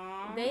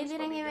Aww. they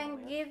didn't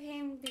even give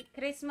him the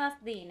Christmas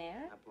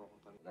dinner.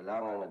 Na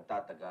lang ang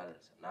nagtatagal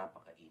sa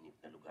napakainit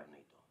na lugar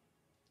na ito.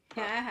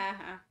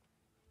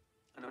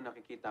 Ano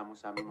nakikita mo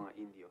sa aming mga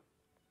Indio?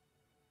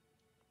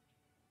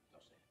 No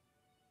sé.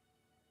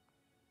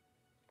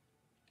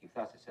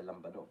 Quizás es el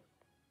lambanog.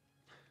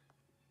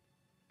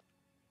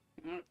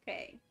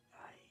 Okay.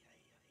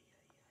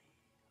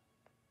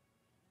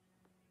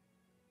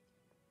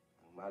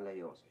 Ang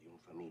malayo sa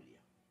iyong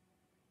pamilya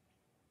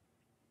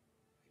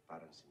ay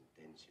parang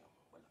sentensyang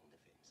walang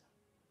defensa.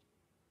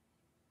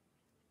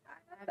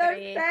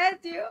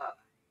 That's you.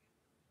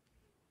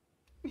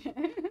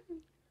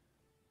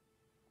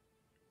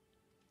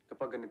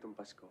 Kapag ganitong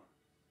Pasko,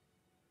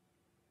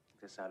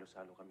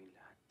 nagsasalo-salo kami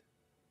lahat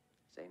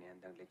sa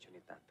inihandang lechon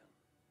ni Tatang.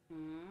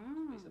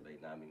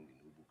 Sabay-sabay naming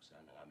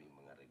binubuksan ang aming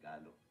mga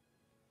regalo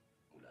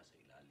mula sa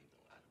ilalim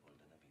ng arbol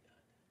na Navidad.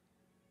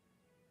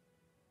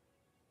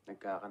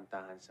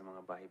 Nagkakantahan sa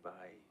mga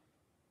bahay-bahay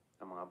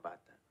ang mga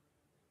bata,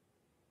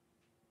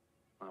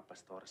 mga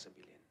pastor sa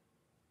bilin.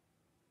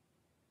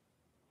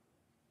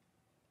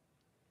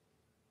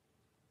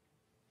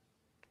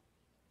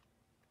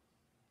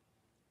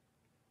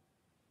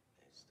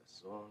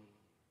 Son.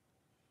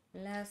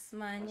 Las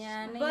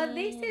mañanitas. But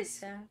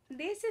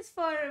this is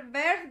for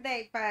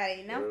birthday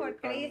party, not for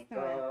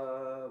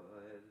Christmas.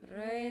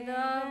 Rey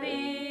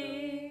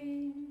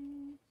David,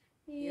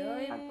 y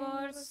hoy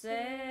por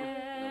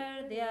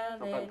ser día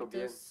de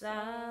tus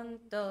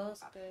santos,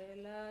 te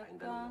la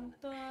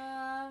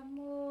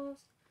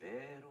cantamos.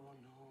 Pero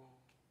no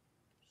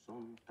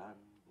son tan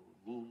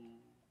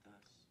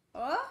bonitas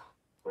Oh,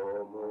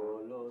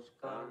 como los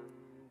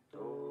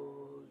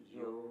canto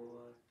yo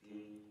a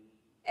ti.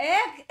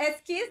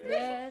 Excuse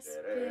me.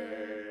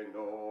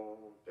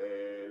 Sereno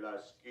de la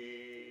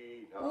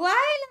esquina.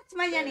 Why las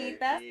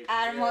mañanitas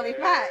are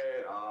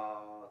modified?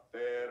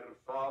 Hacer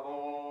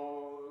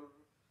favor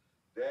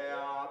de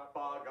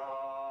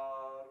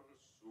apagar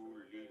su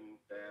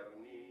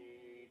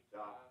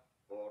linternita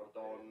por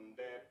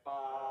donde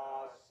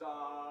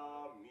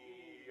pasa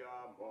mi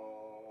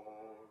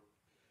amor.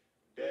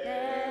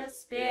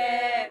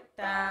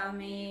 Despierta,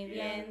 mi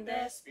bien,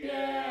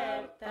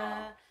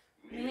 despierta,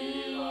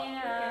 mi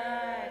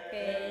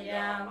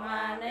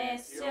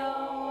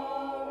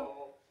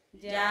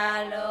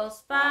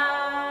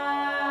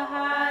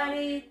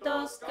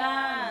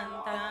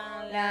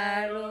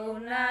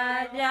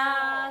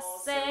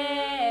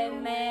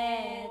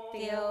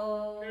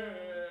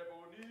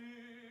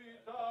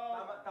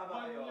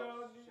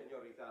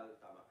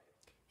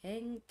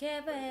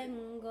que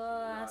vengo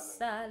a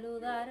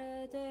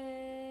saludarte.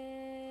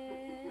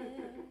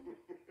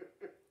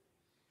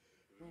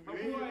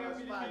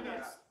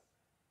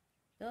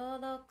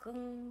 Todo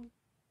con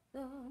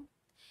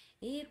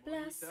y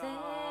placer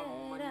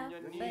a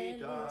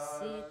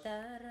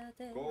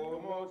felicitarte.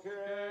 Como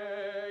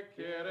que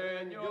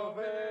quieren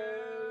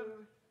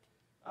llover,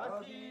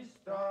 aquí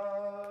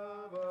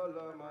estaba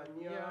la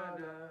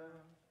mañana,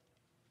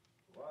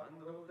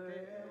 cuando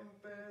te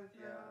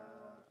empecé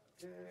a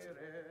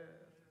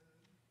querer.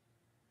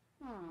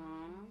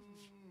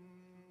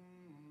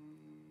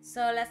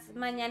 So las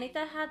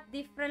mañanitas had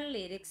different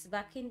lyrics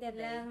back in the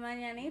day. Las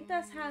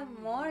mañanitas have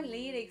more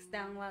lyrics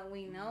than what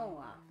we know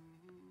of.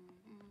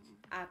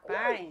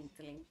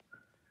 Apparently.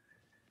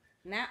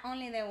 Not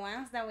only the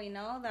ones that we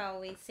know that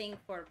we sing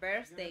for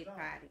birthday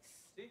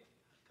parties. Sí,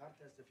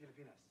 cartas de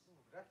Filipinas.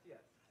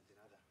 Gracias. De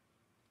nada.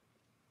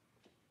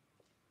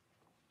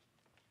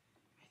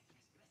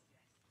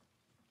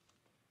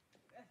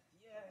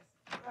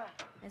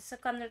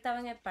 Eso cuando él estaba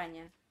en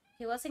España.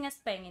 He was in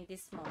Spain in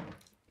this moment.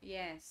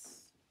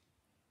 Yes.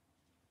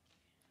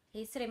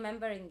 He's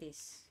remembering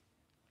this.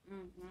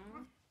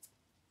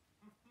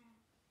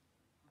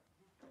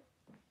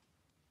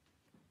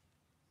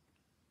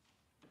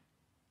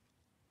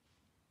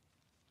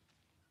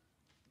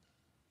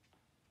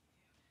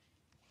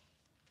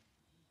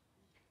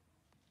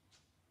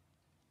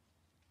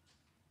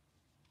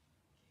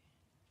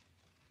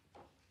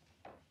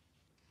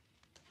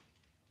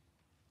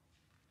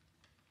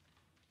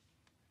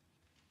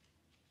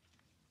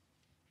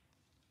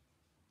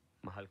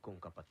 Mahal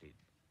kong kapatid,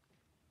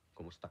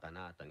 kumusta ka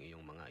na at ang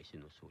iyong mga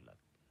isinusulat?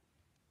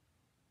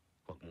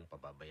 Huwag mong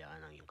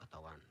pababayaan ang iyong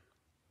katawan.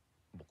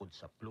 Bukod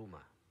sa pluma,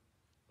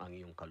 ang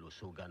iyong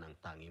kalusugan ang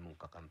tangi mong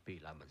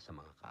kakampi laban sa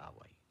mga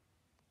kaaway.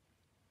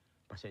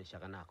 Pasensya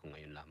ka na kung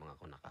ngayon lamang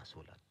ako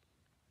nakasulat.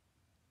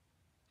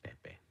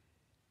 Pepe,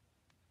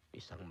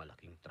 isang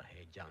malaking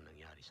trahedya ang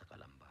nangyari sa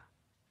Kalamba.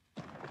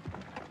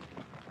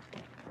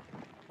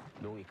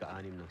 Noong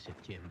ika-6 ng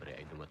Setyembre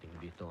ay dumating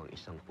dito ang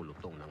isang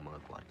pulutong ng mga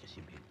Gwardiya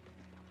Sibil.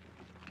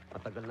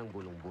 Matagal ng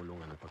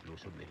bulong-bulungan ang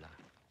paglusob nila.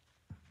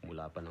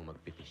 Mula pa nang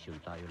magpetisyon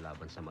tayo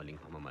laban sa maling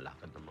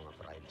pamamalakad ng mga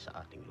praile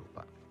sa ating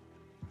lupa.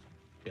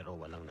 Pero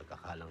walang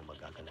nagkakalang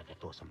magaganap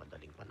ito sa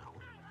madaling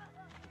panahon.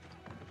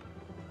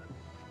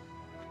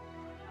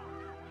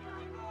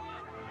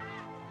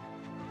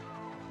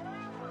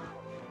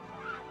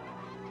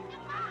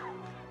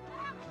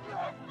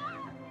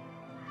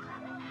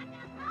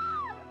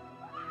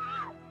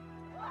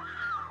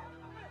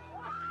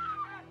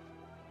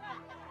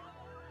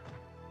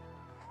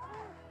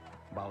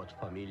 Bawat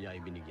pamilya ay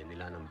binigyan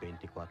nila ng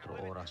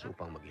 24 oras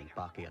upang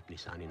mag-impake at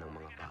lisanin ang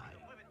mga bahay.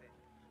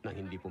 Nang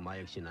hindi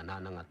pumayag si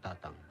Nanang at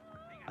Tatang,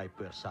 ay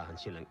puwersahan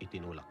silang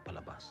itinulak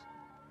palabas.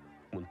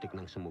 Muntik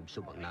nang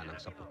sumubsob ang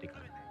Nanang sa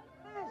putikan.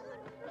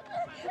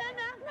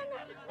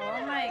 Oh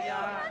my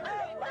God.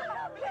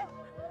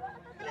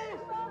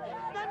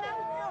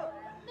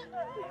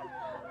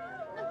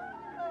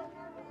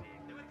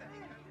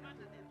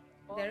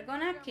 They're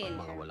gonna kill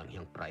Mga walang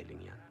hiyang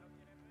prailing yan.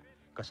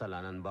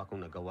 Kasalanan ba kung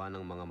nagawa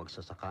ng mga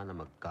magsasaka na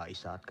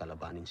magkaisa at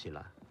kalabanin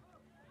sila?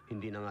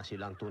 Hindi na nga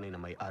sila ang tunay na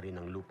may-ari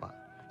ng lupa.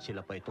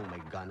 Sila pa itong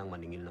may ganang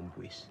maningil ng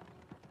buwis.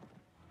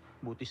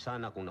 Buti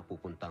sana kung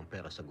napupunta ang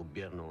pera sa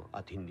gobyerno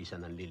at hindi sa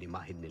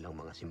nanlilimahid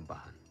nilang mga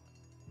simbahan.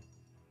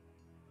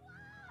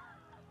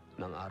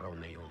 Nang araw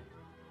na iyon,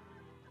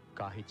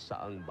 kahit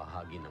saang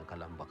bahagi ng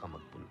Kalamba ka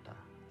magpunta,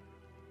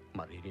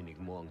 maririnig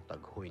mo ang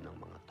taghoy ng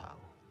mga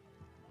tao.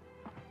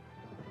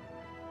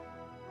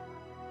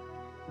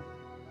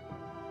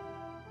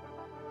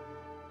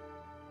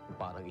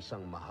 Parang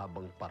isang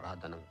mahabang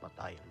parada ng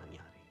patay ang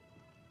nangyari.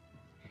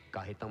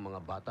 Kahit ang mga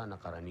bata na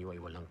karaniway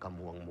walang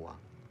kamuwang-muwang,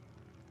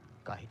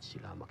 kahit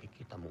sila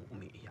makikita mong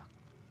umiiyak.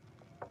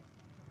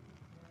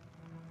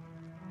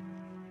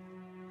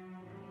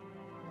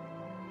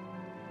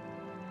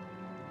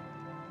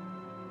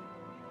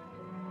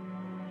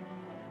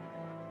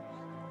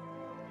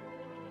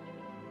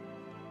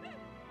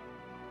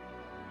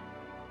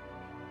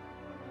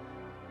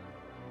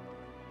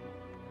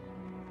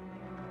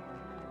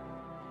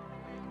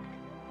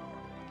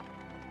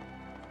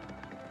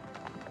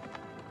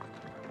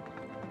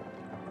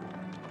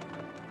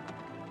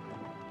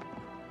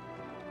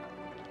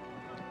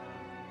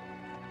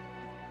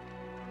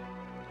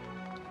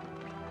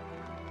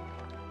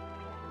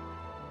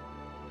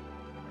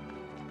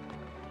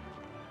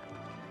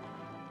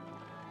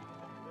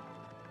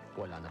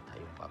 Wala na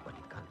tayong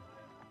babalikan.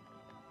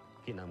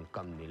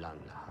 Kinamkam nila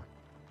ang lahat.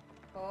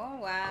 Oh,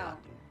 wow. Ang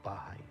ating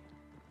bahay,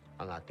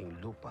 ang ating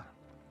lupa,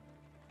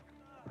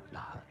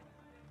 lahat.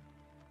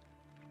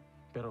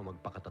 Pero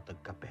magpakatatag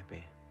ka,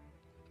 Pepe.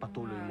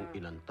 Patuloy mong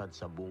ilantad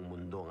sa buong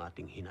mundo ang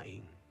ating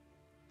hinaing.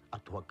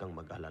 At huwag kang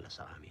mag-alala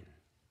sa amin.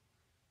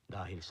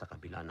 Dahil sa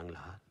kabila ng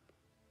lahat,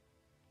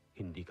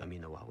 hindi kami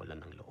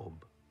nawawalan ng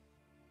loob.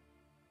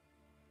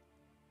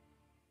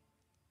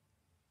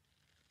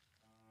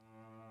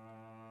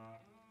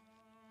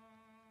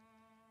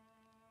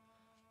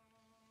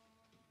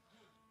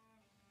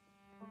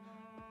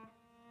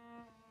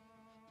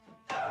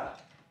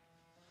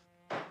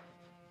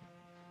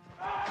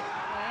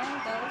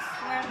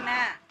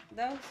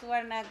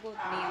 were not good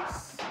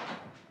news.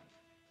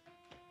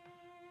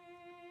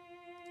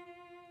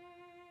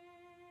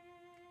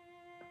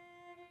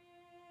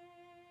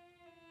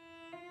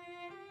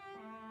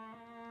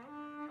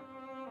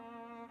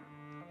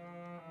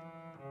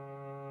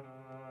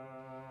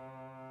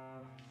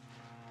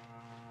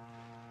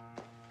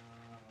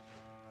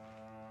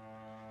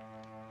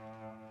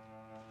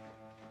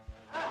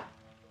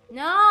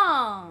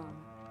 No!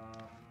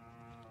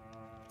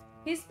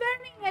 He's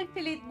burning el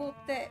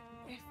filibuster.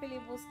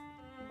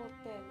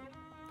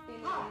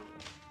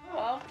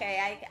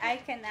 Okay,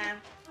 I can.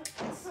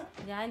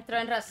 Ya entró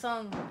en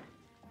razón.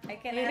 I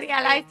can He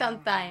realized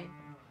on time.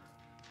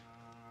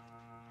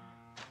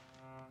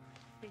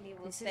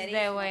 This is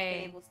the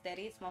way.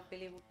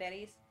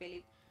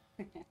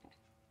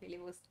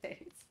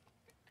 Filibusterismo.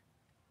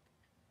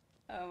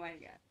 Oh my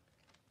God.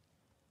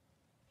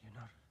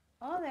 Leonor.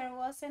 Oh, there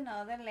was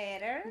another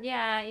letter.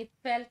 Yeah, it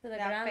fell to the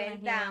that ground fell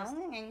and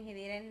down and he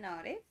didn't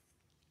notice.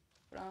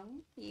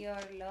 From your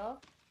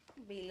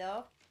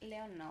beloved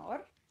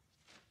Leonor,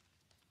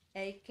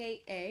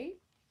 aka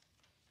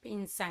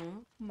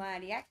Pinsang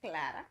Maria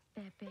Clara.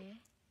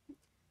 Pepe,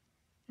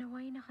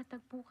 naway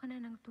nakatagpo ka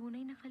na ng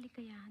tunay na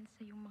kaligayahan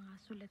sa iyong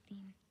mga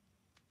sulatin.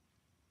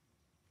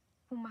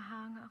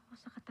 Humahanga ako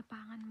sa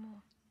katapangan mo.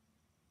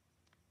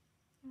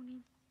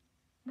 Ngunit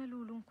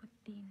nalulungkot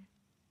din.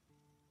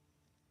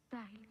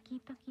 Dahil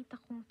kita-kita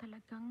kong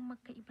talagang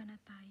magkaiba na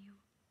tayo.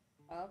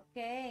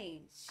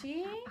 Okay,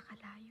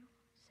 napakalayo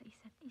sa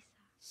isa't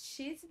isa.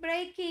 She's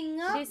breaking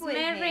up She's with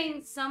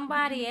marrying him.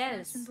 somebody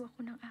else. Nasundo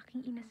ako ng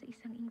aking ina sa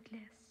isang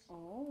Ingles.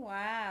 Oh,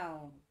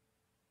 wow.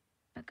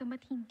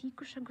 Bagamat hindi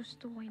ko siya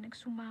gusto ay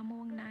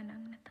nagsumamo ang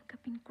nanang na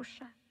tanggapin ko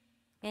siya.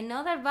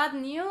 Another bad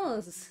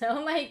news.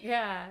 Oh my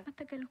God.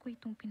 Matagal ko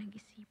itong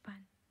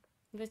pinag-isipan.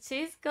 But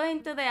she's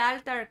going to the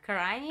altar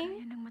crying?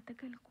 Kaya ng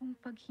matagal kong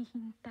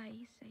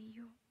paghihintay sa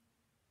iyo.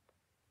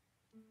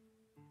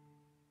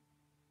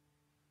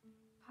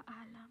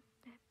 Paalam,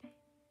 Pepe.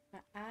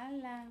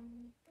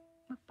 Paalam.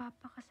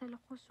 Magpapakasal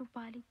ako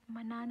subalit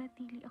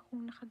mananatili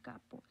akong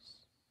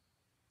nakagapos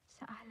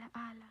sa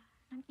alaala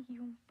ng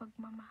iyong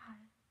pagmamahal.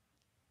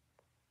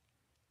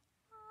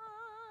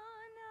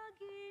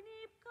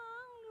 Panaginip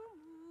kang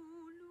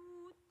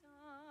lumulutang,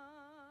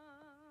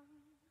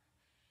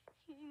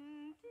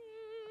 hindi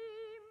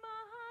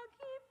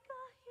mahagip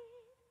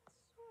kahit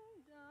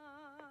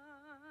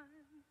sundan.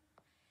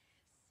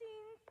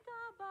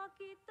 Sinta,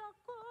 bakit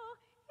ako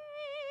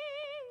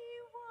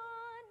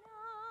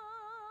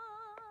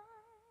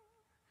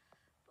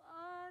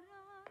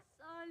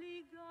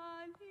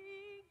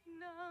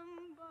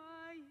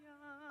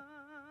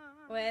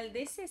Well,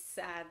 this is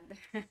sad.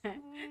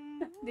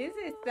 This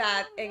is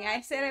sad. And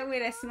I said it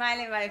with a smile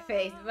in my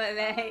face. But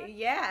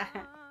yeah.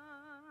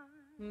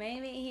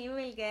 Maybe he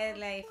will get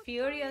like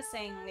furious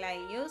and like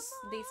use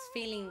these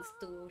feelings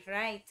to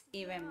write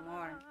even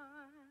more.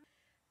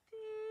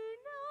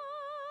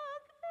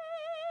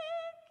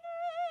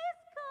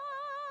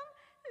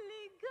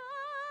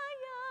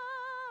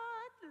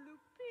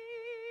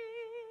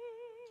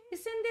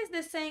 Isn't this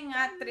the same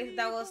actress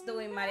that was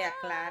doing Maria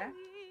Clara?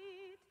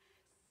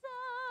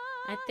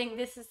 I think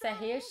this is a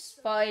huge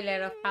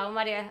spoiler of how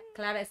Maria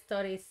Clara's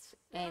story is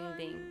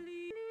ending.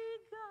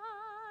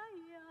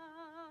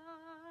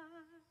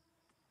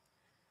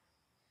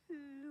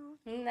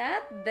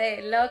 Not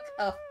the lock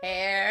of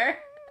hair.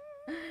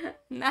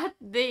 Not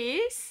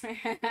this.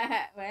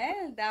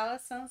 Well, that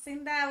was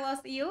something that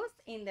was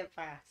used in the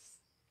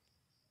past.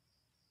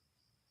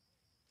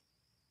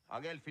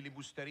 Ang El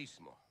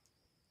Filibusterismo.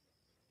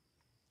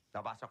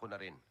 Nabasa ko na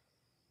rin.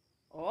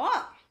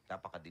 Oh!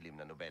 Napakadilim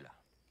na nobela.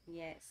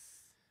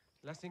 Yes.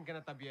 Lasing ka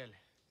na, Tabiel.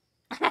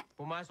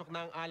 Pumasok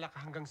na ang alak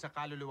hanggang sa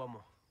kaluluwa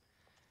mo.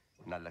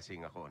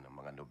 Nalasing ako ng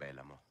mga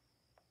nobela mo.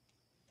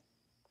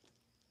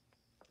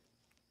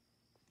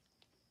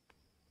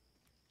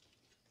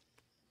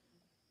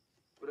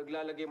 Kung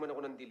naglalagay man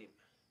ako ng dilim,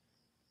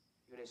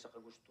 yun ay sa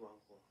kagustuhan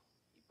ko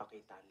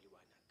ipakita ang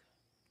liwanag.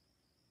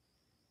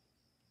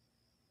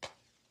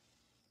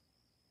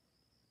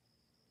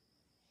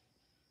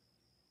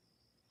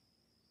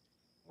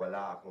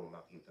 Wala akong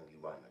makitang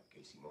liwanag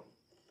kay Simon.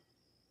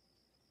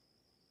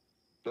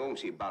 Noong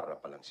si Ibarra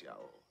pa lang siya,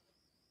 oo.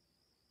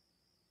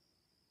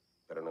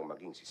 Pero nang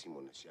maging si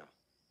Simon na siya,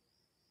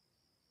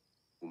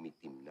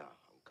 umitim na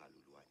ang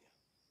kaluluwa niya.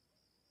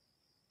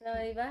 So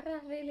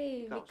Ibarra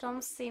really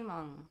becomes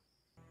Simon.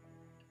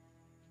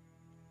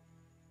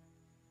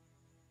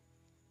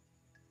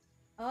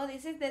 Oh,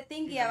 this is the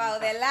thingy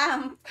about the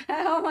lamp.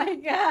 Oh my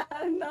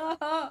God, no.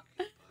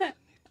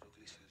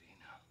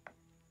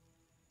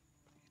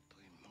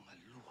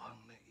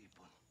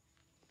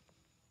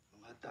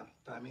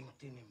 Daming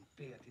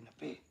tinimpi at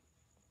tinapi. Ito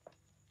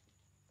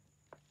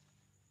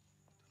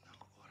na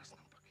ang oras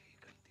ng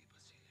paghihiganti,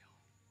 Basilio.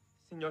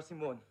 Senyor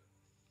Simon.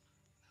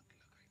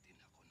 Naglagay din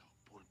ako ng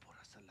pulpura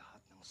sa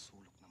lahat ng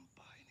sulok ng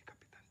bahay ni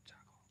Kapitan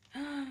Tiago.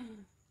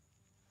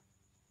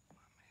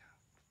 Mamaya,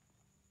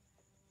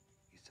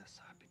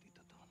 isasabit ito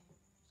doon.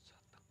 Sa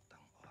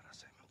taktang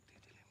oras ay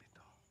magdidilim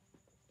ito.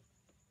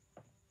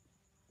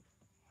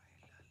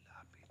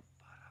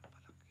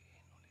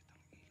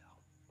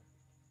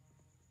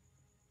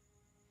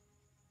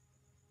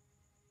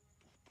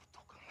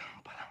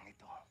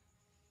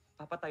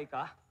 Papatay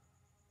ka?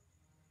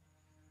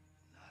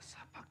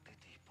 Nasa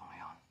pagtitipong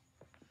ngayon,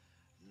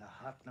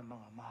 lahat ng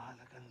mga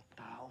mahalagang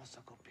tao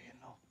sa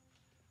gobyerno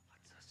at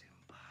sa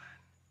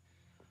simbahan.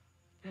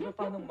 Pero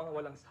paano ang mga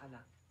walang sala?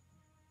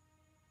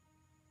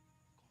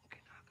 Kung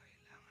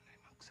kinakailangan ay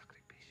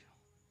magsakripisyo.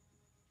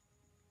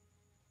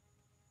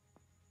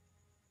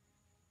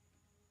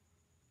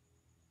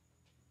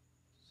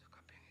 Sa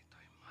gabing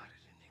ito ay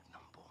maririnig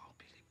ng buong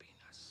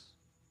Pilipinas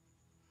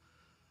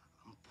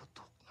ang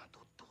putok na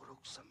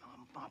tuturog sa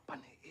mga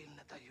paniil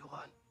na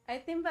dayuhan I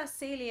think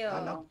Basilio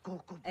na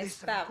nagkukubli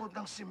sa likod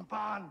ng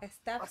simbahan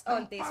stops at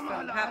all ng this from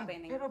pamahalaan.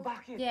 happening. Pero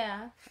bakit?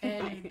 Yeah,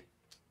 and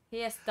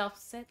he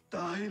stops it.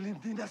 Dahil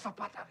hindi na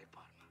sapat ang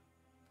reforma.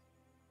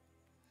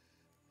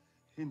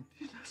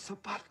 Hindi na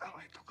sapat ang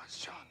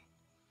edukasyon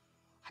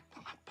at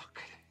mga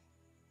pakil.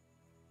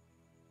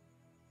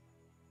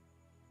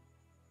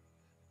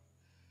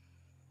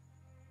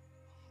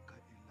 Ang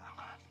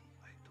kailangan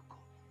ay dugo.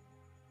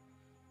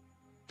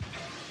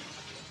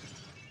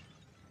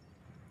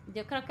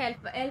 Yo creo que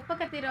él fue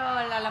que tiró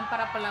la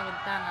lámpara por la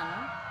ventana,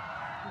 ¿no?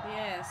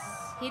 Yes.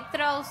 He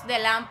throws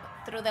the lamp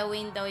through the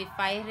window, if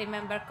I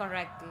remember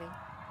correctly.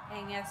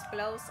 And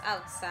explodes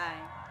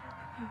outside.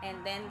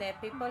 And then the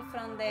people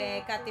from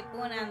the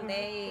Katipunan,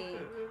 They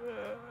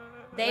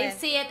Well,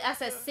 see it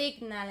as a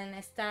signal and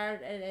start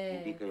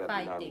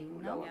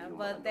fighting, no? Yeah,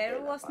 but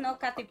there was no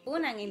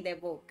Katipunan in the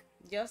book.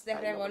 Just the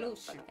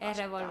revolution. A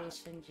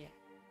revolution, yeah.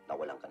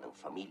 Nawalan ka ng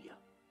familia,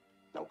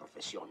 ng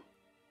profesyon.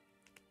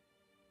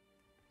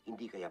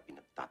 Hindi kaya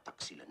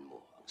pinagtataksilan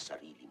mo ang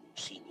sarili mong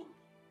sining.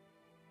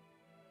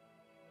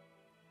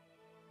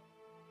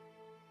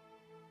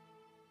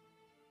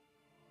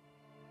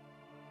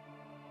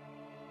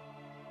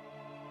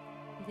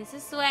 This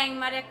is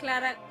when Maria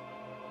Clara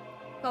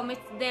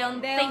commits the The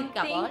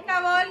unthinkable.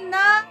 unthinkable,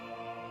 no!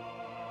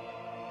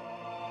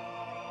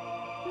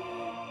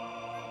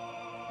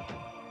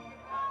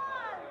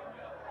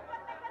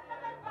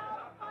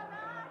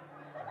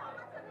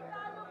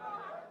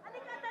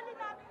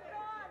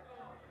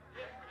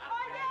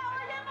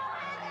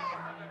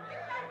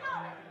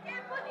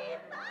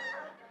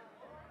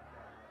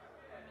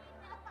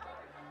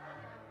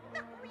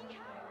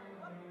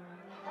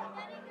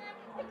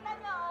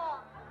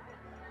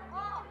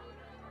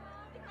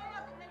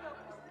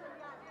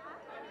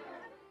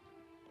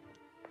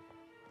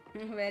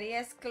 Very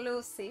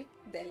exclusive,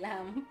 the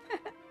lamp.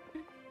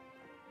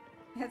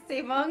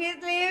 Simon is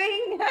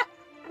leaving.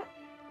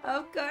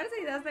 Of course,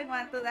 he doesn't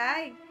want to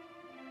die.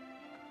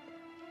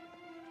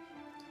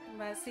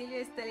 Basilio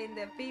is telling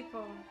the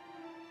people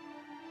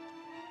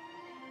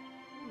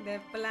the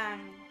plan.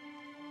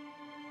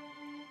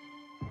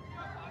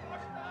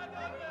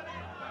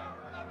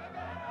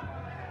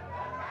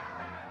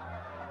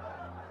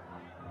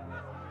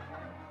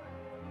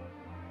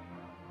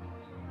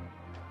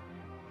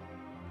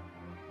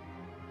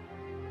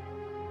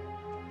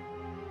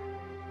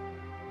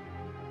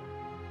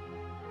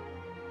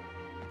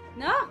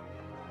 No!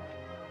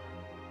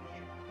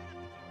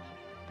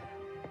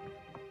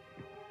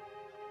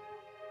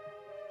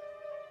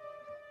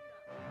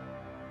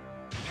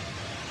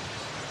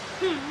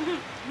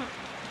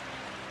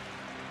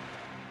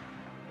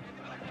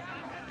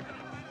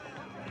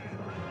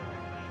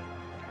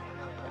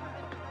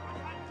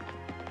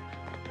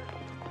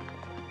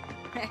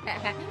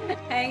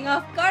 And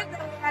of course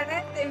they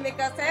arrested him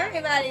because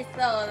everybody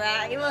saw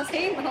that it was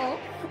him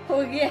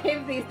who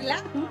gave this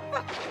lamp.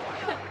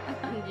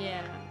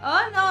 Yeah.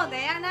 Oh no,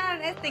 they are not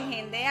arresting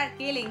him, they are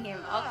killing him.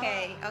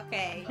 Okay,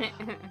 okay.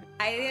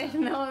 I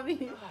didn't know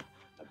this.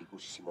 Nabigo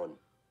si Simon.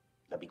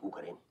 Nabigo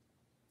ka rin.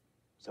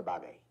 Sa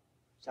bagay,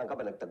 saan ka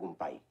ba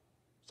nagtagumpay?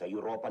 Sa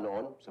Europa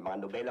noon? Sa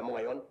mga nobela mo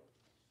ngayon?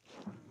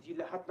 Hindi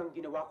lahat ng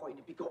ginawa ko ay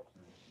nabigo.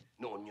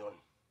 Noon yon.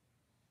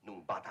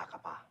 Nung bata ka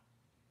pa.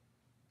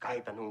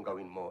 Kahit anong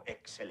gawin mo,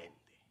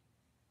 excelente.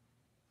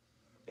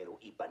 Pero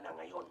iba na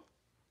ngayon.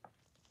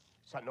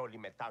 Sa Noli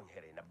Me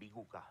Tangere,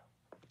 nabigo ka.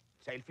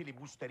 Sa El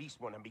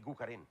Filibusterismo, nabigo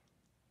ka rin.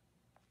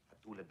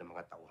 At tulad ng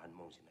mga tauhan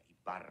mong sina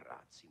Ibarra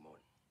at Simon,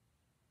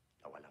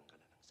 nawalan ka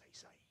na ng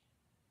saysay.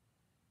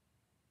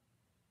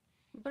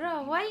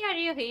 Bro, why are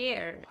you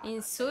here?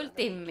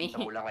 Insulting me.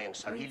 Kita mo lang ang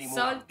sarili mo,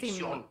 Insulting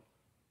ambisyon,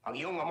 me. ang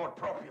iyong amor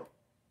proprio.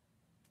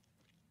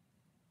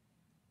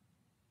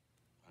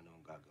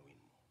 Ano ang gagawin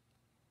mo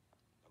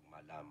pag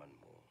malaman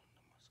mo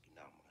na maski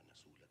na ang mga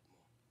nasulat mo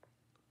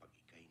kapag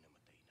ika'y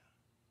namatay na,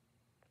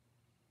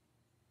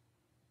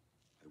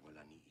 ay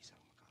wala ni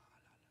isang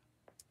makakaalala.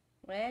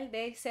 Well,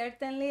 they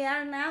certainly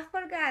are not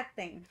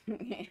forgotten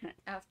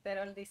after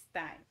all this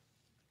time.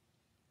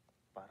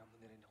 Para mo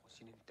na rin ako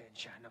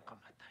sinintensyahan ng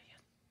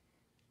kamatayan.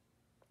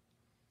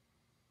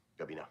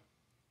 Gabi na.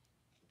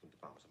 Pupunta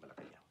pa ako sa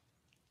Malacanang.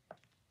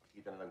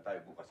 Magkita na lang tayo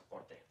bukas sa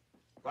korte.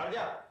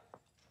 Guardia!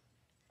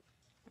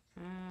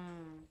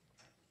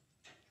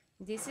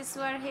 This is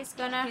where he's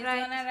gonna He's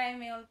write gonna write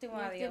me Ultimo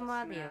Adios Ultimo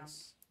now. Adios.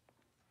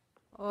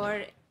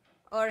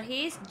 Or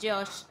he's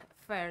judged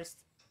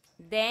first,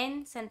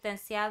 then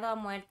sentenciado a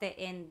muerte,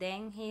 and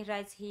then he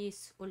writes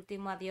his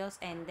Ultimo Adios,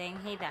 and then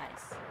he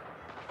dies.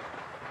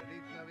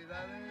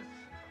 Navidades.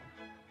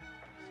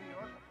 Sí,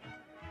 hola.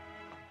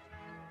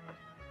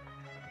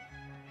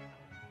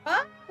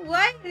 Oh,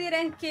 why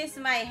didn't kiss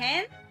my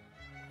hand?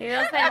 He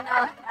doesn't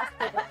know.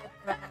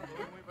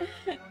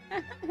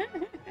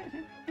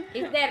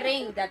 It's the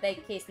ring that they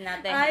kiss,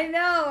 not the I hand.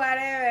 know,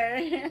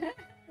 whatever.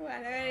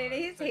 Whatever it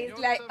is, he's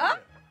like, oh.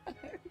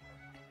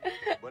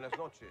 Buenas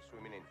noches, Su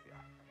Eminencia.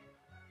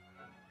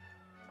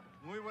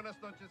 Muy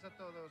buenas noches a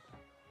todos.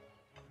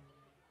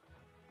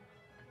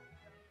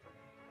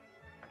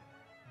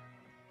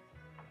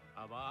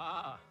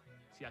 Ah,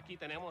 si aquí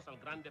tenemos al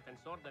gran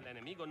defensor del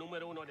enemigo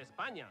número 1 de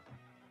España.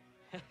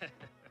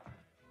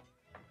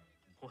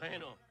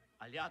 Bueno,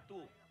 allá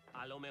tú.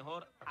 A lo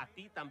mejor a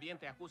ti también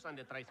te acusan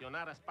de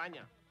traicionar a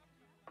España.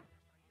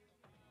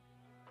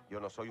 Yo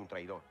no soy un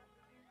traidor.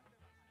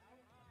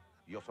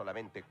 Yo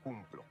solamente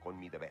cumplo con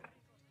mi deber.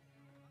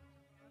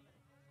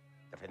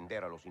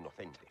 Defender a los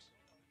inocentes.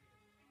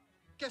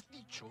 ¿Qué has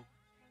dicho?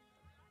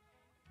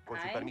 Con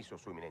su Ay. permiso,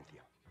 Su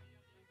Eminencia.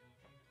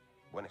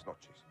 Buenas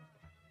noches.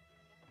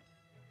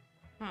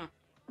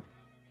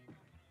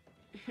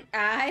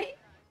 Ay.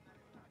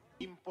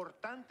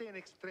 Importante en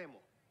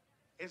extremo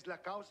es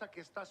la causa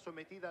que está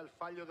sometida al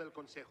fallo del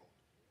Consejo,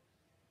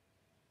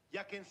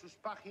 ya que en sus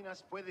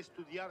páginas puede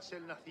estudiarse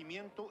el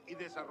nacimiento y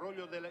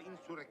desarrollo de la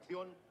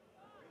insurrección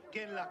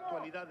que en la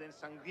actualidad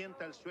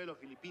ensangrienta el suelo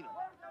filipino.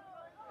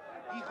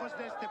 Hijos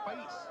de este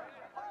país,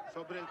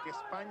 sobre el que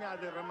España ha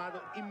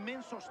derramado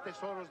inmensos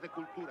tesoros de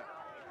cultura,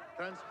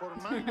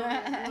 transformándolo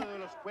en uno de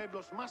los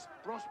pueblos más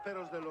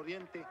prósperos del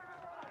Oriente,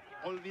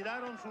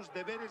 olvidaron sus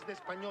deberes de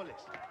españoles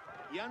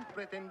y han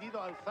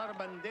pretendido alzar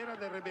bandera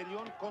de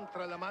rebelión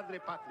contra la madre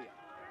patria,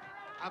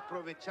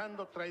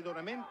 aprovechando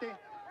traidoramente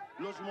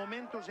los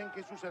momentos en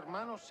que sus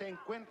hermanos se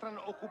encuentran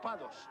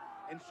ocupados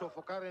en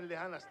sofocar en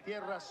lejanas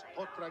tierras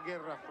otra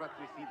guerra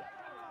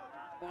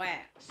fratricida.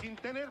 Bueno. Sin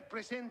tener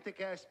presente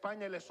que a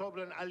España le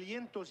sobran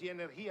alientos y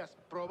energías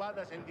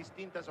probadas en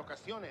distintas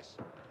ocasiones,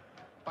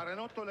 para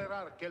no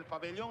tolerar que el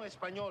pabellón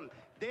español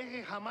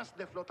deje jamás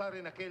de flotar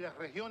en aquellas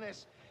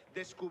regiones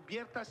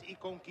descubiertas y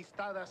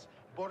conquistadas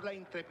por la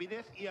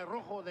intrepidez y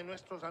arrojo de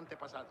nuestros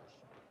antepasados.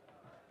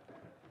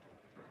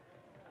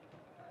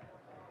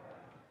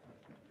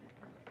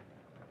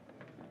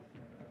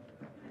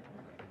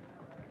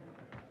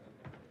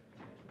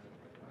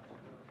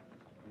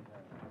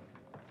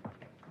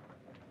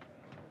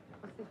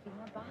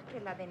 Josefina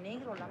Vázquez, la de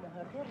negro, la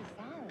mujer de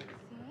Rizal.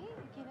 Sí,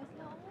 ¿quién es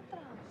la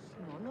otra?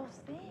 No lo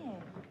sé.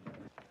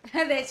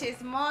 De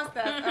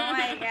chismosas, oh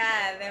my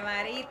god, de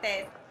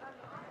marites.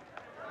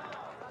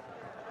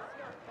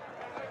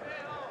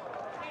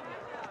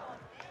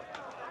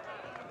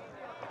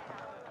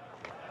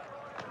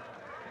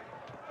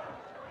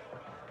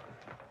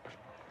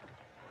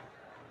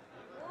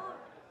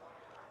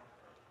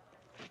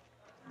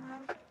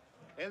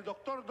 El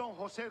doctor don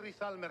José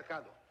Rizal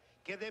Mercado,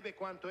 que debe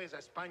cuanto es a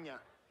España,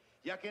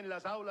 ya que en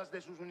las aulas de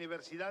sus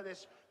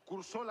universidades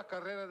cursó la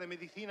carrera de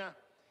medicina,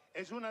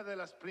 es una de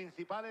las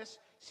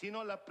principales, si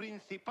no la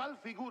principal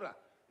figura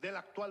del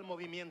actual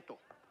movimiento.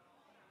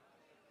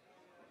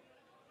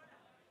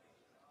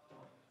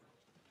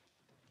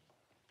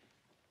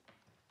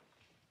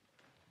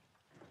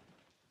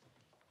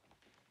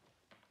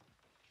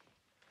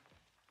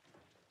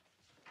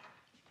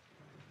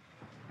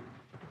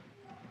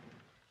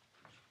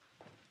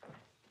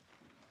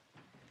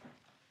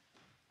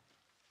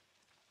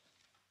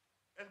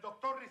 El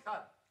doctor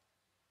Rizal,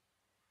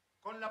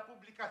 con la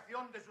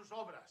publicación de sus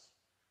obras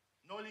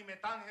Noli Me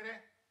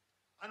Tangere,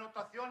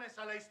 Anotaciones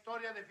a la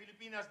historia de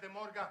Filipinas de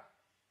Morga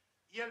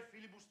y el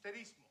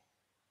filibusterismo,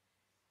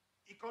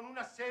 y con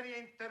una serie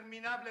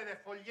interminable de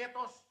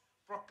folletos,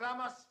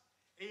 proclamas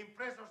e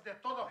impresos de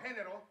todo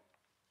género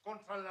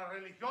contra la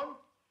religión,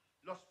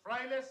 los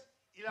frailes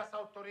y las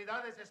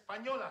autoridades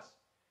españolas,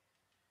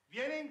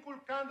 viene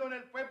inculcando en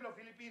el pueblo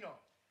filipino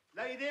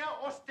la idea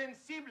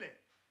ostensible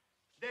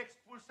de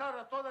expulsar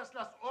a todas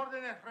las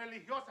órdenes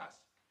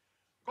religiosas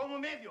como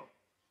medio,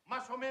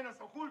 más o menos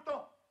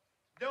oculto,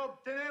 de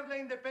obtener la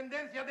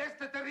independencia de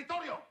este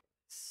territorio.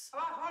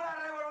 ¡Abajo la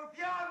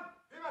revolución!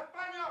 ¡Viva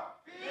España!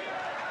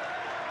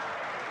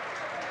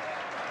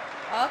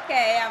 Ok,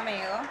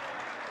 amigo.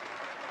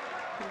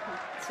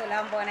 Su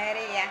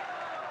lambonería.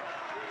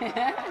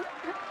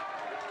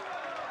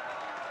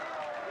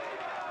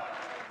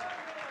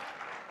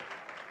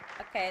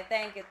 Ok,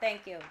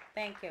 thank you.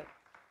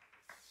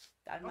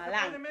 No se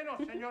puede menos,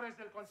 señores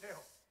del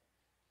Consejo,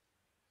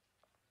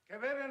 que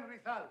ver en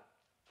Rizal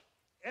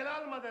el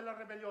alma de la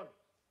rebelión.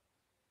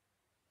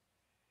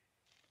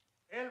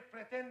 Él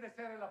pretende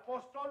ser el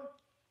apóstol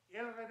y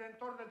el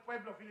redentor del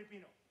pueblo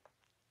filipino.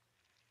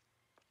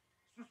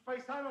 Sus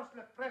paisanos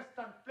le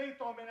prestan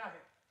pleito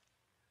homenaje,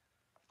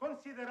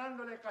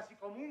 considerándole casi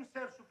como un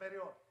ser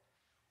superior,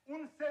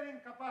 un ser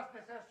incapaz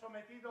de ser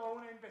sometido a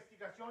una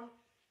investigación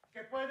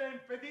que pueda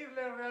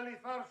impedirle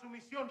realizar su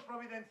misión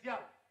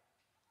providencial.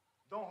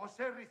 Don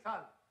José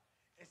Rizal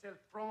es el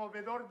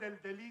promovedor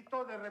del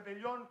delito de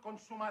rebelión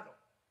consumado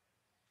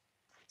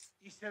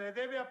y se le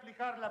debe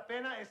aplicar la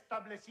pena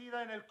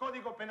establecida en el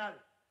Código Penal,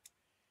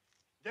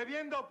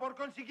 debiendo por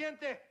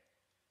consiguiente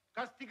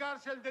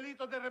castigarse el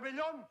delito de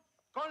rebelión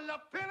con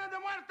la pena de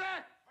muerte.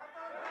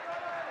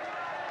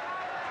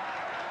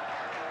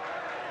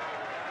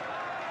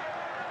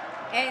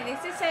 And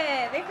this is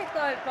a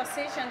difficult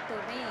position to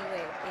be with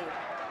it,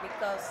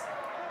 because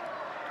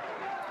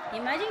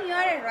imagine you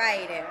are a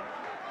writer,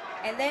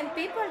 and then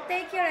people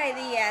take your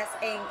ideas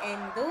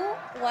and do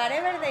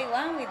whatever they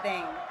want with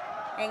them,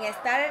 and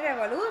start a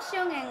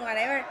revolution and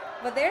whatever,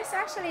 but there's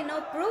actually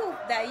no proof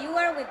that you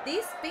are with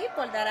these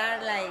people that are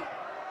like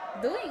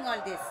doing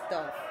all this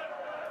stuff,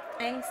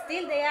 and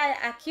still they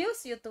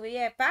accuse you to be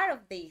a part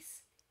of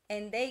this,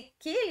 and they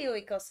kill you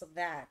because of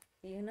that,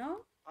 you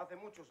know? Hace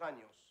muchos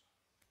años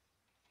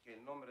que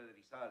el nombre de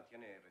Rizal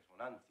tiene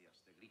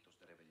resonancias de gritos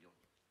de rebelión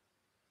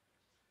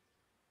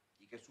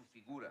y que su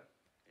figura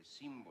es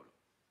símbolo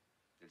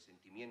del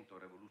sentimiento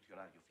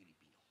revolucionario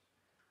filipino.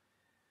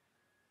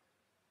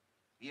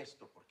 ¿Y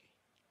esto por qué?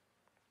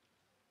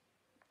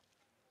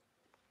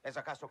 ¿Es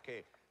acaso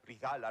que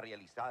Rizal ha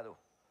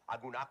realizado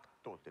algún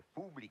acto de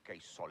pública y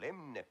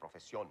solemne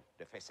profesión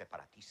de fe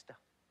separatista?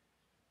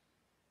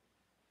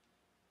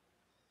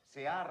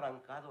 ¿Se ha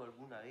arrancado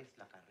alguna vez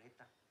la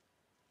carreta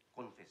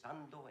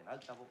confesando en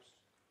alta voz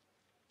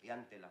y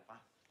ante la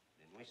paz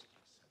de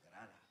nuestra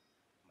sagrada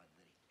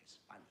Madre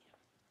España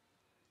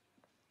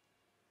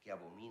que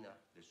abomina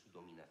de su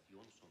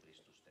dominación sobre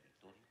estos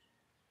territorios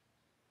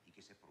y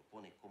que se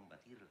propone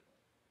combatirla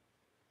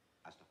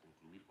hasta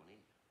concluir con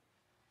ella?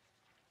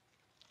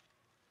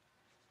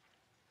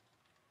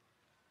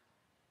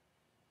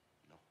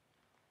 No.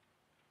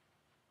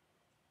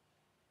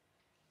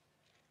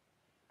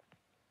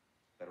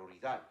 Pero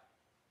Rizal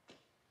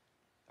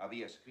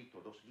había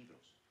escrito 2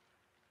 libros,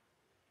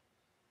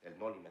 el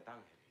Noli Me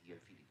Tangere y el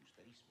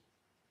filibusterismo,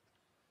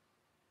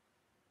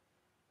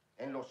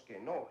 en los que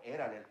no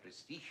eran el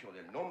prestigio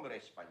del nombre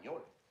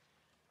español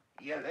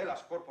y el de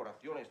las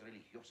corporaciones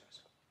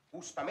religiosas,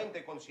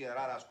 justamente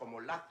consideradas como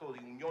lazo de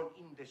unión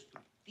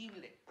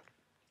indestructible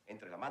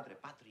entre la madre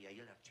patria y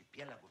el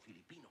archipiélago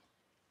filipino,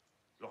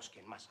 los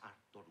que en más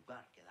alto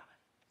lugar quedaban.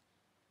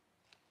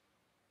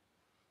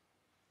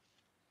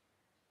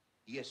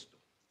 Y esto,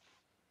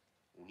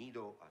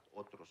 unido a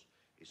otros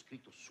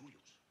escritos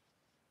suyos,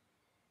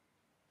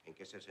 en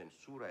que se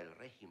censura el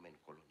régimen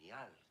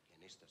colonial que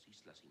en estas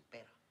islas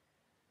impera,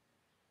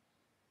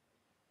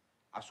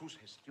 a sus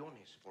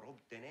gestiones por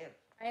obtener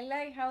I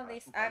like how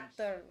this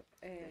actor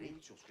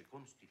derechos que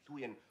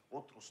constituyen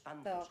otros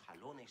tantos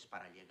jalones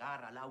para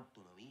llegar a la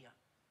autonomía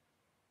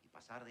y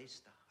pasar de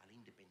esta a la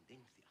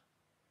independencia.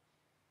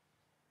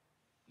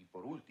 Y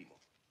por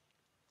último,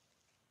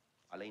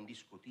 a la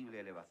indiscutible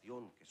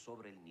elevación que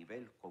sobre el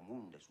nivel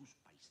común de sus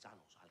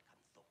paisanos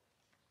alcanzó.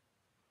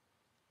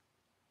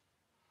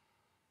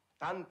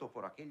 Tanto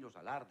por aquellos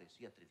alardes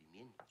y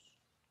atrevimientos,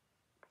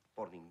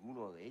 por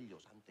ninguno de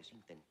ellos antes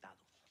intentados,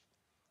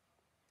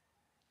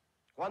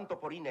 cuanto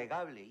por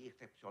innegable y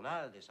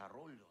excepcional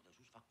desarrollo de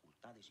sus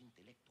facultades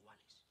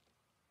intelectuales,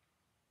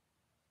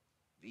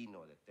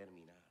 vino a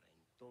determinar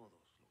en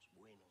todos los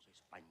buenos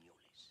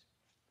españoles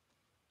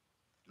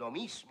lo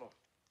mismo,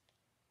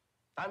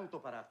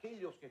 tanto para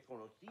aquellos que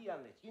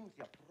conocían de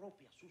ciencia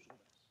propia sus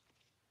obras,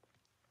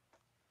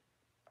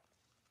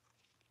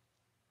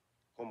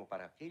 como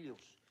para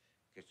aquellos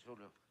que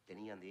solo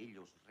tenían de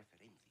ellos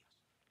referencias,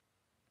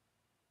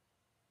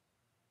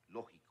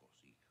 lógicos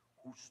y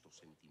justos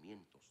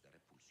sentimientos de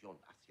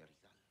repulsión hacia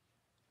Rizal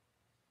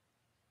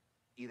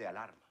y de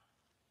alarma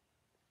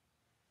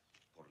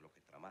por lo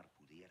que tramar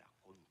pudiera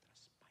contra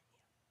España.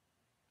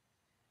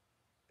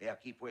 He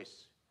aquí,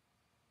 pues,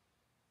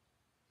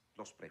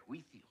 los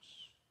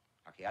prejuicios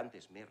a que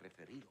antes me he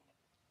referido,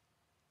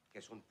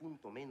 que son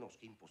punto menos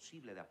que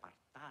imposible de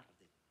apartar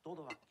de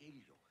todo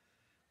aquello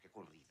que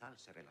con Rizal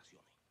se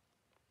relacione.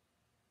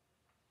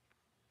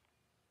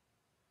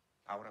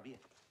 Ahora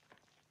bien,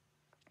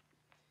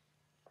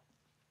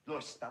 ¿lo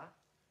está,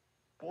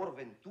 por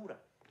ventura,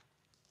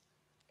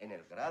 en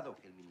el grado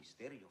que el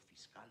Ministerio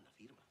Fiscal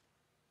afirma?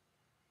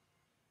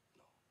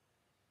 No.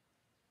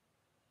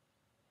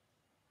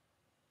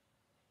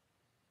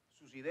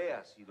 Sus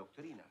ideas y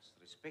doctrinas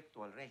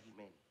respecto al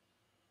régimen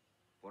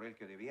por el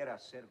que debiera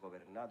ser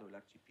gobernado el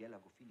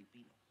archipiélago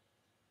filipino,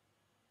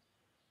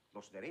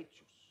 los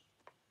derechos,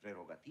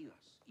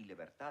 prerrogativas y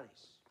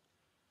libertades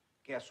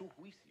que a su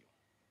juicio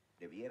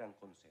debieran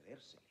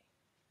concedérsele,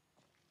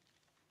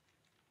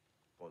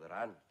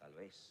 podrán tal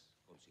vez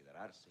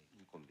considerarse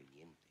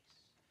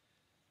inconvenientes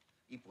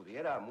y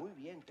pudiera muy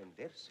bien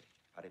tenderse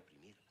a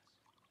reprimirlas.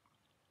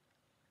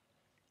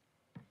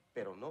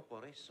 Pero no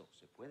por eso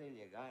se puede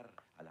llegar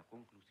a la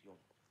conclusión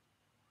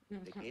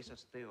de que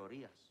esas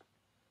teorías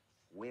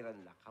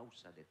fueran la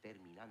causa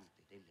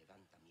determinante del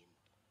levantamiento.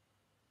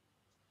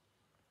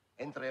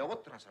 Entre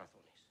otras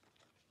razones,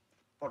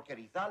 porque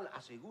Rizal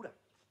asegura,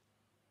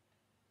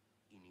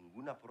 y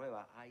ninguna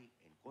prueba hay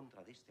en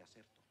contra de este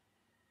aserto,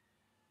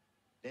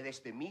 de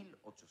desde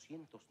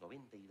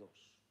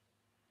 1892,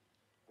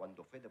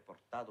 cuando fue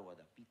deportado a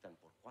Dapitan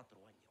por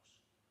 4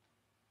 años,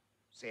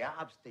 se ha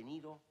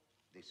abstenido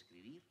de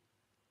escribir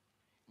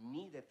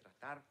ni de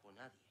tratar con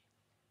nadie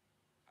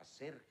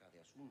acerca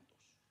de asuntos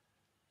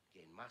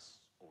que en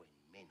más o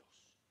en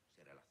menos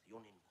se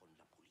relacionen con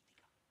la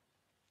política.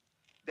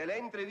 De la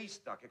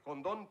entrevista que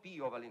con don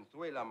Pío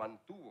Valenzuela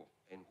mantuvo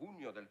en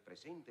junio del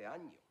presente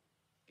año,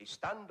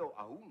 estando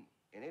aún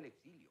en el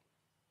exilio,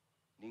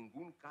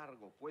 ningún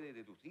cargo puede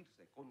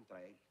deducirse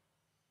contra él,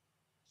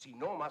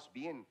 sino más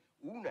bien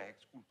una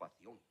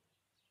exculpación.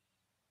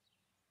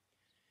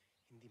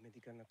 Hindi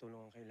medikal na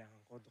tulong ang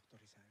kailangan ko, Dr.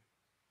 Rizal.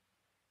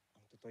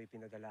 Ang totoo'y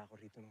pinadala ako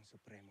rito ng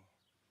Supremo.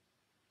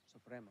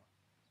 Supremo?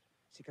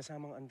 Si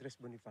kasamang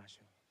Andres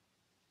Bonifacio.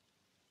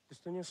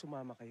 Gusto niya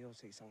sumama kayo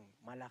sa isang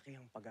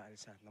malakihang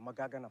pag-aalsa na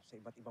magaganap sa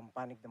iba't ibang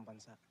panig ng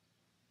bansa.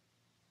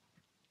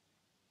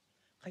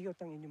 Kayo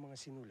at ang inyong mga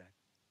sinulat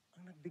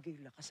ang nagbigay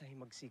lakas sa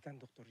himagsikan,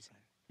 Dr.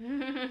 Rizal.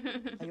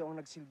 Kayo ang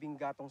nagsilbing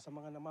gatong sa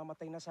mga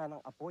namamatay na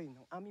sanang apoy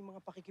ng aming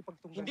mga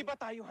pakikipagtunggal. Hindi ba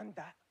tayo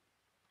handa?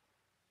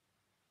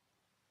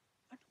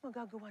 Ano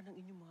magagawa ng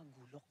inyong mga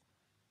gulok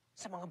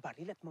sa mga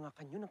baril at mga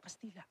kanyo ng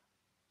Kastila?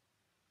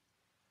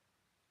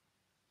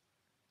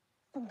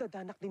 Kung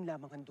dadanak din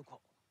lamang ang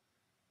dugo,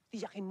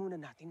 tiyakin muna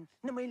natin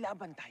na may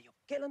laban tayo.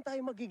 Kailan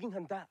tayo magiging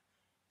handa?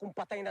 Kung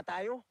patay na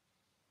tayo?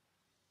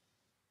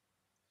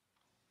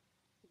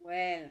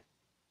 Well,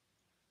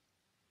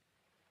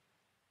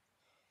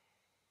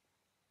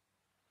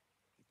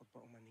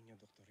 ipagpauman ninyo,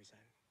 Dr.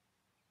 Rizal.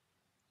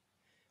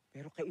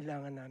 Pero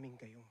kailangan namin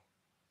kayo.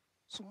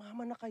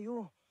 Sumama na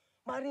kayo.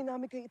 Maaari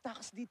namin kayo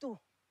itakas dito.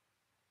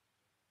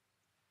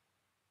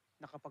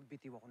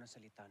 Nakapagbitiw ako ng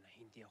salita na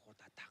hindi ako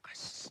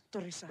tatakas.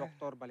 Dr. Rizal.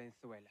 Dr.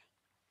 Valenzuela,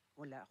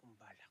 wala akong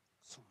balak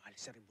sumali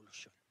sa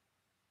revolusyon.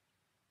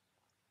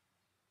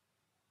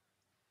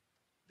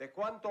 De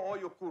cuanto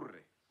hoy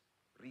ocurre,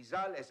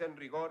 Rizal es en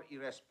rigor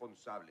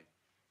irresponsable,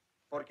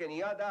 porque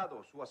ni ha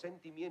dado su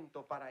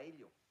asentimiento para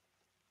ello,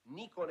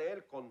 ni con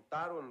él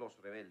contaron los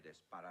rebeldes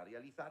para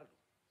realizarlo.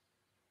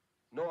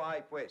 No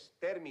hay, pues,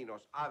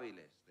 términos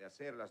hábiles de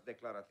hacer las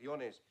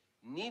declaraciones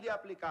ni de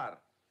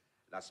aplicar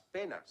las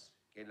penas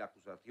que en la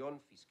acusación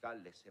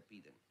fiscal les se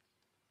piden.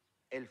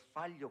 El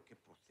fallo que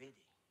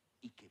procede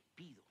y que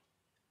pido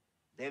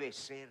debe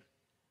ser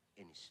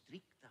en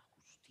estricta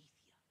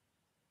justicia,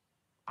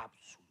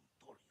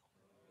 absolutorio.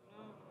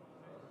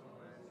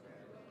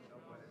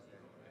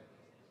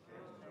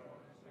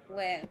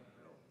 well,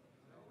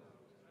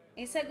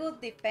 it's a good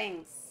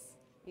defense.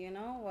 You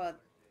know what?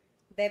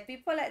 The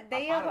people,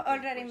 they have Aparte,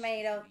 already pues,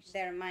 made up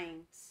their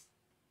minds.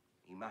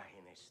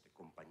 Imágenes de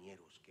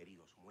compañeros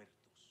queridos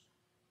muertos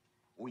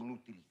o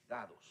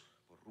inutilizados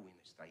por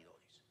ruines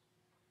traidores,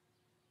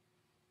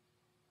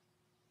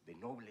 de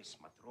nobles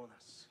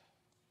matronas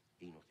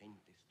e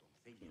inocentes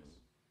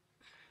doncellas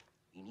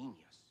y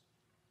niñas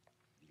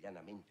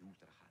villanamente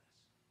ultrajadas,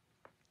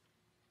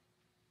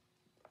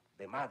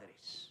 de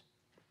madres,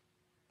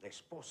 de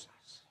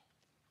esposas,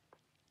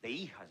 de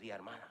hijas y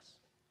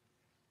hermanas,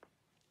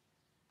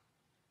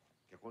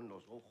 que con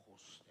los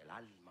ojos del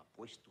alma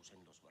puestos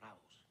en los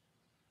bravos,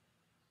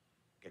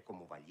 que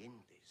como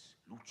valientes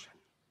luchan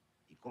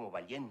y como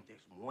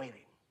valientes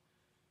mueren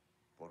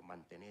por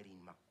mantener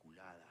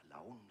inmaculada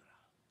la honra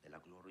de la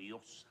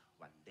gloriosa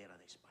bandera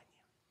de España.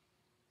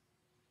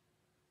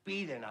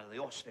 Piden al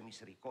Dios de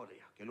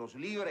misericordia que los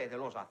libre de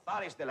los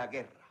azares de la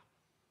guerra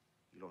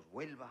y los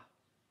vuelva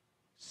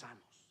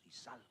sanos y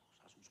salvos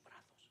a sus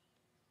brazos.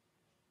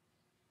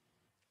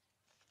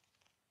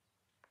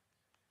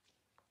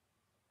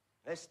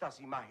 Estas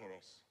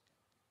imágenes,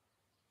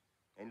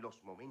 en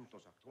los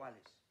momentos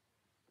actuales,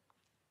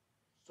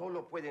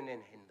 solo pueden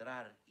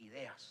engendrar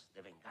ideas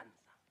de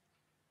venganza.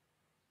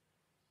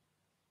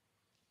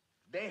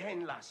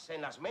 Déjenlas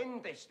en las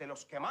mentes de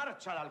los que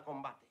marchan al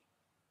combate.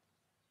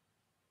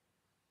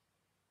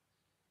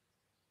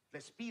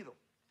 Les pido,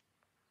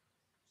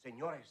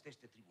 señores de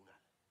este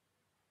tribunal,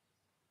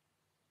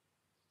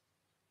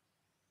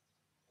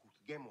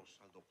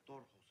 juzguemos al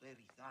doctor José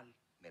Rizal,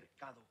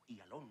 Mercado y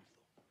Alonso.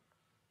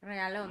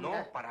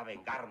 Realonda. No para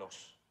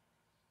vengarnos,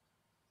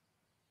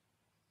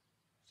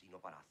 sino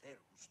para hacer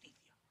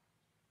justicia.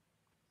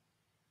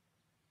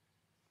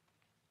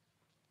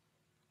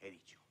 He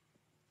dicho.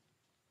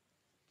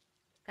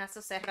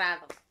 Caso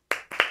cerrado.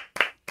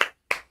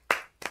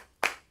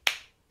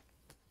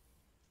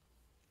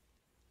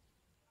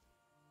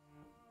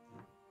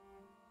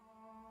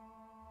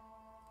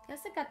 ¿Qué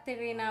hace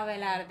Caterina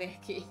Velarde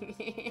aquí?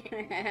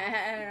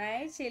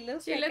 Right? She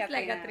looks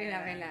like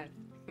Caterina Velarde.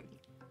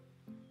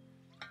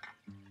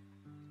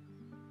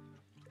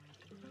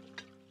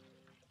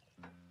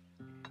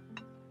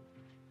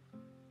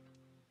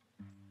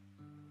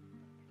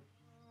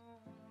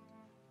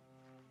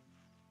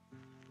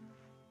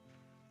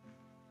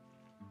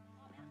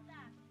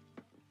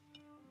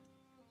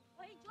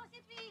 Hoy,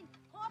 Josephine!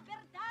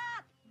 Cover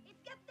that! It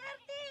got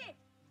dirty!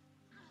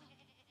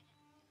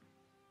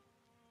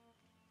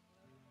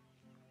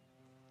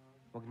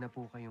 Huwag na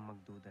po kayong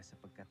magduda sa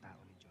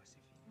pagkatao ni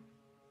Josephine.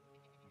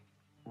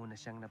 Una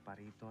siyang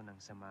naparito nang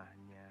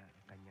samahan niya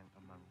ang kanyang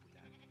amang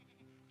bulag.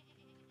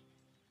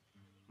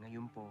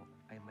 Ngayon po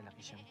ay malaki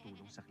siyang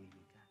tulong sa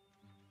klinika.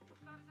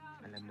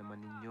 Alam naman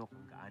ninyo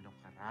kung gaano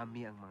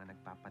karami ang mga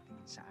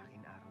nagpapatingin sa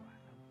akin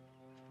araw-araw.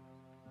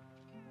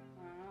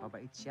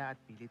 Mabait siya at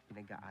pilit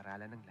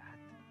pinag-aaralan ng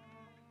lahat.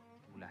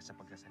 Mula sa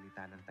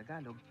pagsasalita ng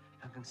Tagalog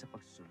hanggang sa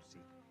pagsusulit.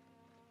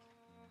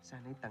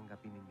 Sana'y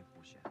tanggapin ninyo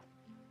po siya.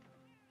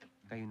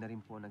 Kayo na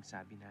rin po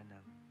nagsabi,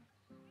 Nanang,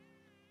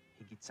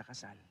 higit sa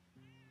kasal,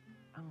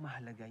 ang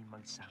mahalaga ay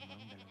magsama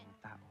ang dalawang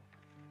tao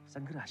sa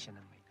grasya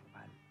ng may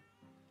kapal.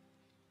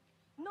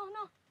 No,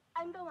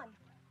 I'm the one.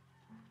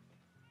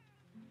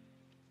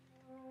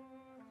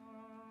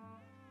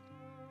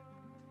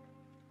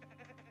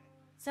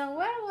 So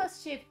where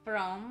was she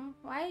from?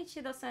 Why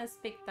she doesn't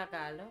speak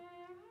Tagalog?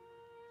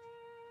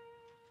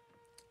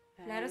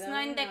 Let us know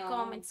in the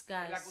comments,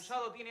 El guys.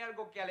 acusado tiene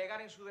algo que alegar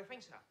en su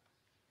defensa.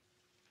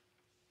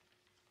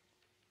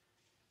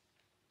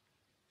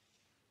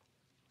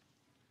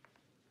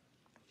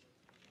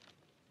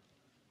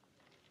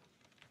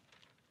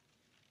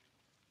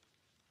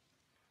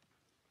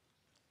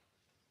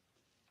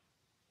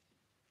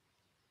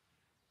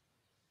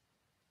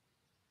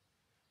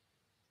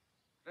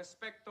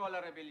 Respecto a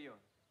la rebelión,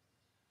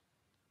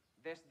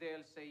 desde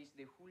el 6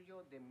 de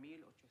julio de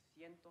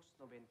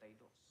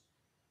 1892,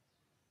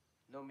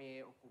 no me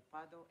he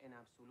ocupado en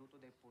absoluto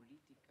de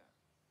política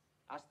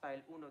hasta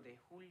el 1 de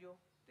julio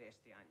de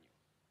este año.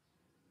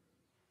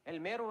 El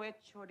mero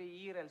hecho de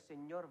ir el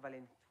señor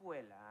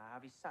Valenzuela a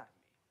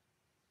avisarme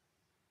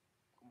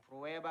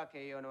comprueba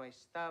que yo no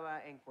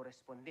estaba en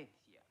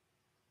correspondencia.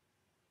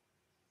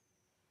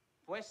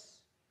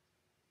 Pues,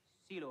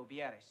 si lo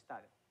hubiera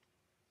estado,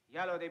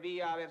 ya lo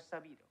debía haber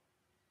sabido.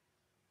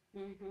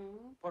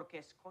 Porque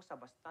es cosa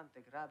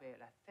bastante grave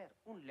el hacer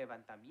un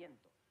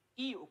levantamiento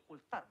y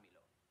ocultármelo.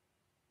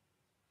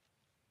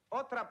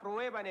 Otra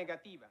prueba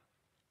negativa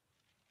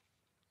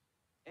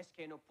es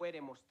que no puede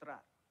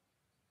mostrar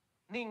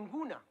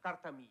ninguna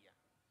carta mía.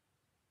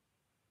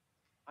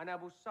 Han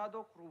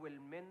abusado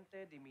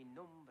cruelmente de mi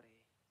nombre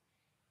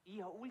y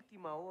a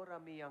última hora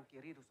me han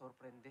querido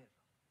sorprender.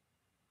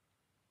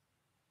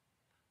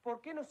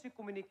 ¿Por qué no se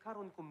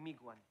comunicaron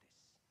conmigo antes?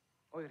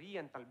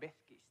 Oirían tal vez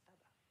que estaba,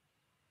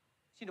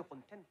 sino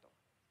contento,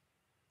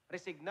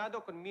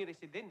 resignado con mi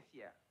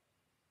residencia,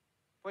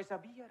 pues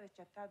había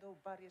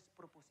rechazado varias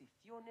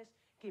proposiciones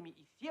que me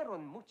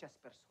hicieron muchas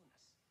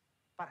personas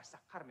para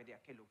sacarme de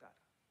aquel lugar.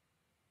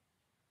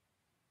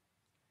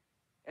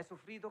 He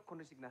sufrido con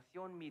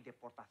resignación mi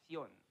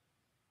deportación,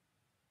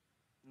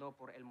 no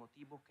por el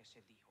motivo que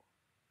se dijo,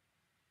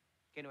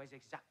 que no es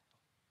exacto,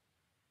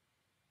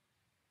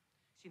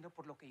 sino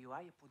por lo que yo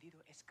haya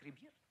podido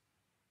escribir.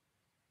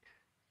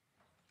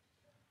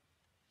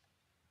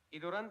 Y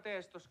durante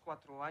estos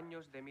 4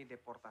 años de mi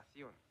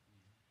deportación,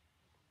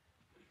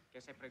 que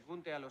se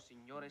pregunte a los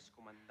señores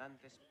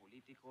comandantes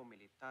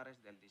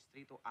político-militares del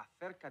distrito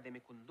acerca de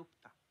mi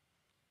conducta,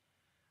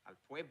 al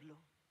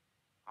pueblo,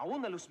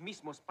 aún a los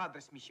mismos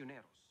padres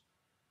misioneros,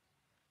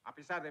 a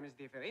pesar de mis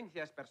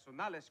diferencias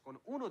personales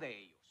con uno de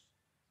ellos.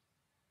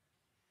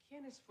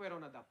 ¿Quiénes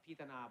fueron a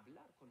Dapitan a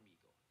hablar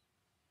conmigo?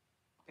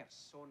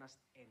 Personas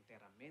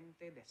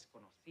enteramente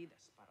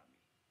desconocidas para mí.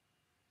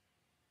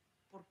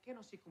 ¿Por qué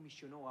no se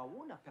comisionó a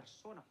una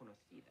persona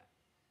conocida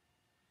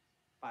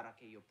para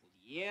que yo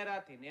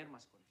pudiera tener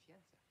más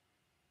confianza?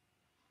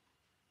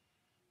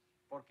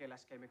 Porque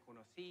las que me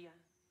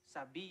conocían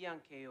sabían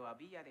que yo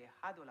había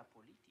dejado la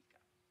política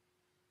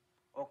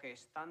o que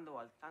estando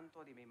al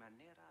tanto de mi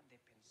manera de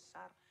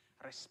pensar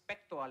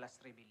respecto a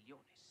las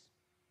rebeliones,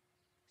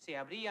 se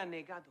habría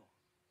negado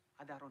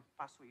a dar un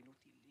paso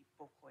inútil y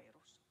poco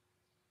airoso.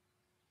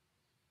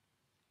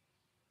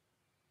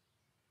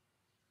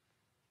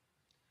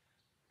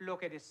 Lo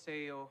que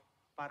deseo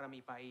para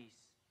mi país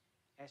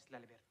es la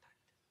libertad.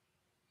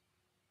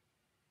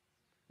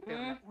 Pero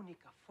la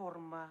única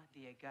forma de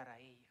llegar a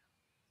ella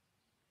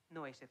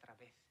no es a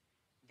través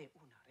de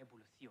una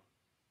revolución,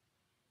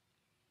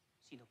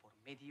 sino por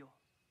medio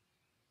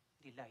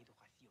de la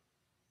educación.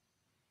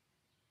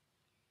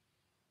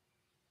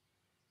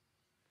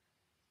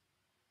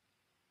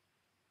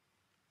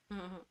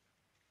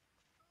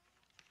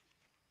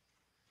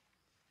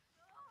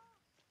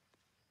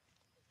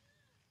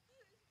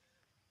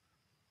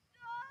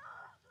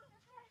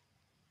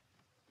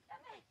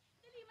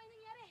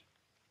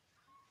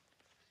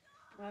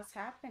 What's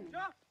happening?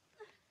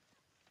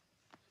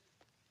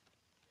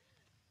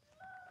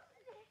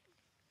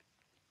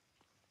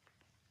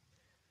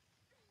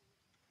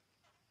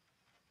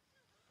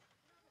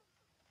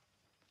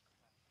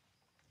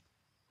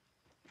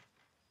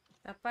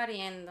 Está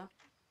pariendo.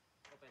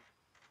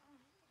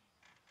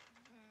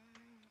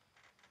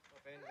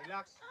 Open,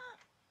 relax.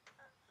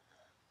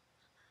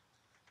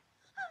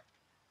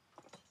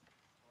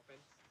 Open.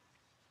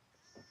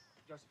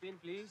 Josephine,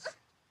 please.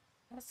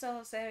 So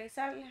Jose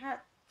Rizal had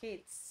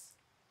kids.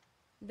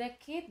 The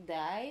kid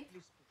died.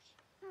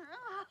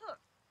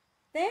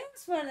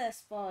 Thanks for the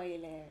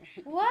spoiler.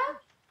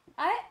 What?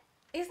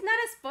 It's not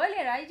a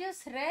spoiler. I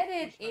just read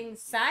it in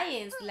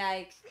science.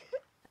 Like,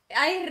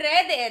 I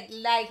read it.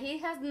 Like, he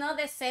has no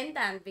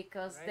descendant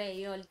because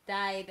they all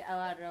died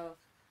out of,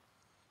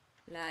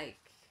 like,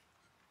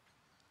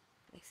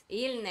 It's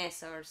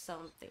illness or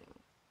something.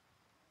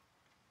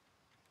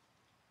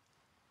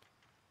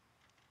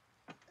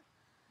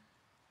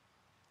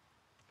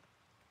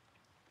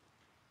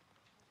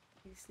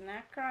 He's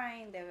not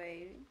crying, the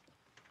baby.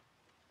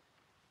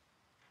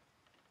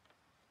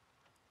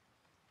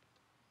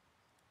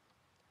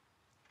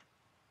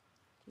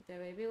 The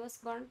baby was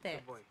born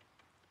dead. Boy.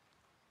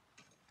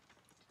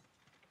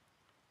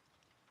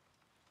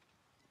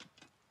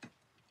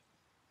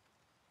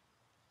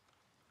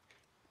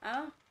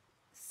 Oh,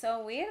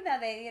 so weird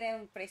that they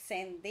didn't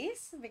present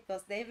this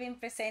because they've been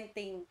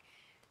presenting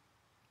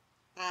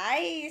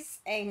eyes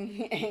and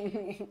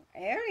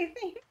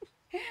everything.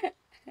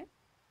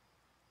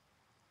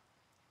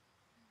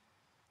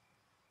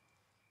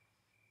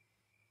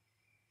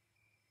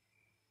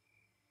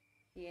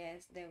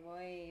 Yes, the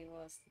boy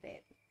was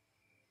dead.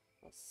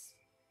 Was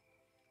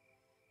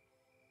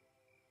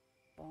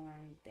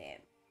born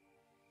dead.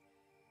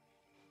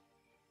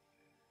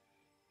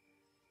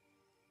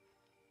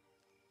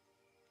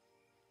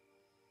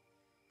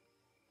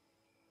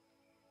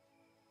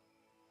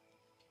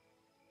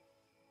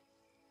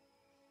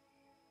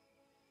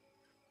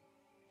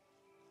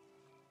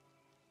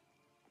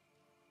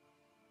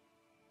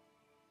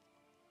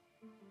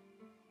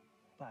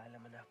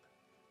 Paalam anak.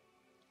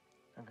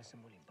 Hanggang sa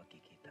muling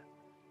pagkikita.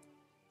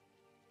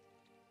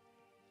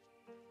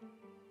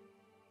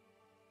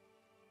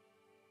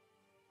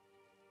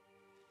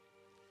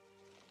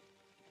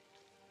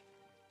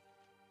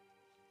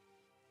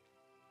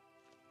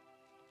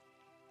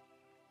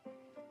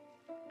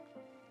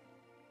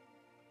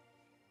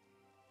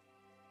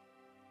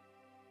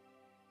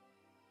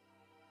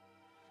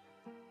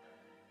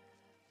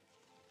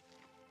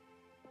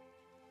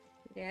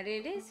 There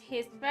it is.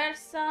 His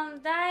first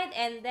son died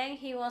and then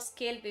he was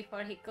killed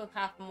before he could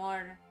have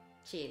more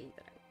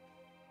children.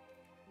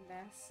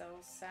 That's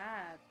so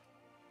sad.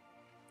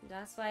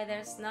 That's why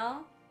there's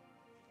no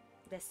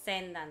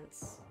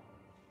descendants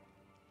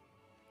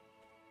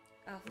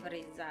of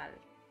Rizal.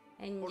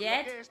 And Por lo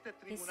yet, que este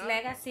his tribunal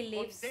legacy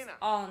lives condena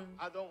on.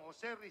 a don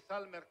José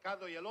Rizal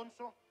Mercado y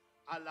Alonso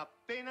a la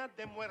pena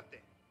de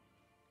muerte.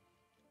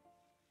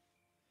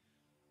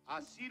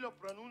 Así lo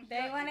pronuncia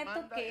They y wanted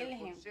to manda kill el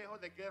him. Consejo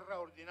de Guerra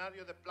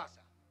Ordinario de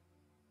Plaza,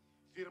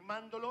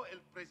 firmándolo el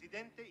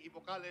presidente y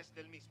vocales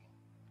del mismo.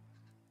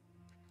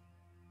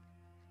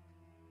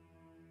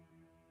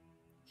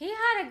 He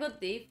had a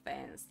good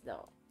defense,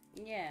 though.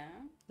 Yeah.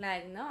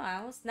 Like, no,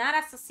 I was not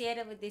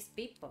associated with these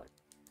people.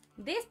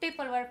 These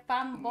people were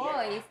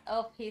fanboys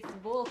of his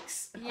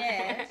books.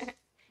 Yes.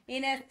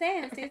 In a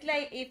sense, it's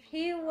like if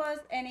he was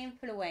an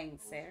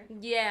influencer.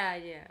 Yeah,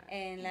 yeah.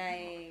 And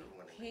like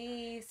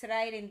he's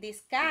writing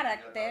these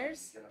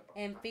characters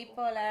and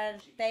people are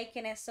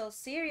taking it so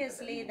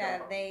seriously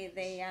that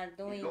they are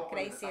doing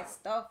crazy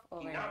stuff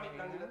over there.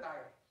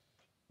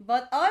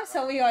 But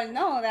also we all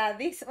know that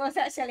this was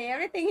actually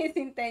everything is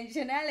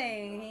intentional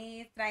and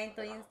he's trying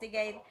to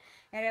instigate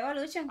a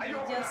revolution. He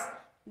just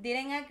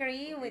didn't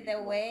agree with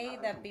the way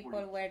that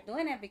people were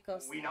doing it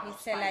because he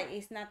said like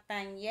it's not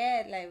time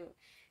yet, like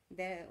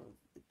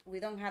we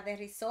don't have the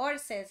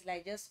resources,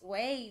 like just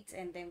wait.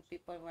 And then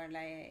people were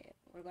like,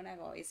 we're gonna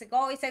go, it's a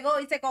go, it's a go,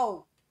 it's a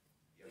go.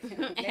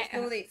 Let's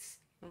do this.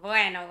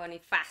 Bueno,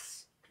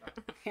 Bonifaz.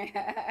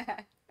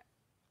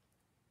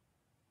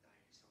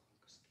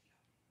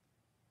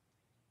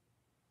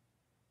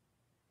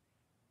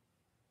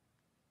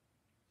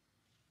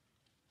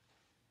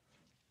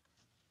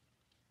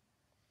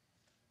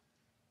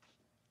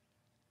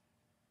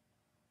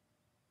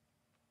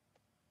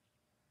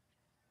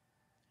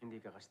 Hindi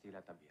ka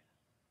Kastila, Tabiel.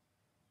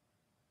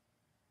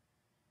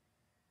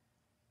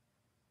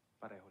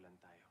 Pareho lang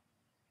tayo.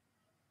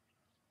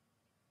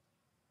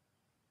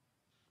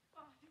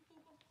 Paano po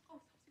bang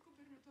makausap si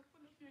Gobernador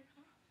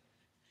Polavieja?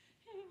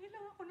 Hihingi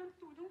lang ako ng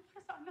tulong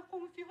para sa anak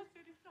kong si Jose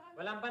Rizal.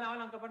 Walang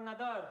panahon ng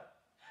gobernador.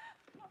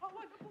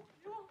 Maawa na po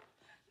kayo.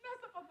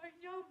 Nasa kamay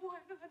niya ang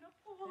buhay ng anak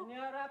ko.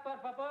 Senyora, por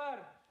favor.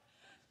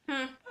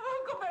 Gobernador!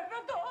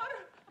 Gobernador!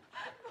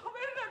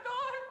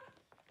 Gobernador!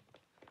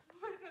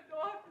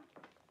 Gobernador!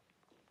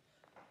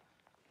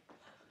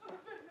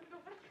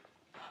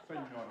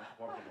 Señora,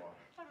 por favor.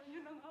 Parang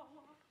yun ang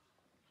awa.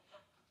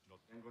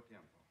 No tengo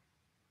tiempo.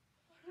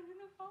 Parang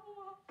yun ang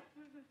awa.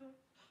 Gobernador.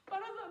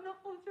 Para sa anak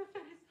ko si Jose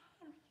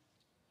Rizal.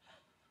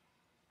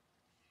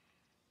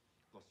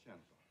 Lo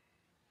siento.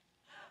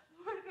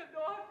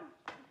 Gobernador!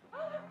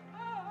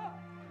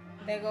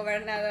 The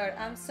governor,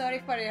 I'm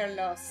sorry for your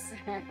loss.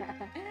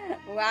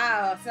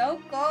 Wow,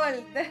 so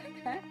cold.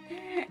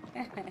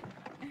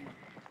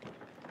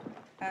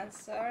 I'm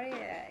sorry,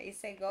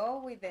 it's a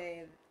go with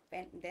the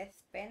death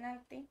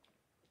penalty.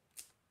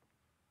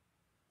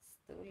 It's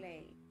too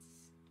late.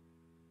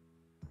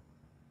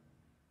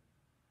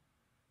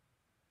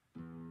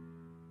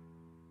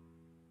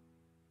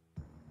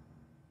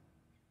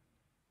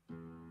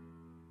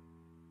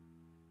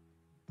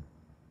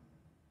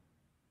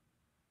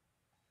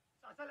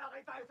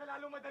 Sasalakay tayo sa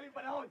lalong madaling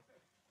panahon.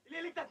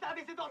 Ililigtas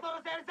natin si Dr.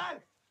 Jose Rizal!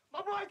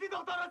 Mabuhay si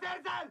Dr. Jose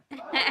Rizal!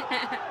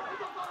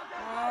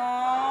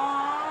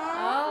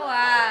 Oh,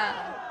 wow.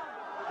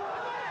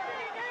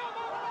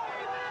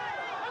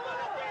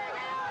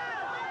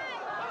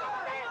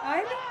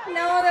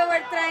 No, they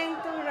were trying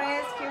to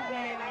rescue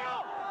them.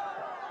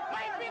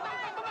 Maimbitang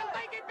ka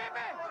kumantay kay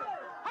Pepe!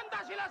 Handa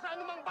sila sa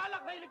anumang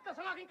balak na iligtas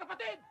ang aking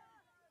kapatid!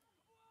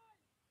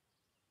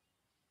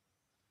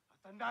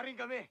 At handa rin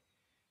kami.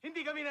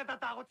 Hindi kami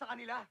natatakot sa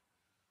kanila.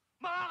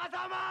 Mga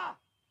kasama!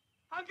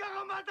 Hanggang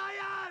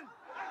kamatayan!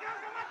 Hanggang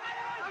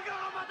kamatayan! Hanggang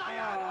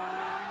kamatayan!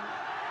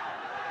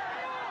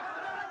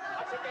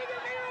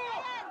 Magsitigil kayo!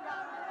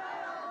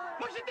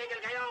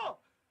 Magsitigil kayo!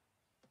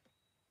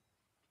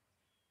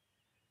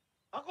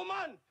 Ako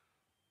man,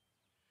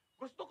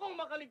 gusto kong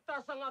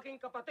makaligtas ang aking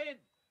kapatid.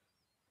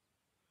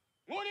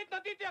 Ngunit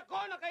natitiyak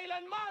ko na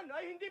kailanman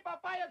ay hindi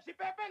papayag si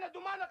Pepe na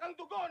dumanak ang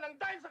dugo ng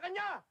dahil sa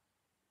kanya.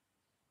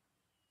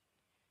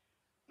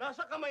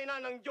 Nasa kamay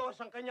na ng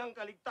Diyos ang kanyang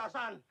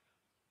kaligtasan.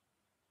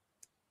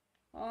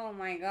 Oh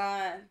my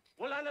God.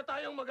 Wala na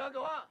tayong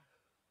magagawa.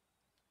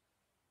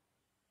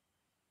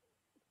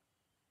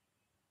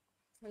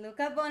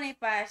 Look at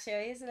Bonifacio.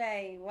 It's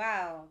like,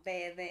 wow,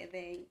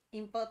 the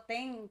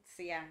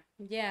impotencia.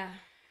 Yeah.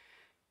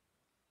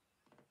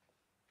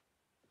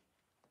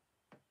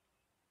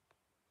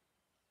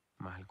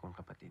 Mahal kong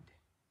kapatid,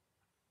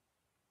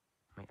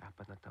 may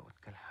 4 na taon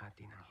at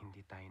kalahati nang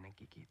hindi tayo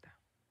nagkikita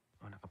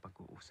o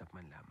nakapag-uusap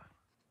man lamang.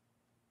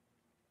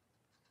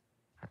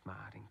 At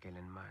maaaring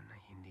kailanman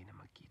ay hindi na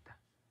magkita.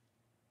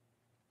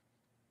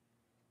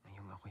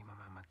 Ngayong ako'y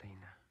mamamatay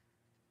na,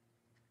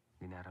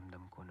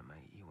 dinaramdam ko na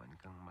maiiwan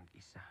kang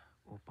mag-isa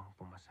upang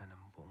pumasa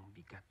ng buong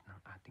bigat ng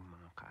ating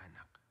mga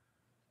kaanak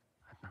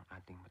at ng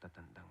ating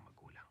matatandang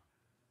magulang.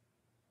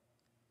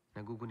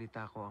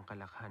 Nagugunita ko ang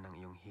kalakhan ng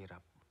iyong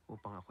hirap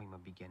upang ako'y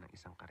mabigyan ng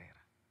isang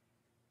karera.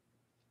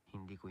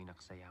 Hindi ko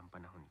inaksaya ang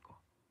panahon ko.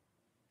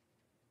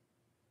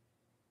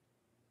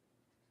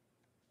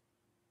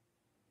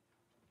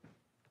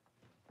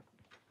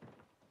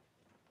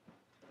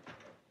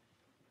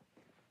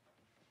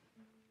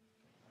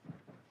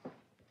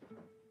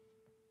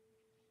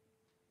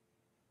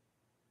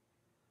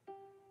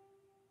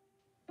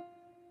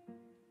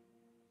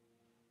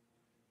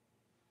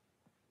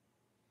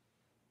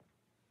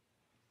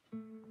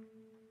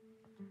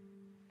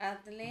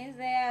 At least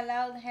they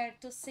allowed her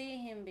to see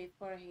him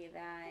before he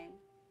died.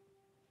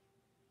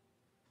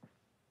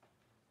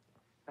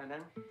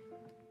 Tanan?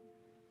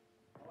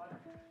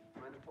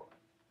 Ano po?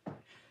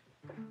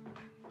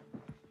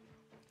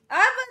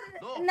 Ah,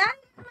 but na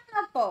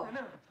po.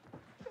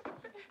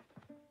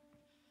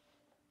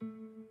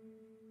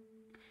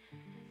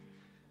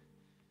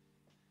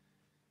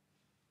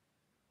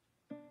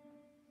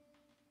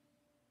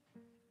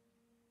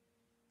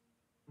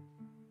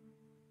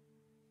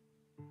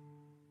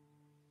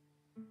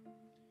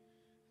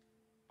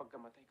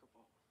 Pagkamatay ko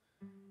po,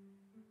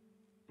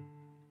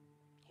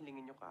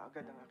 hilingin niyo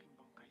kaagad ang aking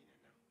bangkay,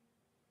 Nanang.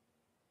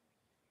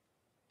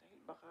 Dahil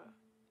baka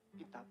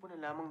itapon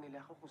na lamang nila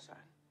ako kung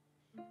saan.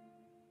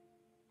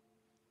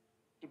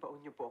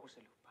 Ibaon niyo po ako sa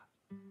lupa.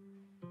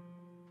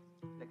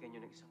 Lagyan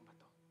niyo ng isang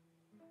bato.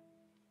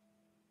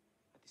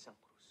 At isang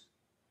krus.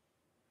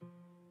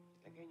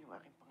 Lagyan niyo ang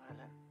aking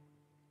pangalan.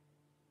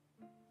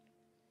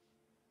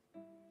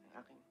 Ang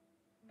aking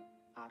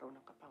araw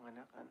ng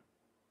kapanganakan.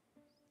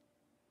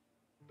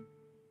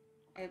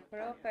 A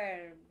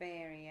proper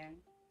burial.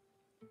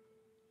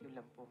 Yun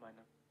lang po,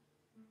 Manang.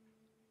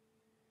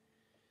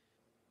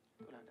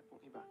 Wala na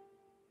pong iba.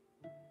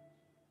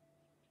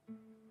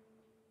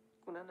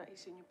 Kung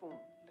nanaisin niyo pong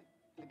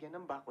lagyan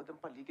ng bakod ang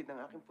paligid ng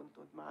aking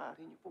puntod,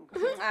 maaari niyo pong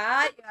gawin.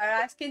 You are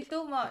asking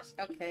too much.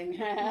 Okay.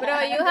 Bro,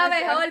 you have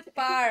a whole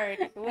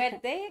park where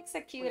they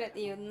executed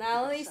you.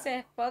 Now it's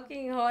a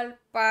fucking whole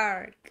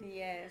park.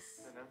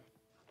 Yes.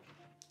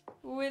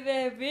 With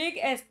a big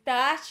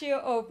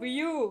statue of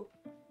you.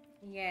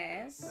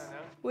 Yes.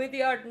 With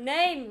your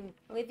name.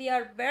 With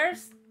your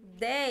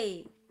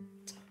birthday.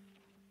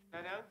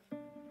 Nanang?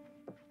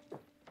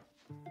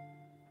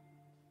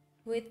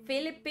 With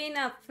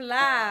Filipino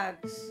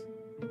flags.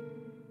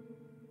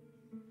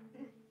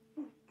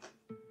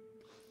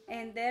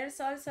 And there's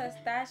also a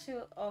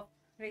statue of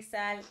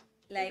Rizal,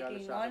 like Regalo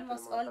in sa akin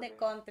almost ng mga all the tabi.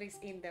 countries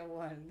in the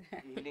world.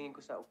 Hihilingin ko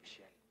sa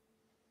opisyal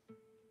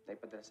na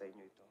ipadala sa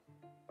inyo ito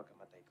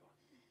pagkamatay ko.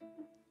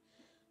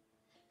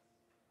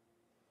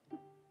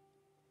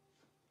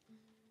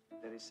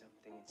 There is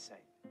something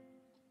inside.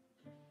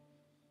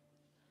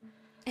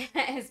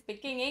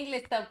 Speaking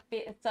English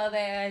so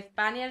the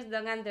Spaniards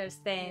don't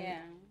understand.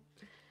 Yeah.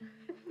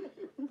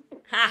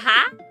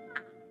 Haha.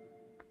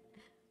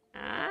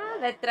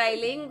 The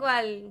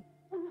trilingual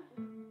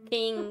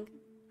king.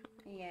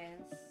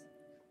 Yes.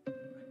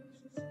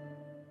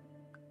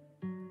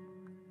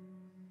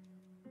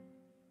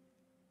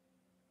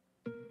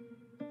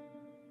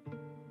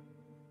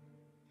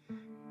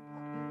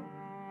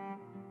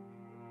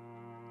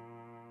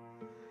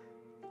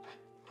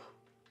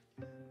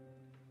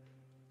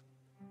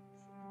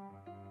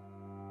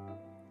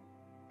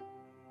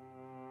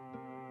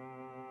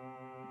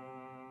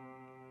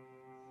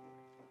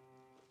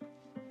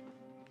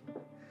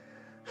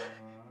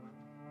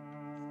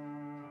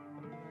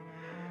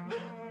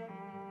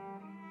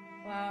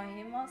 Wow,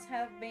 he must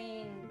have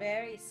been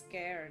very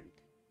scared.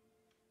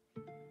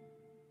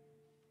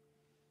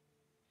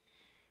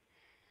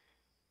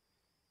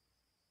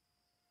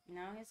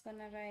 Now he's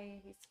gonna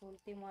write his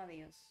último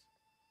adiós.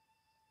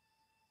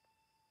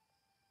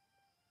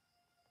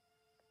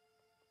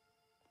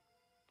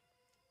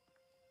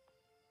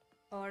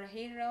 Or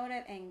he wrote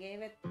it and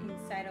gave it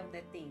inside of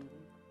the thing.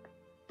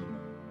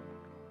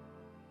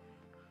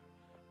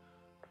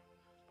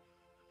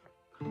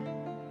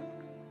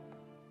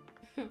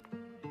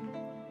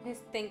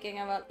 He's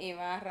thinking about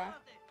Ibarra.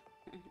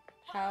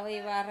 How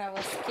Ibarra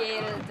was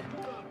killed.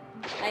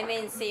 I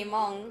mean,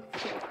 Simon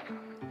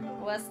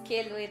was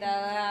killed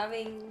without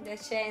having the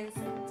chance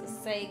to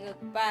say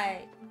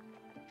goodbye.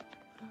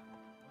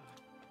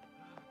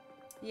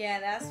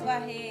 Yeah, that's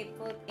what he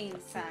put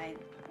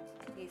inside.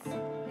 His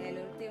el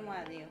último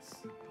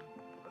adiós.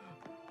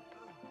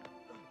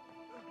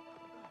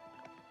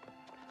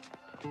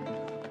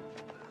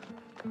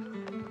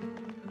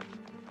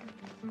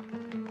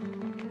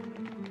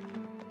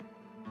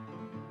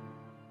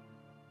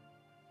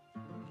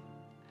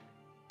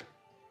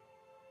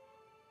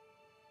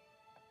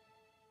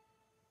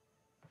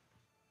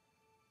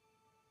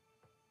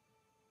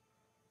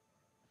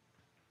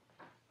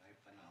 May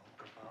panahon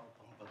ka pa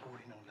upang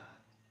baguhin ang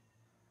lahat.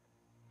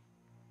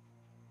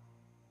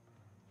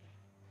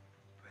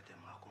 Pwede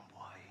mo akong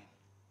buhayin.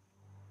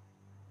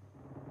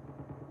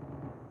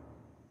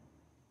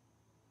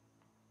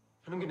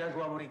 Anong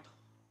ginagawa mo rito?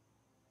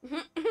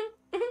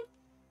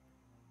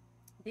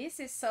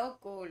 This is so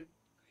cool.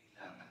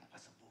 Kailangan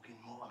pasabugin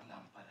mo ang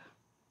lampara.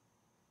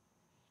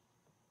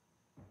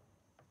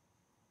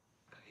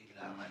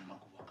 Kailangan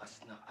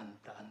magwakas ng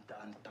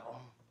daan-daan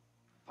taong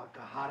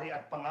pagkahari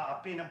at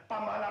pang-aapi ng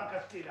pamahalang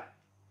Kastila.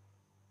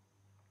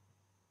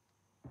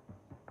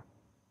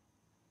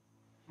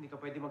 Hindi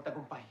ka pwede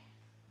magtagumpay.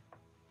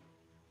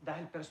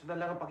 Dahil personal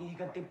lang ang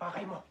paghihiganting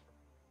pakay mo.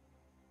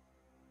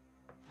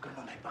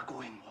 Ganun ay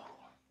baguhin mo ako.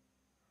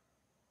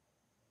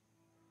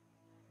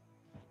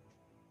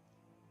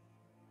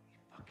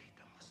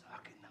 Ipakita mo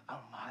sa akin na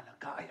ang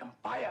mahalaga ay ang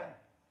bayan.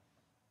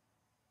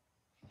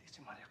 Hindi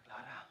si Maria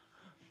Clara.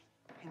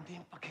 Hindi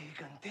ang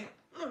paghihiganti.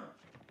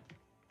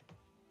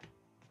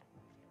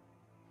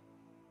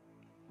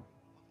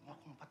 Huwag mo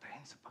akong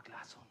patayin sa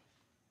paglason.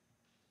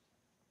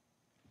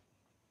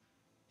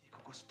 Hindi ko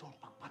gustong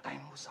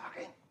pagpatayin mo sa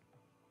akin.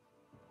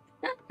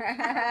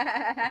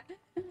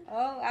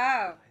 Oh,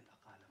 wow. Dahil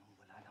akala mo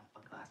wala nang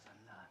pag-asa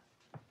ang lahat.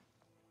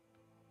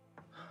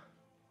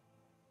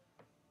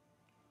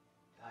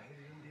 Dahil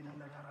yun din ang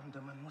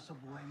nararamdaman mo sa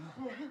buhay mo.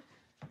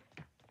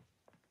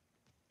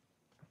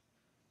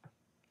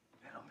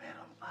 Pero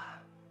meron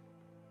pa.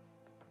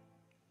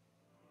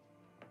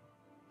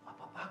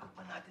 Mapapago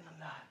pa natin ang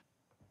lahat.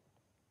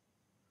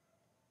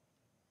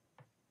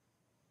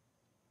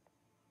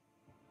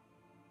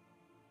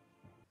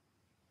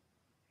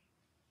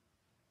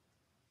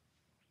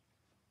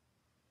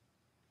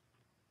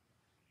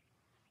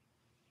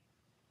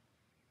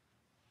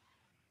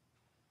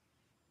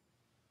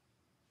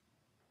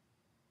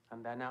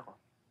 Handa na ako.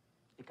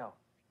 Ikaw.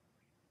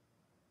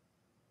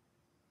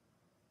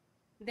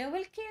 They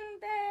will kill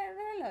the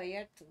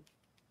lawyer too.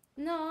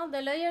 No, the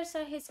lawyer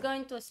said he's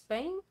going to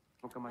Spain.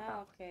 Huwag ka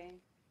matakot.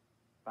 Okay.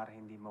 Para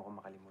hindi mo ako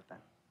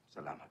makalimutan.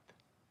 Salamat.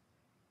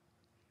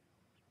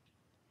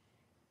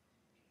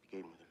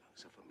 Bigay mo na lang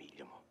sa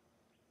pamilya mo.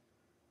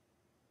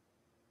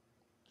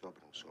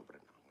 Sobrang-sobra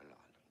na ang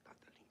alaalang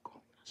tataling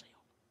ko para sa'yo.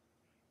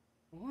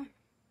 What?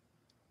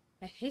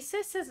 He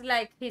says it's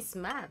like he's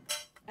mad.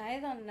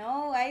 I don't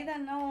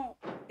know.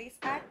 This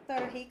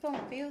actor, he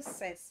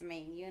confuses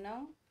me, you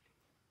know?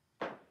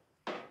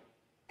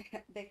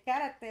 The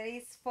character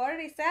is for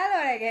Rizal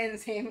or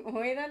against him.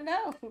 We don't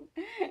know.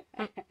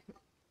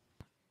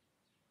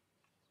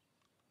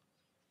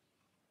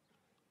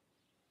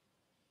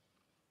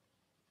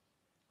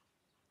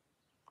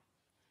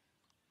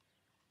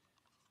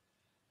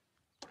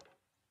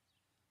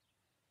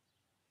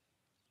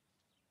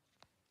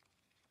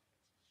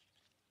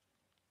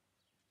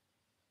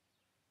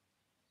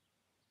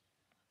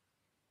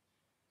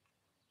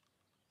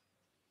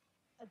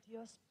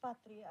 Adiós,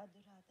 patria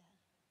adorada.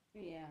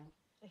 Yeah.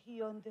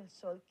 Región del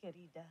sol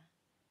querida.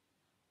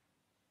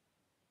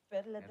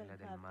 Perla del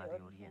Perla mar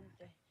de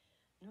oriente.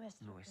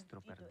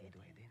 Nuestro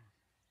perdido Edén.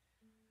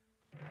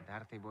 A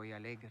darte voy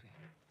alegre,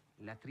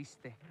 la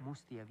triste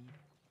mustia vida.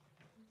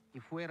 Y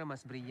fuera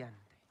más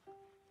brillante,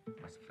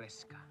 más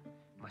fresca,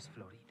 más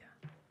florida.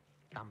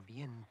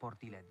 También por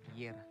ti la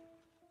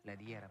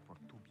diera por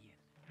tu bien.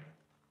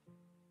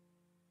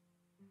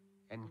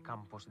 En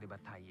campos de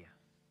batalla,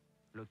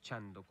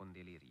 luchando con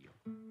delirio,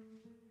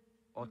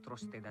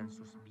 otros te dan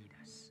sus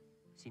vidas,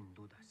 sin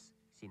dudas,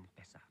 sin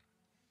pesar.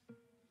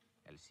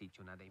 El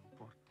sitio nada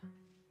importa,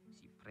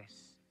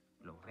 ciprés,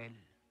 laurel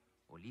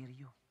o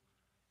lirio,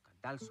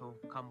 cadalso,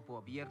 campo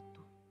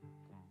abierto,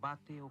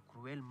 combate o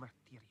cruel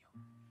martirio.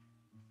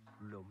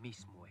 Lo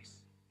mismo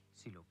es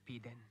si lo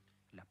piden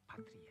la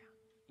patria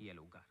y el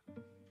hogar.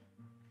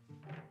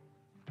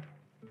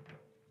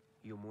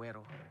 Yo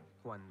muero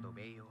cuando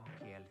veo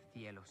que el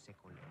cielo se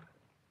colora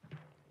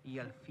y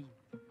al fin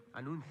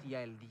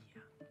anuncia el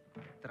día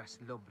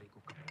tras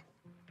lóbrego capuz.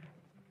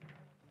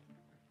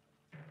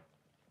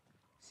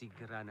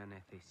 sigrana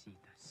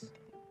necesitas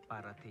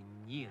para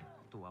teñir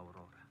tu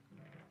aurora.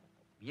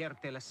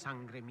 Vierte la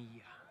sangre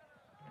mía,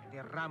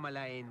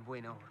 derrámala en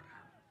buena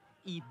hora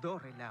y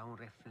dórela un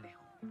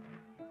reflejo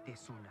de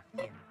su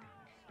naciente.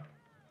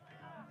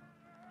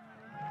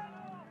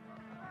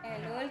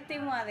 El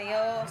último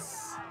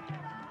adiós.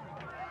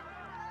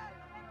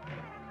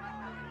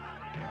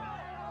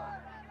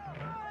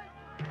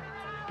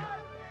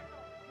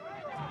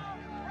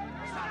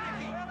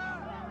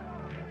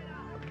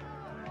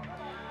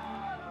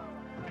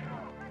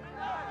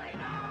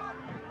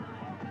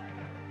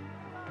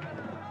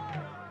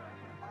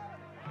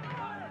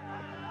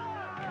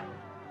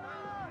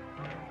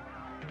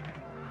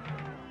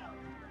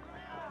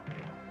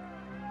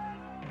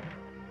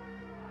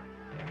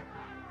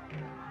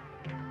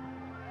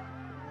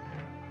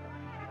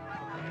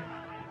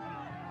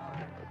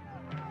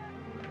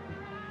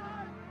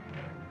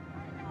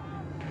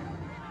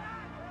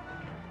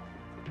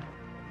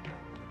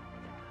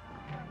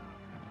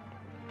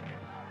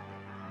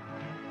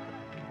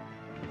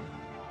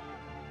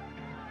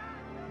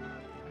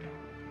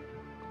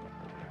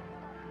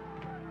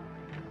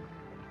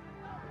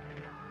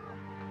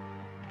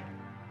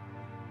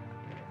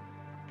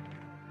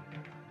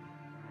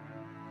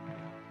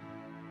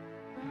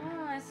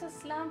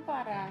 Esos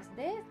lámparas,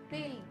 they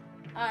still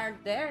are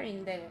there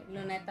in the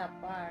Luneta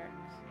Park.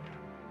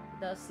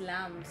 Those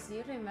lamps,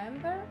 you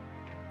remember?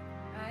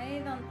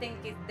 I don't think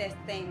it's the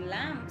same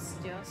lamps,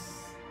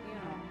 just, you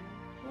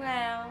know.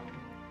 Well,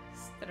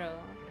 it's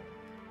true.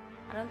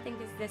 I don't think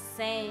it's the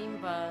same,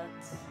 but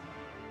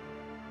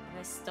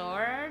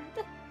restored.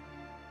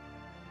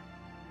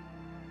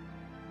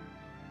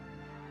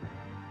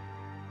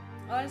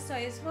 Also,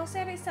 is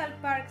Jose Rizal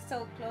Park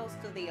so close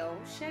to the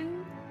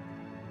ocean?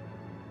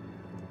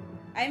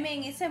 I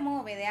mean, it's a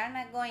movie. They are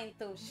not going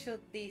to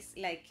shoot this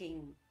like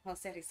in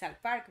Jose Rizal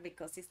Park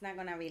because it's not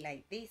gonna be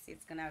like this.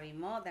 It's gonna be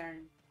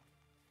modern.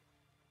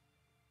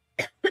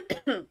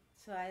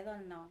 So I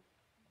don't know.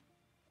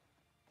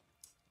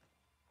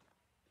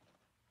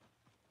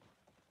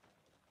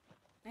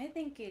 I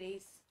think it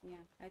is.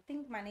 Yeah, I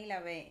think Manila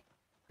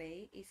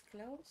Bay is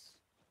close.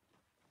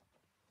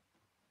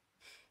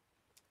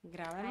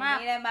 Grab a map.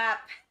 I need a map.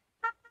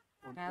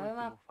 Un Grab a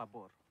map. último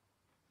favor.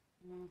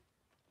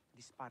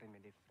 Dispárenme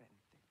de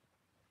frente.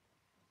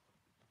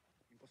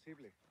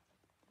 Imposible.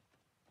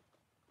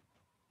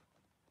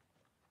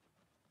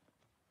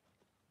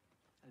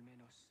 Al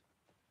menos,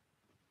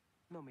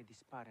 no me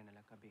disparen a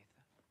la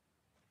cabeza.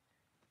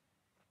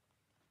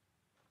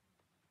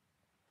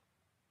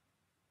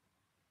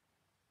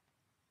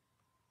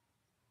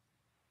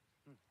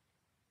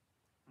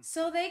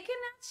 So they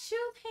cannot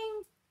shoot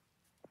him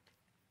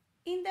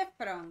in the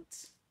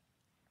front.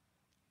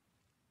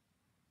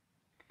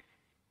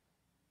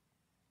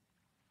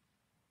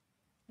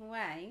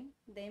 Why?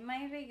 They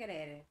might regret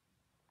it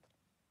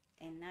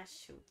and not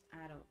shoot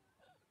at all.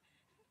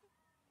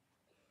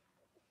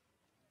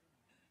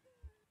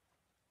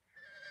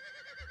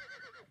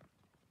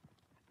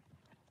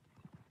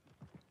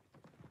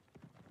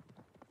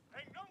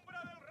 En nombre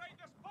del rey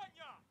de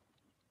España,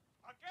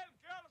 aquel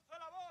que alce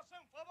la voz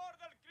en favor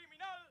del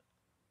criminal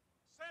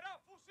será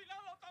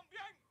fusilado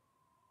también.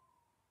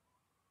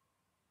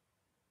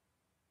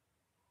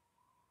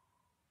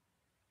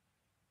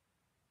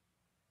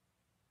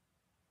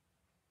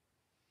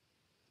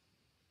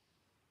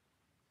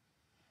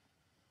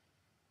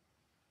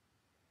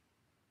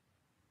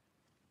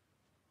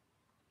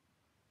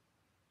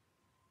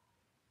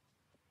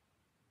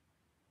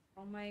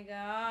 Oh my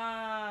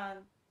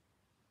God.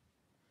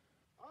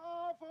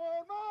 ¡A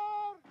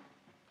formar!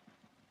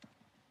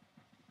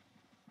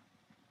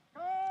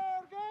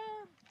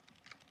 ¡Carguen!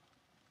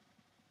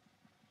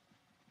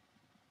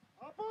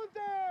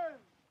 ¡Apunten!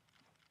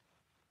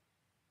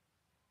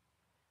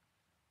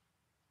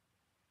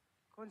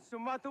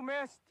 Consumatum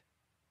est.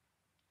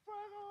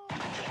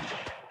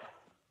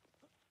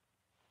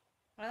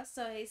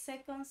 Also, he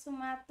said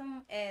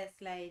consumatum is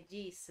like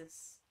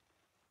Jesus.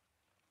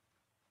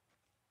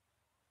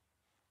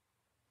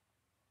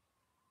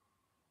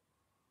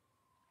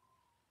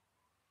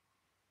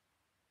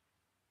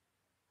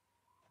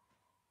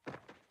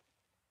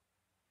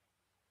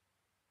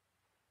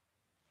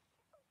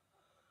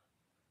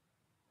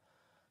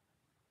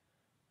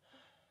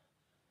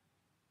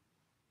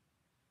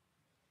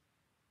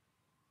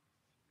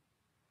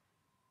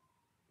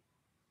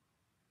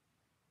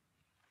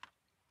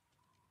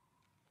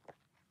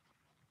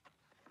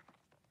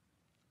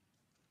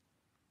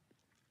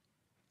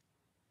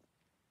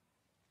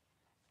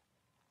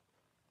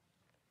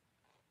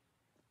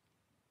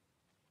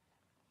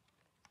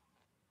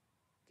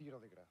 Tiro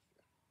de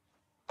gracia.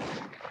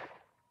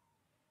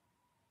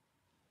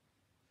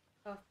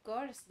 Of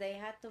course, they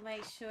had to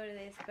make sure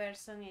this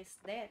person is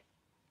dead.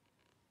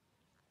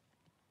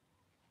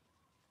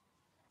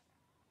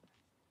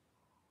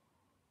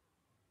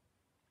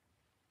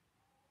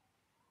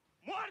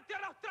 ¡Muerte a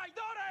los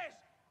traidores!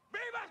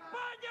 ¡Viva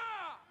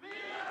España!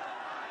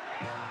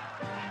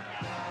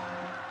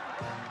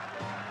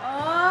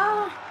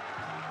 Oh!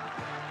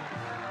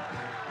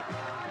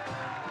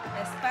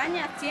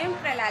 España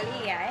siempre la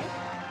lía, ¿eh?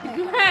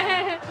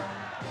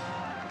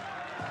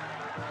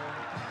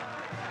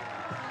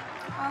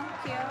 Oh,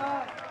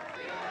 cute.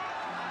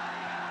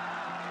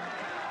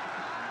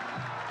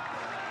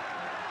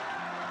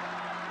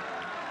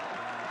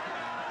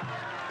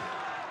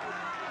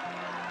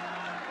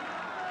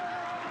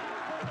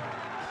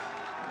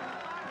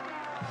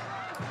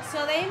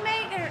 So they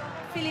make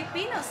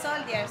Filipino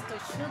soldiers to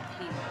shoot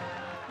him.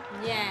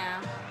 Yeah.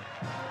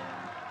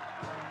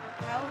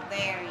 How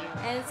dare you?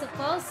 And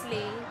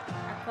supposedly,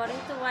 according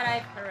to what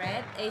I've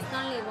read, it's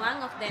only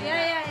one of them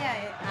Yeah.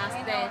 has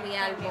I the know, real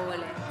it's only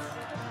bullet.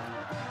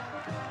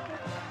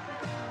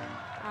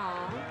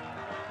 Oh,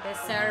 the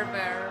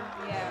server.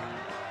 Yeah.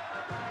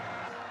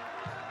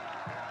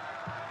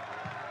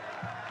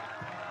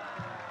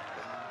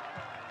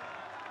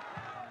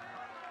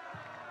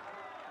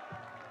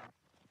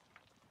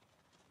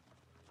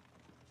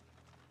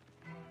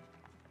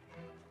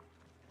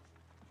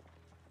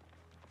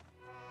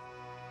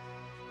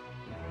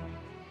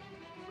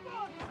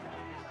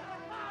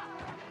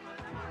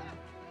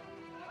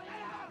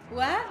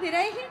 What? Did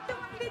I hear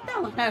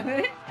tumambita?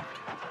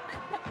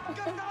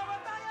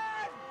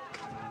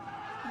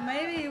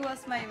 Maybe it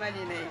was my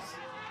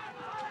imagination.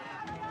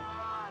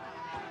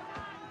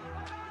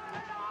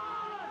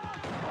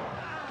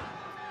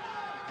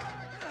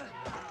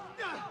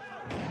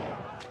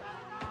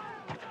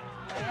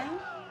 Well,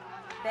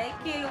 they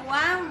killed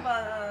one,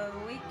 but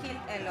we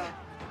killed a lot.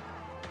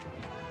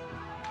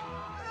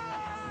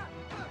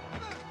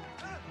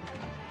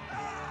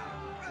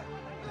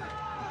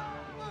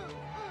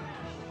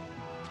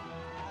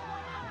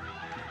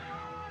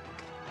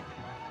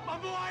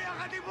 Mabuhay ang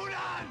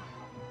katipunan!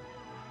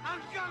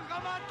 Hanggang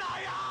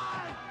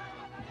kamatayan!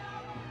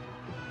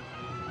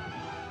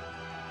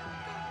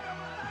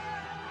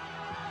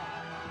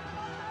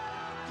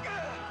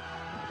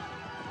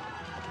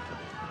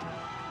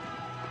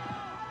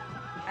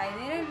 I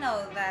didn't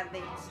know that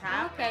this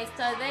happened. Okay,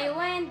 so they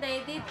went,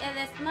 they did a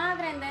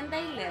desmadre, and then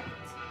they left.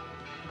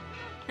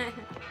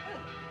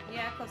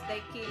 Yeah, because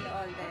they killed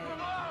all the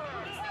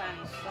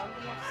Spanish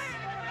soldiers.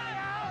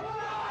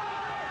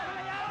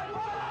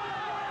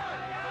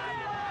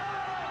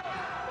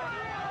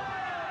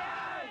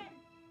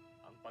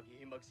 Ang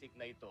paghihimagsik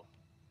na ito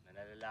na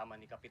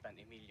nalalaman ni Kapitan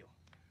Emilio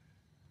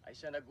ay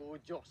siya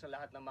nag-uudyok sa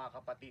lahat ng mga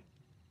kapatid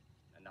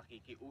na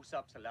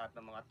nakikiusap sa lahat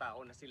ng mga tao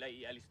na sila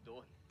ialis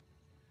doon.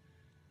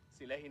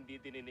 Sila hindi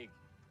dininig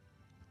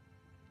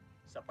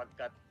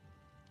sapagkat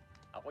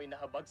ako'y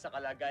nahabag sa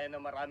kalagayan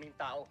ng maraming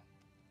tao.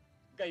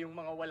 Gayong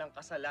mga walang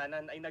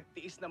kasalanan ay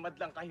nagtiis na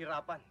madlang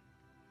kahirapan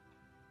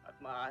at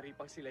maaari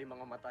pang sila'y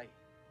mga matay.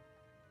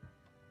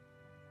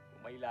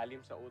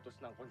 Umailalim sa utos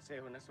ng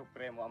Konseho ng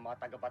Supremo ang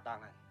mga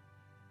tagapatangan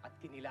at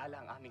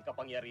kinilala ang aming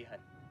kapangyarihan.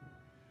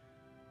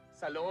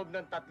 Sa loob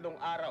ng 3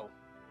 araw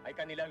ay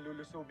kanilang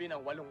lulusubin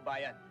ang 8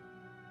 bayan.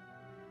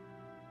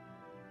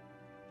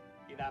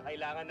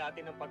 Kinakailangan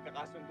natin ng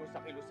pagkakasundo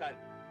sa kilusan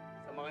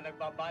sa mga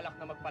nagbabalak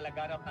na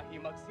magpalaganap ng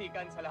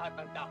himagsikan sa lahat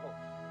ng dako.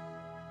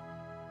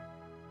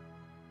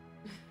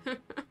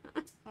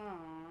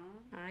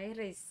 Ay,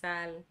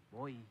 Rizal.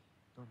 Hoy,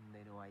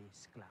 donde no hay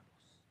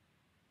esclavos,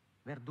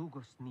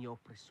 verdugos ni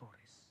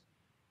opresores,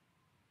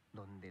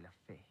 donde la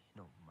fe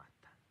no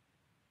mata,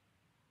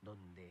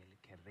 donde el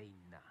que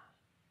reina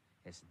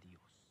es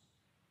Dios.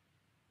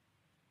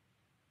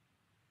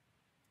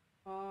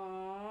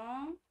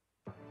 Oh.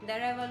 The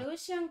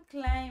revolution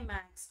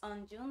climaxed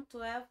on June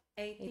 12,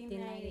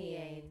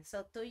 1898.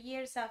 So 2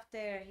 years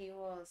after he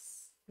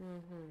was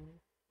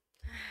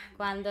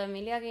Cuando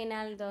Emilio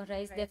Aguinaldo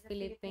raised the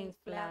Philippines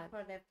flag.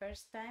 for the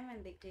first time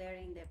and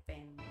declared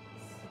independence.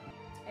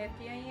 A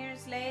few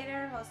years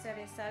later, Jose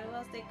Rizal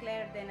was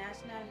declared the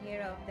national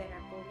hero of the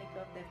Republic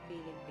of the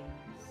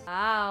Philippines.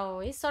 Wow,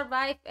 we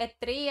survived a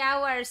 3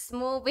 hours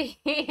movie.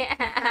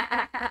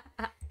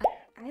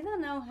 I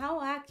don't know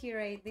how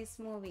accurate this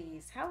movie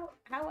is. How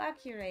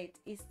accurate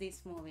is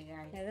this movie,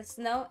 guys? Let us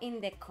know in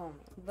the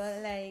comments.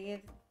 But like,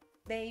 if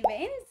the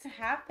events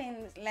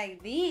happen like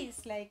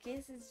this, like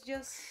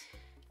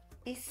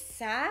it's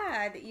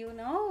sad, you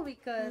know,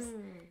 because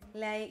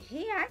like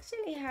he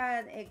actually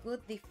had a good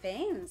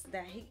defense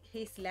that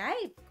his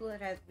life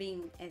could have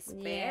been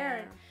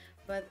spared,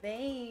 but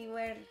they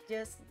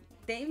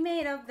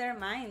made up their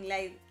mind,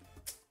 like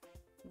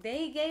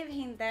they gave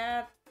him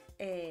that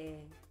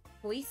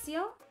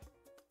juicio,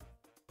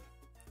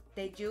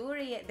 the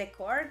jury, the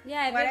court,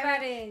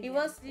 everybody. It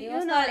was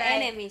all like,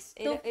 enemies.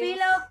 to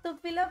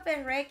fill up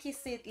a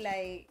requisite,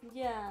 like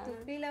to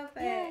fill up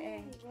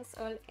it was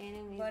all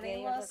enemies. but it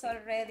was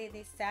already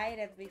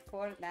decided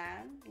before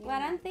that.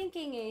 What I'm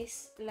thinking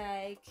is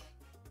like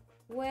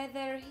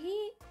whether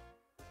he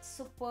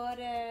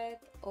supported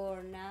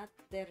or not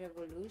the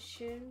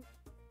revolution.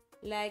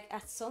 Like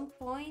at some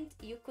point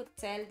you could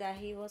tell that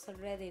he was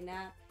already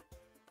not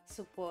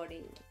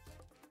supporting.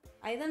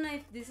 I don't know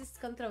if this is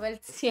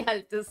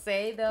controversial to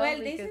say though. Well,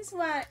 this is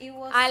what it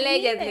was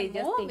allegedly in the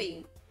just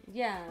movie. thinking.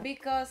 Yeah.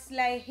 Because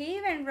like he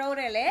even wrote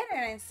a letter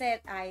and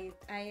said, I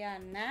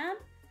am not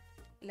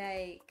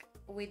like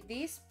with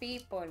these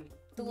people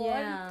to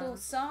Yeah. all to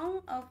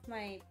some of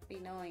my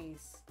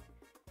Pinoys.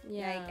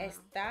 Yeah. Like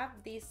stop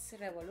this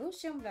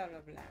revolution, blah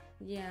blah blah.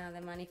 Yeah, the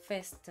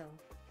manifesto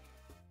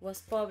was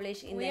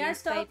published in We the are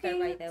newspaper, talking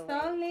by the way.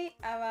 solely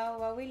about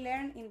what we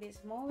learned in this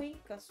movie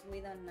because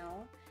we don't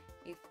know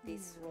if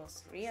this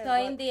was real. So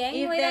in the end,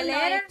 if we the don't know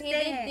if letters he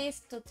did they- this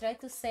to try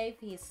to save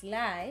his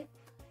life,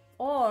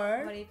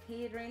 or if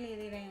he really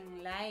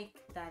didn't like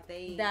that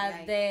they that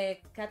like, the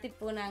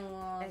Katipunan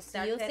was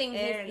started using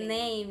early. his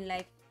name,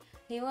 like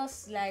he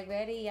was like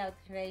very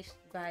outraged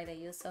by the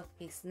use of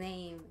his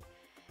name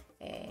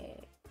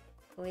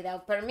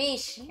without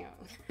permission.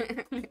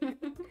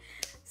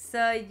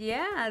 So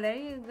yeah, there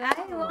you go.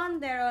 I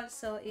wonder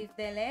also if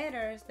the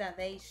letters that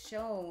they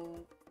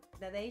showed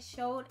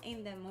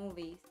in the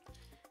movies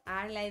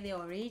are like the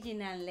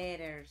original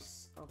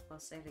letters of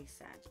Jose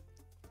Rizal.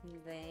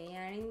 They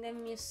are in the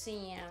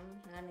museum,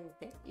 aren't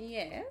they?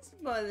 Yes,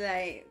 but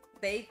like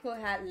they could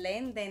have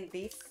lent them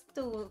this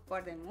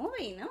for the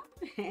movie, no?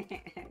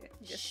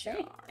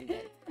 Sure.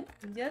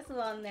 Just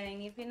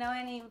wondering. If you know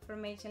any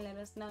information, let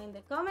us know in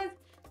the comments.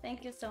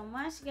 Thank you so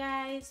much,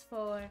 guys,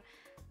 for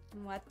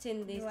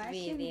Watching this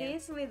watching video.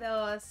 this with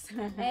us.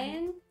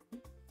 And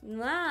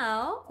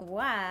now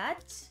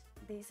watch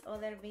this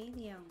other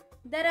video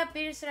that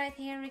appears right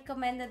here,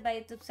 recommended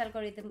by YouTube's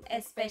algorithm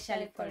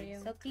especially for you.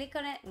 So click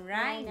on it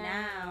right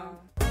now.